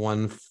above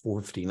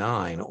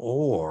 159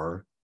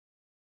 or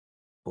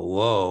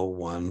below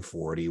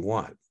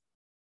 141.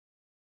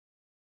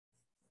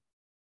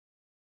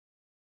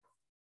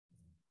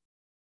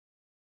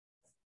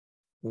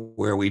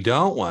 Where we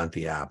don't want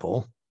the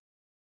Apple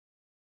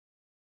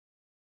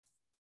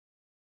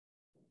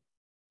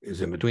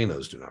is in between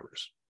those two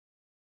numbers.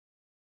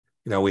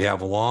 We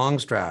have long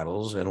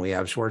straddles and we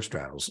have short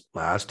straddles.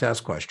 Last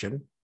test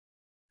question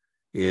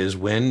is,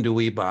 when do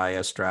we buy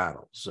a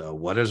straddle? So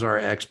what is our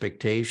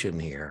expectation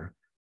here?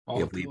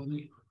 We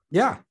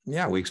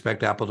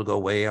expect Apple to go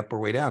way up or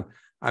way down.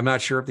 I'm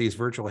not sure if these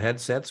virtual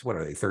headsets, what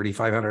are they,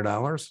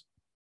 $3,500?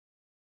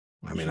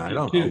 I mean, I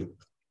don't know.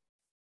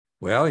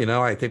 Well,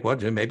 I think,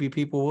 maybe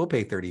people will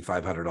pay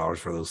 $3,500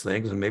 for those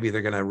things, and maybe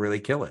they're going to really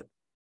kill it.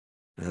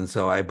 And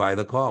so I buy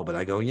the call, but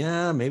I go,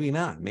 yeah, maybe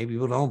not. Maybe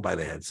people don't buy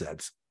the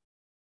headsets.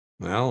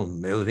 Well,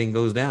 everything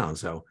goes down.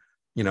 So,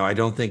 I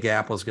don't think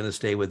Apple's going to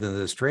stay within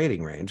this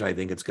trading range. I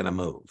think it's going to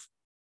move.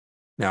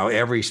 Now,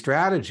 every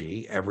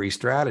strategy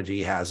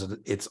has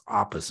its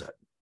opposite.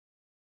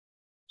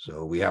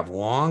 So we have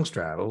long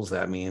straddles.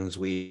 That means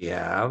we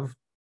have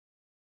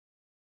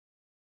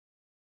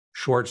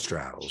short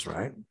straddles,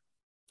 right?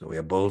 So we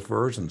have both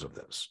versions of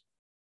this.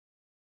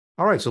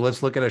 All right, so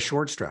let's look at a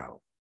short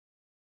straddle.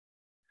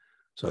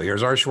 So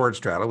here's our short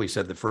straddle. We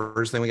said the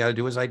first thing we got to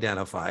do is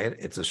identify it.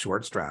 It's a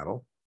short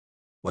straddle.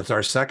 What's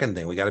our second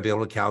thing? We got to be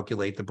able to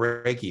calculate the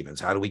break evens.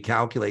 How do we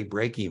calculate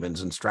break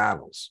evens in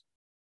straddles?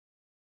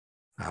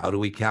 How do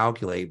we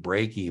calculate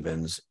break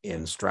evens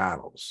in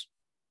straddles?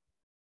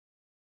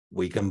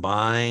 We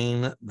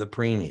combine the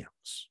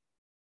premiums.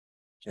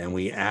 and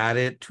we add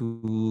it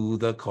to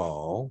the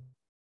call,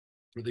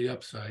 For the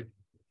upside,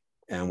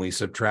 and we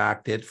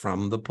subtract it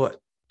from the put.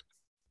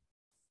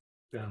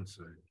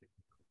 downside.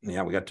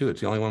 Yeah, we got two.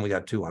 It's the only one we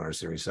got two on our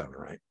Series 7,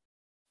 right?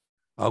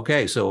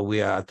 Okay, so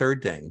we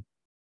third thing,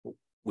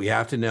 we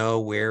have to know,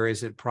 where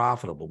is it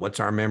profitable? What's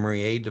our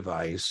memory aid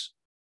device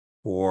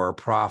for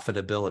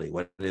profitability?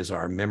 What is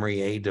our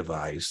memory aid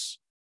device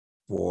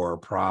for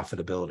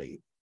profitability?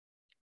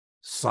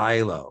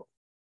 Silo,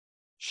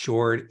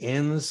 short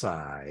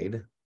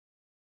inside,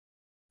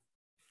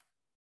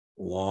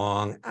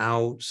 long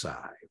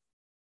outside.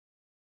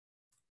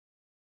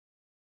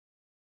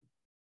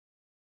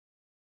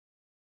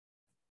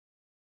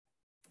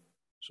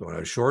 So in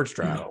a short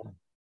straddle,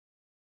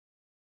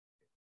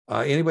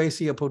 anybody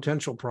see a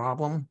potential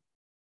problem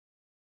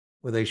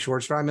with a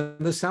short straddle? I mean,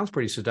 this sounds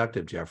pretty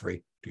seductive,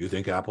 Jeffrey. Do you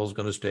think Apple's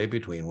going to stay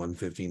between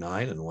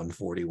 159 and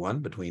 141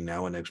 between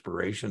now and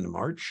expiration in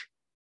March?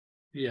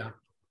 Yeah,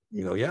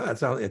 You know, yeah,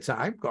 that's how it's.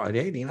 I've got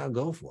 80. I'll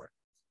go for it.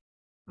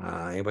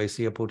 Anybody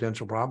see a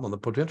potential problem? The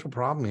potential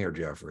problem here,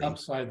 Jeffrey.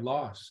 upside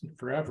loss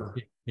forever.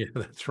 Yeah,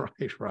 that's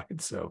right.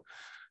 Right. So,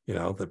 you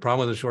know, the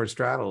problem with the short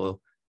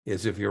straddle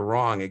is if you're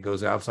wrong, it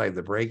goes outside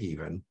the break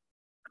even.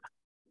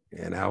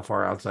 And how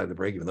far outside the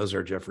break even? Those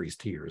are Jeffrey's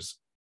tiers,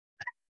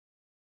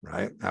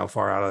 right? How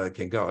far out of it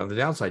can go. On the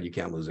downside, you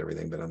can't lose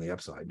everything, but on the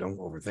upside, don't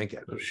overthink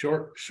it.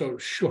 So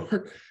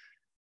short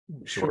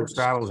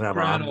straddles have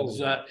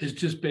straddles is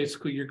just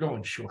basically you're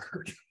going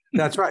short.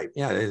 That's right.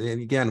 Yeah.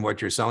 And again,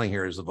 what you're selling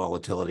here is the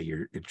volatility,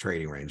 your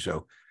trading range.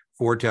 So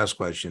 4 test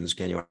questions.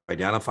 Can you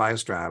identify a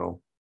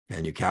straddle?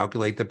 Can you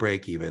calculate the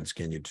break evens?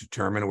 Can you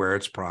determine where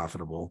it's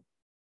profitable?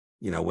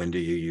 You know, when do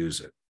you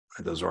use it?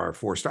 Those are our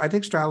 4. I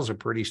think straddles are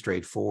pretty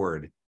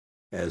straightforward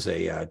as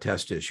a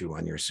test issue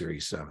on your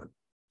Series 7.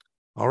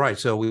 All right.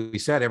 So we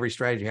said every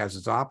strategy has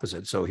its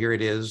opposite. So here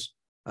it is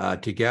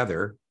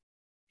together.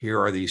 Here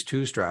are these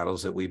 2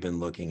 straddles that we've been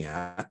looking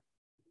at,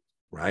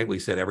 right? We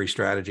said every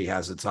strategy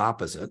has its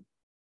opposite.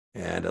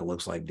 And it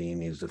looks like Dean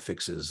needs to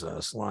fix his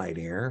slide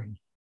here.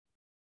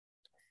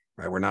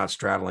 Right, we're not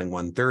straddling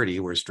 130,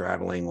 we're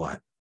straddling what?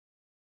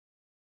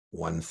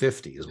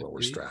 150 is what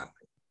we're straddling.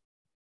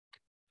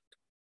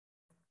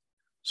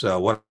 So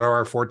what are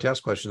our 4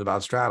 test questions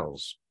about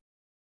straddles?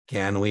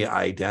 Can we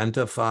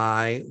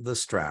identify the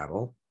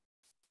straddle?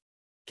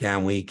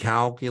 Can we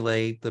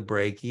calculate the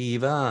break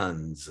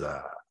evens?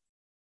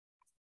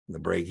 The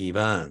break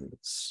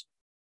evens.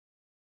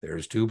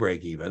 There's 2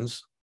 break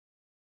evens.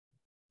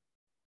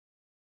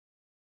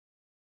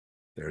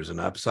 There's an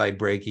upside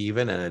break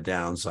even and a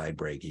downside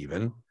break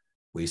even.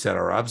 We said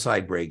our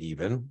upside break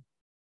even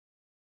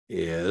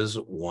is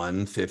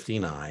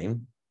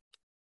 159.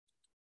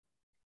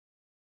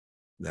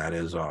 That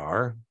is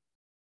our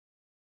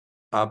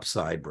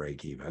upside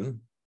break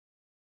even.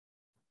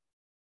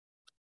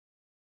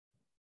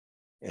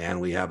 And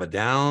we have a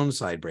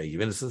downside break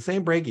even. It's the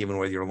same break even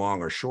whether you're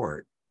long or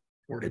short.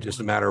 It's just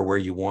a matter of where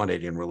you want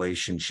it in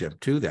relationship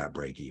to that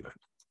break even.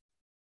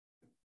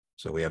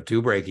 So we have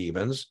 2 break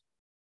evens.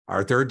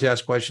 Our 3rd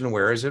test question,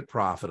 where is it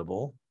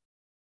profitable?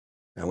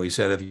 And we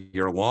said if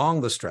you're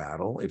long the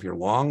straddle,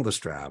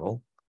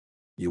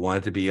 you want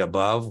it to be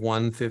above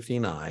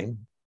 159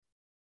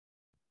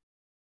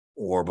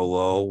 or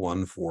below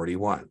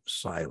 141,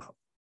 silo.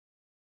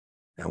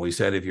 And we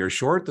said if you're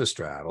short the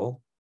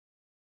straddle,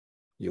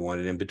 you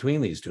want it in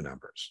between these 2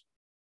 numbers.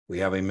 We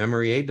have a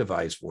memory aid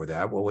device for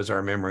that. What was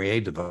our memory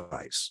aid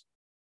device?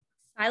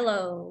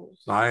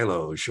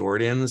 Silo,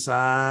 short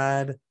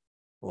inside,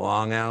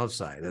 long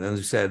outside. And then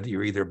we said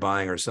you're either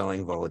buying or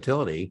selling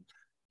volatility.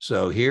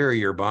 So here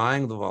you're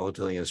buying the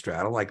volatility in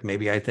straddle. Like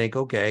maybe I think,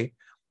 okay,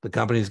 the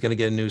company's going to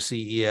get a new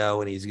CEO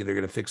and he's either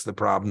going to fix the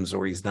problems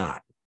or he's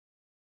not.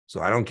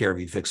 So I don't care if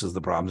he fixes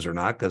the problems or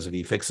not, because if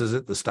he fixes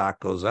it, the stock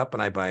goes up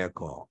and I buy a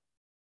call.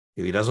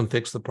 If he doesn't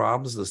fix the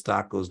problems, the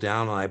stock goes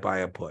down and I buy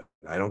a put.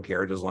 I don't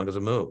care as long as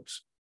it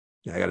moves.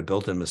 I got a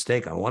built-in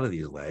mistake on one of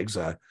these legs,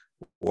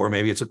 or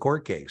maybe it's a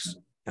court case.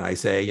 And I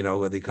say, you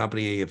know, the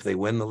company, if they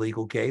win the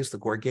legal case, the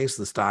court case,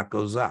 the stock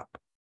goes up.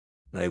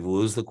 And if they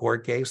lose the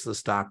court case, the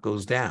stock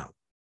goes down.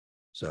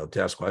 So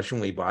test question,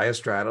 we buy a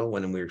straddle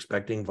when we're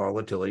expecting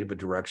volatility, but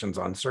direction's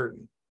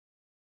uncertain.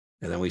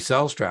 And then we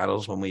sell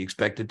straddles when we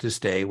expect it to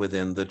stay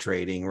within the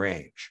trading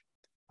range.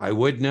 I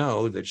would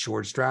know that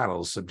short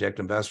straddles subject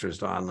investors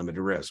to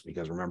unlimited risk,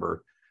 because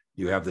remember,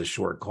 you have this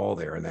short call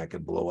there and that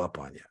could blow up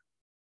on you.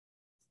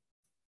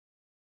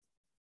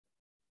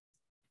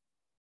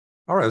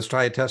 All right, let's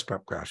try a test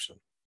prep question.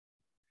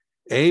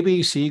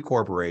 ABC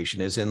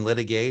Corporation is in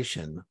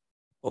litigation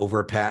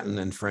over patent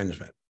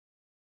infringement.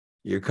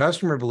 Your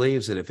customer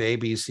believes that if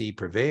ABC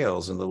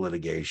prevails in the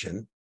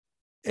litigation,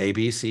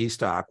 ABC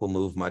stock will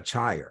move much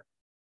higher.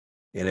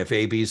 And if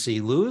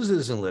ABC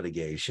loses in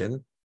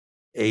litigation,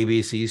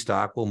 ABC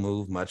stock will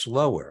move much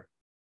lower.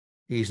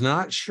 He's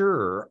not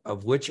sure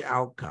of which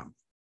outcome.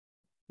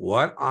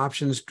 What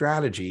option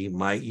strategy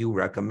might you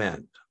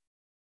recommend?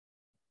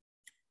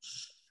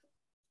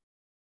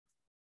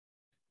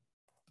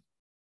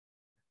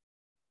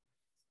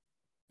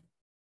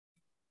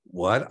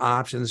 What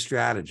option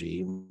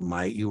strategy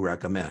might you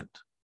recommend?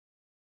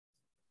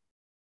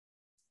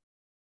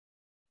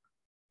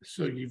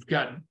 So you've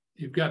got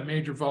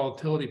major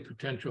volatility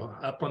potential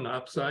up on the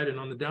upside and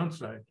on the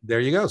downside. There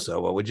you go.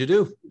 So what would you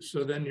do?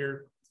 So then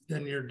you're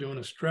doing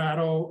a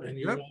straddle, and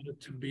you Yep. want it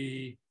to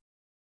be.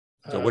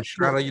 So which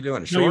straddle are you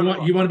doing? No,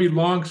 Short? you want to be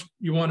long.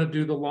 You want to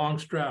do the long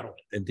straddle.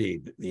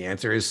 Indeed. The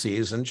answer is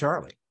C's and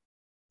Charlie.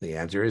 The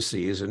answer is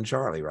C's and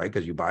Charlie, right?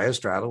 Because you buy a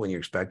straddle when you're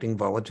expecting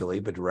volatility,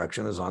 but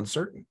direction is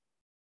uncertain.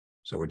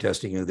 So we're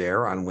testing you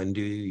there on when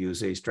do you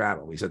use a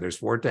straddle. We said there's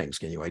 4 things.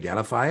 Can you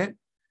identify it?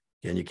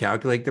 Can you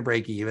calculate the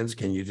break evens?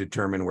 Can you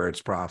determine where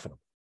it's profitable?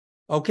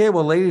 Okay,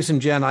 well, ladies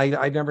and gents,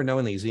 I never know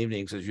in these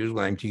evenings, because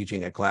usually I'm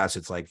teaching a class,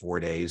 it's like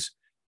 4 days.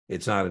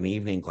 It's not an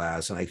evening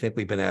class. And I think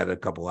we've been at it a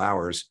couple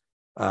hours.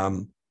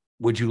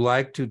 Would you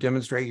like to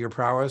demonstrate your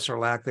prowess or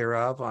lack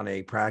thereof on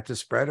a practice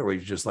spread, or would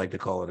you just like to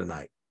call it a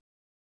night?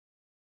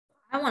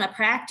 I want to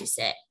practice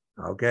it.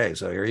 Okay,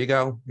 so here you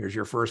go. Here's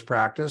your first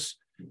practice.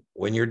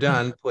 When you're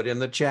done, put in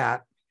the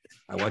chat.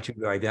 I want you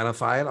to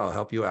identify it. I'll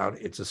help you out.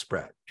 It's a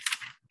spread.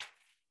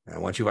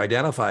 And once you've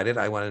identified it,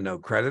 I want to know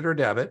credit or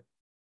debit,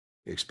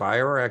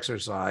 expire or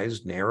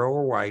exercise, narrow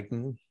or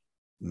widen,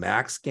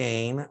 max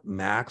gain,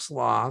 max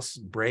loss,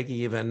 break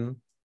even,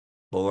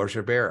 bullish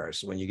or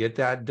bearish. When you get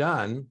that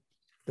done,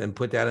 then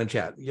put that in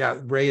chat. Yeah,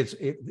 Ray,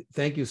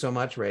 thank you so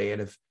much, Ray.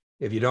 And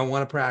if you don't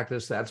want to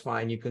practice, that's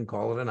fine. You can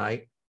call it a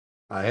night.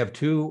 I have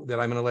 2 that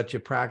I'm going to let you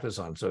practice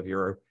on. So if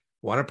you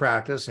want to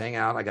practice, hang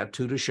out. I got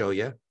 2 to show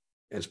you.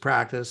 It's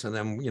practice, and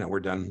then we're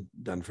done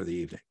for the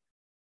evening.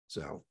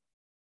 So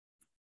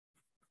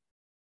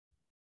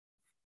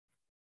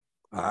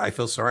I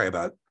feel sorry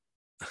about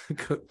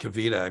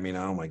Kavita. I mean,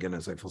 oh my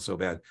goodness, I feel so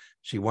bad.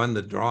 She won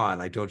the draw,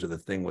 and I told you the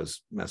thing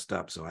was messed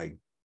up, so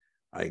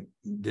I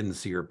didn't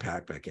see her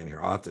pack back in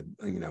here. I'll have to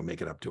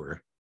make it up to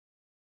her.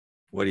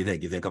 What do you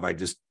think? You think if I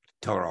just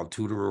tell her I'll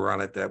tutor her on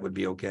it, that would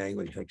be okay?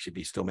 What do you think? She'd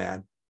be still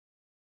mad?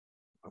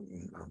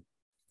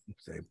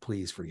 Say,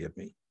 please forgive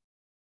me.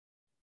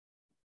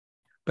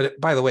 But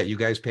by the way, you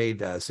guys paid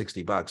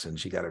 $60 and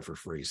she got it for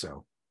free.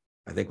 So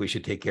I think we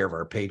should take care of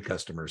our paid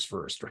customers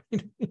first,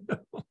 right?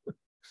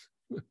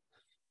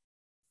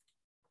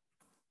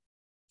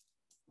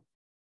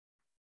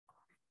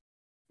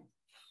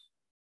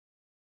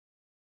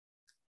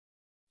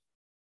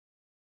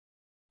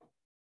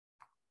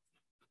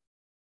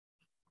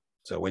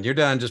 So when you're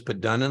done, just put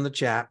done in the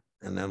chat,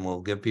 and then we'll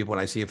give people, when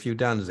I see a few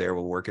dones there,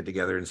 we'll work it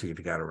together and see if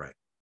you got it right.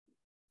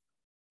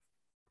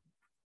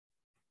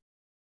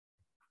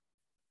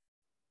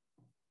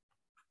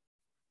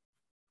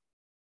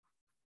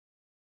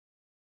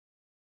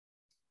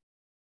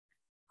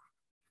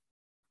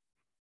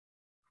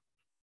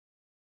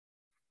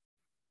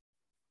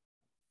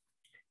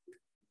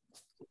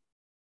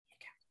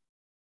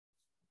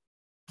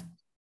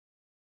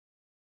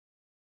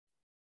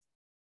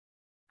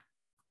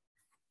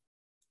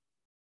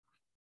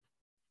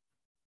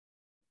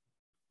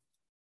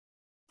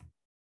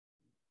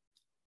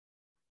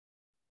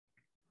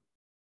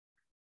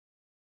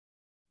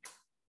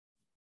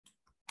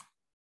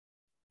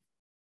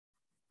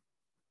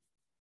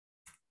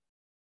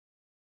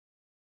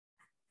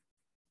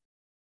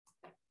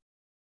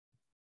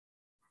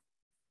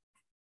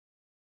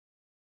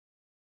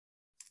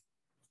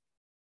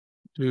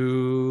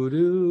 Do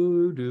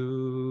do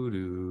do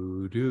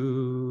do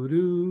do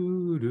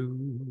do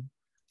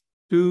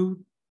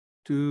do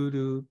do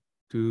do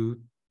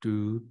do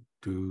do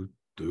do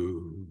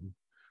do.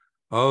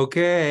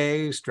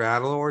 Okay,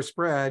 straddle or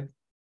spread.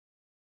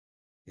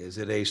 Is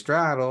it a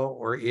straddle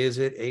or is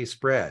it a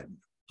spread?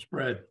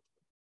 Spread.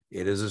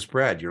 It is a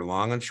spread. You're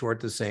long and short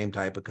the same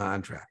type of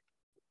contract.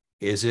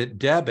 Is it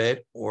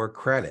debit or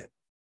credit?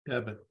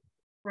 Debit.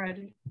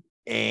 Credit.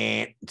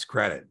 And it's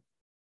credit.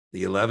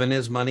 The 11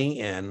 is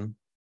money in,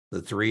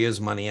 the 3 is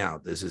money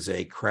out. This is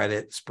a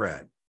credit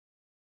spread.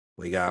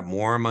 We got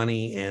more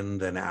money in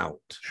than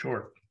out.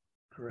 Short.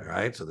 Correct.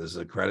 Right. So this is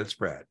a credit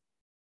spread,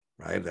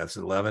 right? That's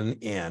 11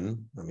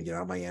 in. Let me get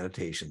out my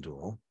annotation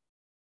tool.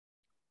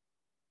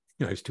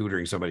 I was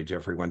tutoring somebody,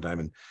 Jeffrey, one time,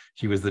 and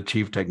she was the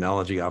chief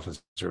technology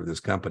officer of this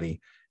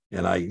company.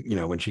 And I,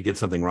 when she gets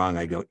something wrong,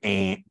 I go,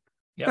 Yep.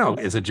 No,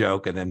 it's a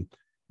joke. And then,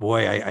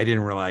 boy, I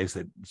didn't realize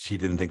that she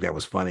didn't think that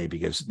was funny,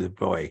 because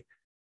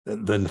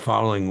the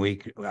following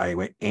week I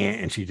went,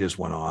 and she just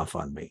went off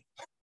on me.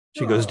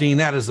 She goes, Dean,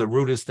 that is the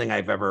rudest thing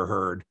I've ever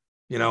heard.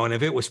 And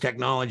if it was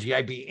technology,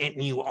 I'd be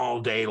in you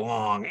all day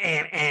long.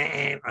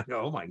 And I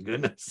go, oh my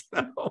goodness.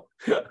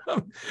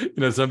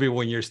 Some people,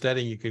 when you're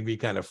studying, you can be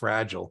kind of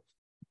fragile.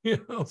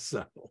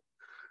 So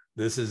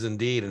this is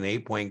indeed an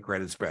 8-point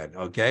credit spread.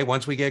 Okay.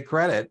 Once we get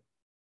credit,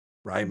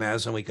 right,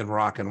 Madison, we can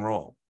rock and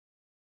roll.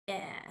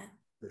 Yeah.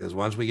 Because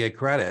once we get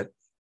credit,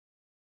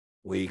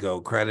 we go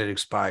credit,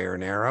 expire,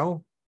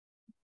 narrow,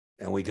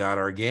 and we got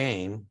our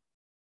gain,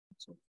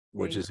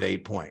 which is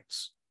 8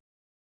 points.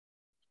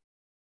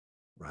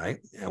 Right.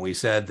 And we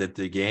said that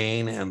the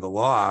gain and the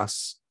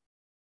loss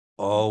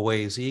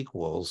always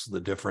equals the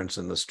difference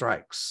in the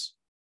strikes.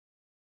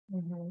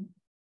 Mm-hmm.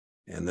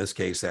 In this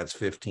case, that's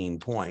 15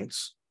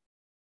 points.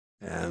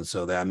 And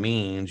so that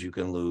means you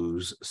can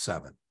lose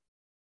 7.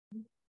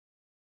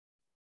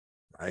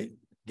 Right?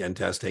 Again,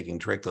 test taking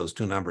trick, those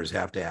two numbers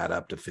have to add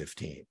up to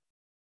 15.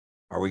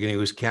 Are we going to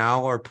use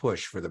cal or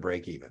push for the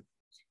break even?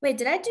 Wait,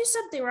 did I do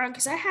something wrong?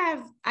 Because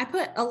I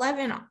put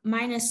 11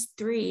 minus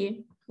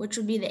 3, which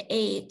would be the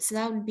 8. So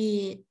that would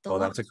be the Well,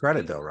 that's a last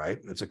credit three. though, right?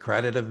 It's a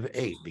credit of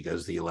 8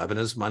 because the 11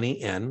 is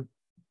money in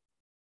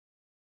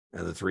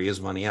and the 3 is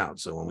money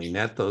out. So when we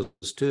net those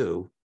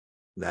two,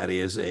 that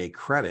is a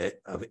credit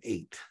of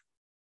 8.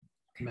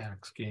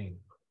 Max gain.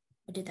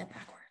 I did that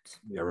backwards.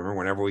 Yeah, remember,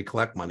 whenever we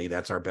collect money,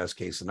 that's our best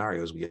case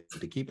scenario is we get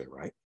to keep it,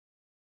 right?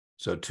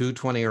 So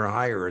 220 or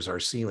higher is our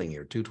ceiling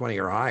here. 220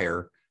 or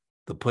higher,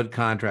 the put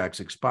contracts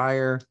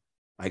expire.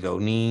 I go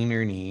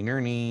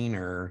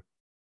neener,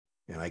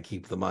 and I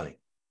keep the money.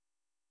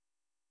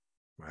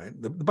 Right.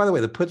 By the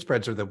way, the put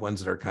spreads are the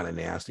ones that are kind of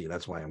nasty.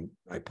 That's why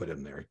I put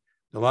in there.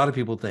 A lot of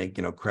people think,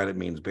 credit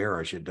means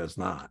bearish. It does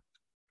not.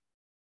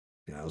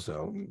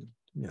 So,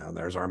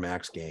 there's our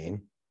max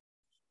gain.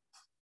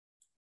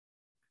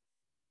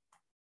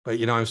 But,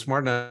 I'm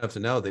smart enough to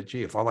know that,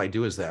 gee, if all I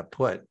do is that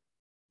put,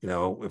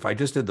 if I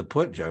just did the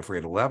put, Jeffrey,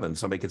 at 11,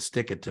 somebody could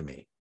stick it to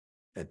me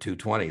at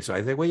 220. So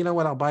I think, well, you know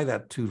what? I'll buy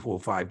that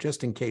 205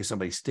 just in case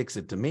somebody sticks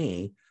it to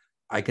me.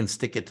 I can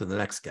stick it to the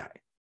next guy.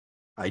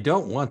 I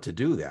don't want to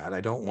do that. I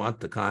don't want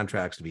the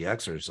contracts to be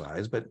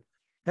exercised, but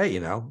hey,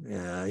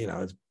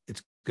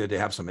 it's good to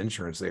have some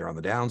insurance there on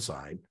the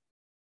downside.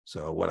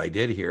 So what I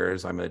did here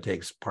is I'm going to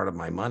take part of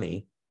my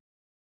money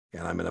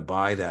and I'm going to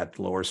buy that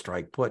lower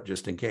strike put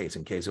just in case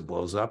it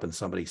blows up and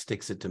somebody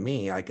sticks it to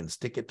me. I can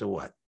stick it to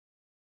what?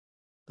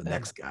 The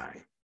next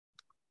guy.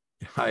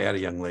 I had a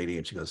young lady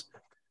and she goes,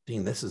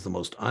 Dean, this is the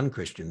most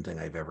unchristian thing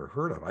I've ever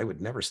heard of. I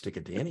would never stick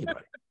it to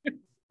anybody.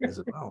 I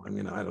said, well, I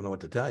don't know what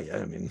to tell you.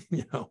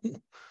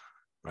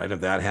 Right.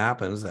 If that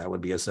happens, that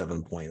would be a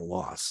 7-point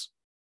loss.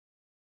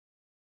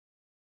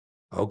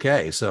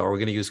 Okay. So are we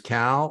going to use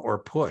cal or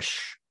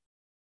push?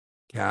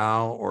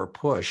 Cal or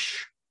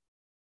push?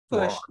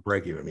 Push.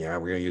 Break even. Yeah,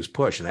 we're going to use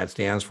push, and that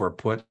stands for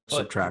put,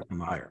 subtract from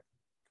higher.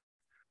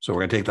 So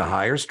we're going to take the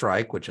higher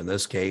strike, which in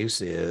this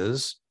case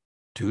is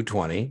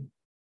 220.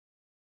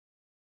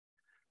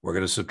 We're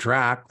going to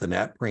subtract the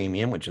net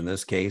premium, which in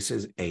this case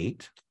is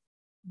 8.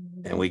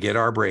 And we get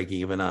our break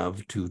even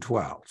of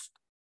 212.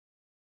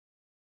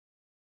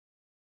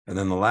 And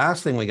then the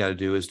last thing we got to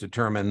do is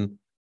determine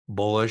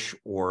bullish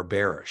or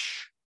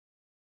bearish.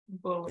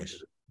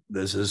 Bullish.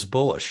 This is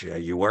bullish. Yeah,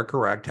 you are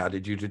correct. How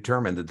did you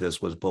determine that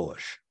this was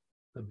bullish?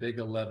 The big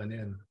 11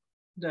 in.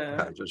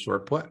 The Just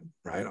short put,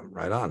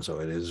 right on. So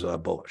it is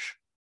bullish.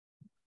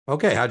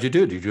 Okay, how'd you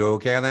do? Did you do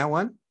okay on that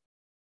one?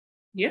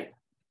 yeah.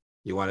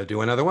 You want to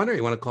do another one or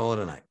you want to call it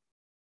a night?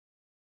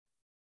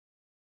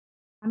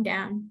 I'm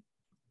down.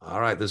 All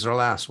right, this is our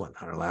last one.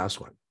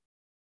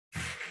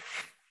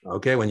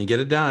 Okay, when you get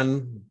it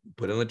done,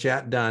 put in the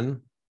chat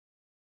done,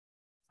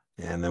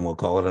 and then we'll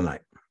call it a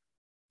night.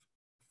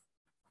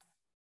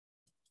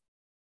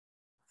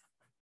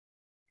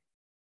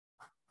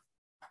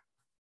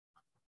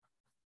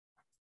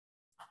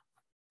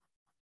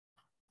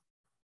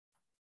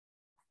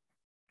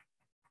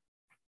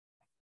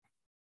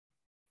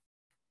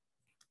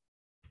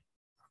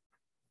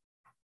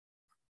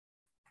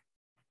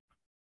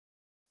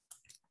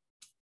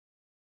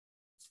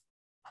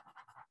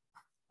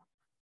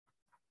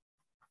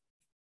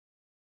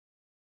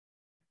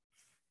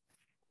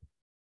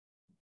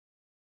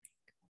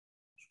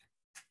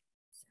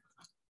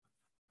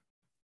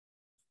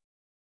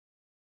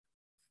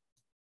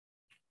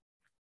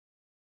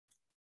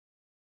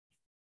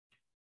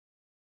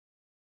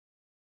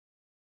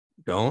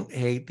 Don't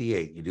hate the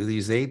 8. You do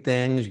these 8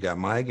 things, you got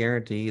my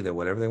guarantee that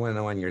whatever they want to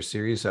know on your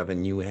Series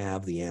 7, you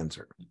have the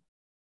answer.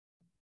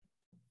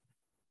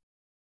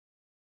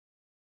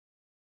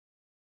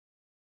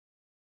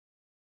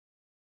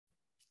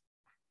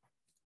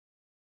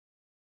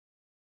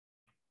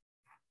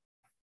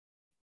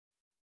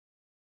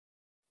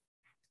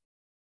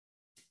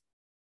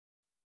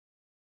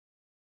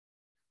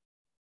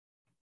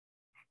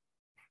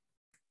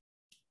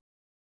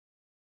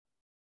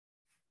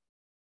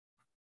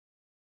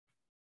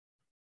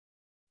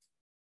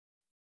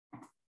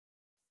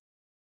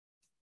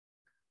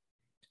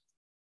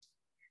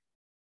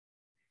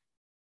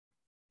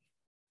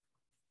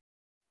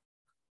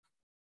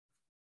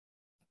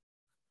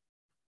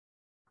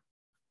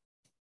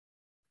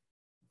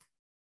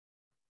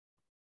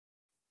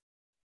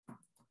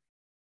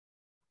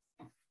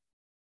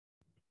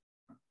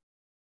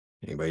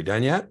 Anybody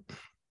done yet?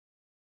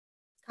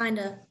 Kind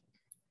of.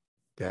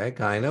 Okay,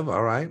 kind of.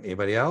 All right.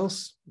 Anybody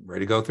else?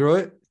 Ready to go through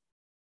it?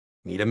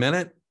 Need a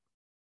minute?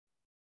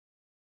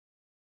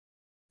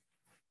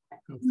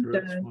 Go through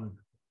it. Done. Fine.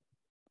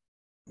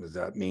 Does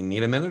that mean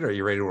need a minute or are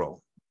you ready to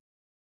roll?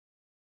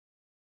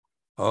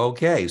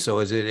 Okay, so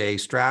is it a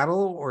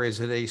straddle or is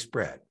it a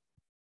spread?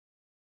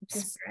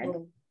 Spread.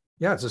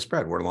 Yeah, it's a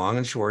spread. We're long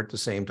and short, the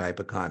same type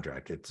of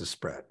contract. It's a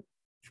spread.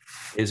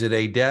 Is it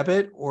a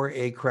debit or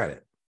a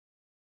credit?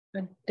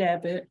 A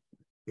debit.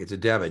 It's a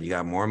debit. You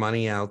got more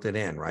money out than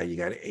in, right? You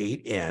got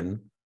 8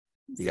 in,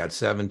 you got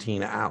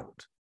 17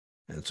 out.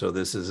 And so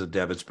this is a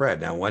debit spread.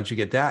 Now, once you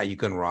get that, you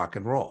can rock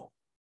and roll.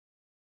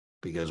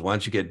 Because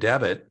once you get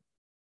debit,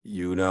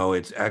 you know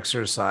it's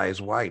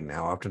exercise white.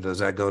 How often does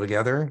that go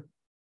together?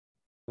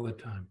 All the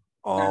time.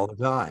 All the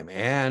time.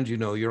 And you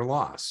know your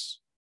loss.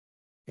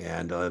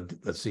 And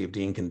let's see if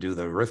Dean can do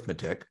the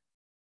arithmetic.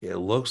 It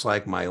looks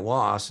like my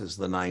loss is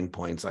the 9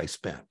 points I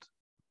spent.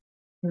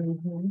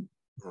 Mhm.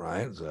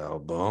 Right? So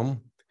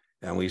boom.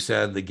 And we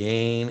said the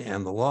gain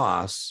and the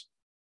loss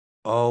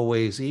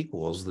always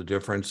equals the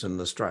difference in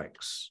the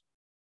strikes.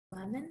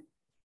 11.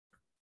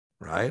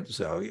 Right?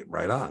 So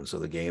right on. So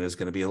the gain is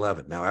going to be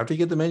 11. Now, after you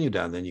get the menu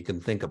done, then you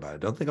can think about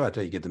it. Don't think about it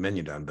until you get the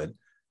menu done. But,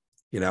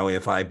 you know,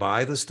 if I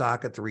buy the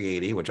stock at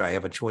 380, which I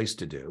have a choice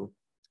to do,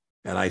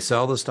 and I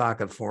sell the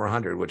stock at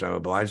 400, which I'm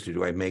obliged to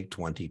do, I make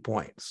 20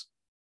 points.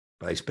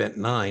 But I spent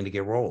 9 to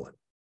get rolling.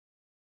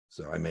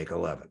 So I make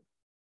 11.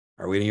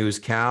 Are we going to use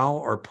cow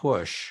or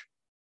push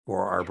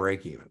for our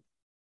break even?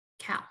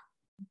 Cow.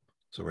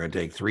 So we're going to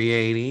take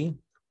 380,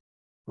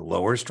 the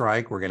lower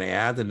strike. We're going to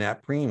add the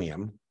net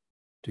premium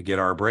to get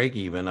our break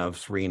even of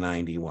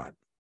 391.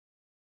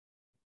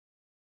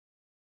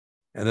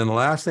 And then the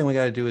last thing we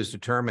got to do is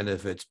determine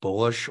if it's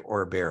bullish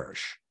or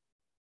bearish.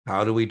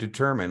 How do we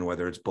determine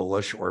whether it's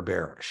bullish or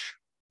bearish?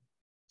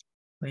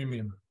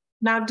 Premium.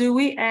 Now, do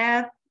we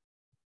add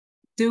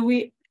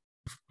the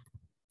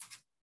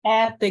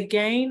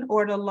gain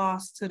or the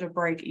loss to the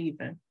break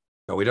even?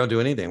 No, we don't do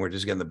anything. We're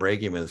just getting the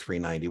break even of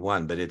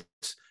 391, but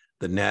it's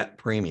the net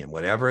premium.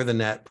 Whatever the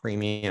net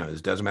premium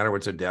is, doesn't matter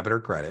what's a debit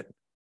or credit,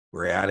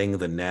 we're adding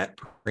the net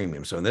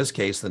premium. So in this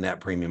case, the net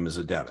premium is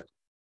a debit,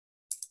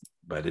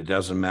 but it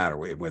doesn't matter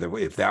whether,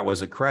 if that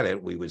was a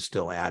credit, we would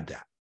still add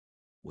that.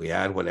 We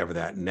add whatever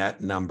that net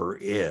number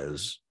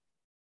is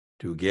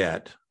to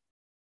get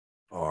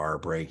our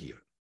break even,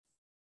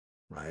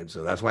 right?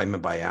 So that's what I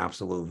meant by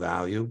absolute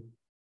value.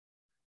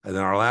 And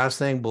then our last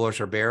thing, bullish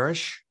or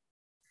bearish.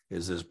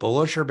 Is this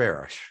bullish or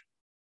bearish?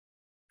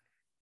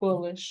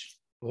 Bullish.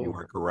 You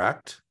are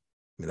correct.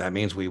 I mean, that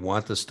means we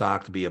want the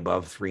stock to be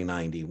above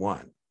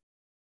 391.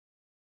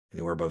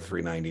 Anywhere above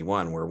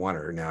 391, we're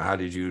winner. Now, how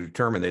did you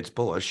determine that it's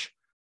bullish?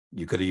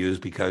 You could have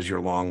used because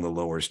you're long the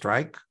lower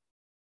strike,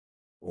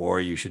 or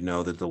you should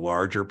know that the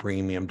larger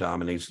premium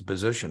dominates the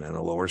position and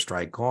a lower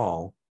strike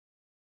call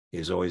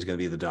is always going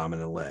to be the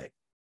dominant leg.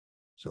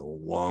 So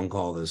long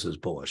call, this is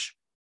bullish.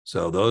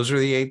 So those are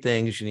the 8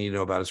 things you need to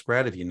know about a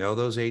spread. If you know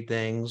those 8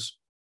 things,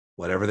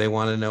 whatever they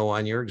want to know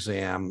on your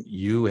exam,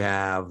 you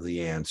have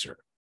the answer.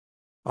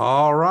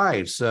 All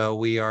right. So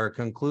we are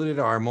concluded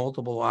our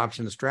multiple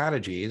option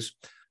strategies.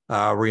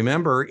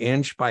 Remember,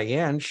 inch by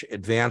inch,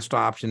 advanced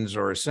options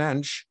are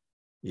cinch.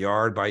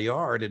 Yard by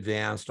yard,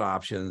 advanced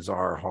options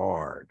are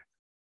hard.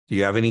 Do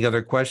you have any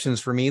other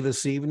questions for me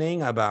this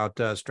evening about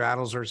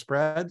straddles or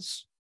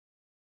spreads?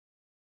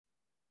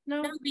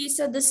 No. No, you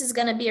said this is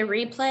going to be a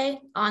replay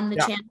on the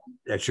Yeah. channel.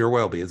 It sure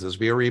will be. This will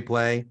be a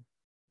replay.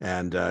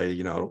 And,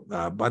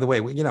 by the way,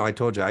 I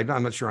told you,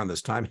 I'm not sure on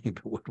this timing,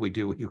 but what we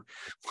do,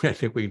 I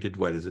think we did,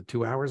 what is it,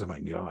 2 hours? Oh my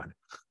God.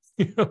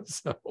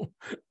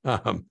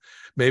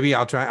 Maybe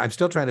I'll try. I'm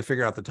still trying to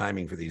figure out the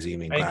timing for these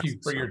evening classes. Thank you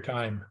for your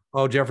time.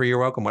 Oh, Jeffrey, you're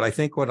welcome.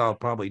 What I'll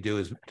probably do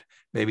is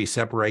maybe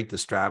separate the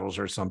straddles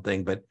or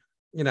something, but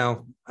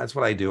that's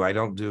what I do. I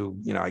don't do,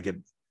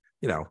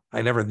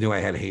 I never knew I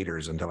had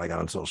haters until I got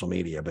on social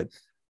media, but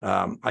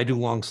I do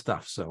long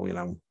stuff. So,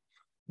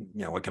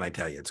 what can I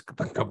tell you? It's a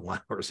couple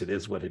hours. It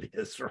is what it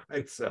is,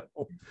 right? So,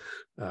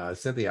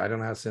 Cynthia, I don't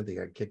know how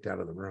Cynthia got kicked out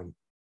of the room.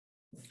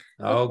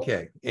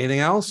 Okay. Anything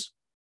else?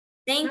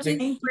 Thank you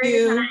Thank for your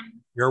you.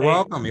 time. You're Hey.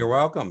 welcome. You're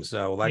welcome.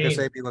 So, like I Dean.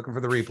 say, be looking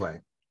for the replay.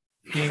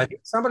 Dean, I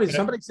think somebody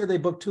Can I- said they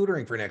booked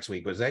tutoring for next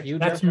week. Was that you,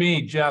 That's Jeff?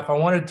 me, Jeff. I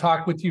want to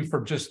talk with you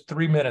for just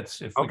 3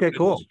 minutes. If we Okay, could,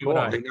 cool. just you and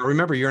I. Now,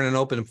 remember, you're in an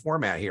open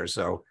format here,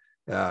 so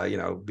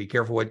be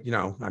careful what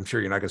I'm sure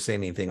you're not going to say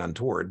anything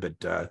untoward,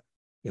 but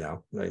you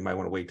might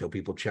want to wait till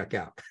people check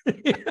out.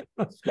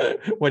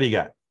 What do you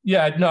got?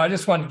 Yeah, no, I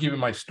just wanted to give you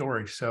my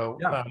story. So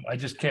Yeah. I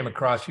just came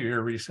across you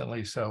here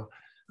recently. So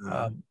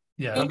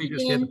yeah. Let me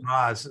just hit the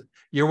pause.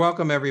 You're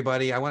welcome,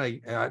 everybody. I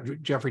want to,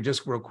 Jeffrey,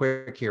 just real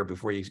quick here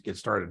before you get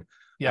started.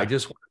 Yeah. I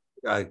just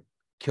want to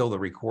kill the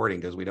recording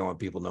because we don't want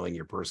people knowing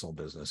your personal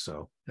business.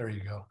 So There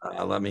you go.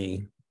 let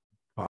me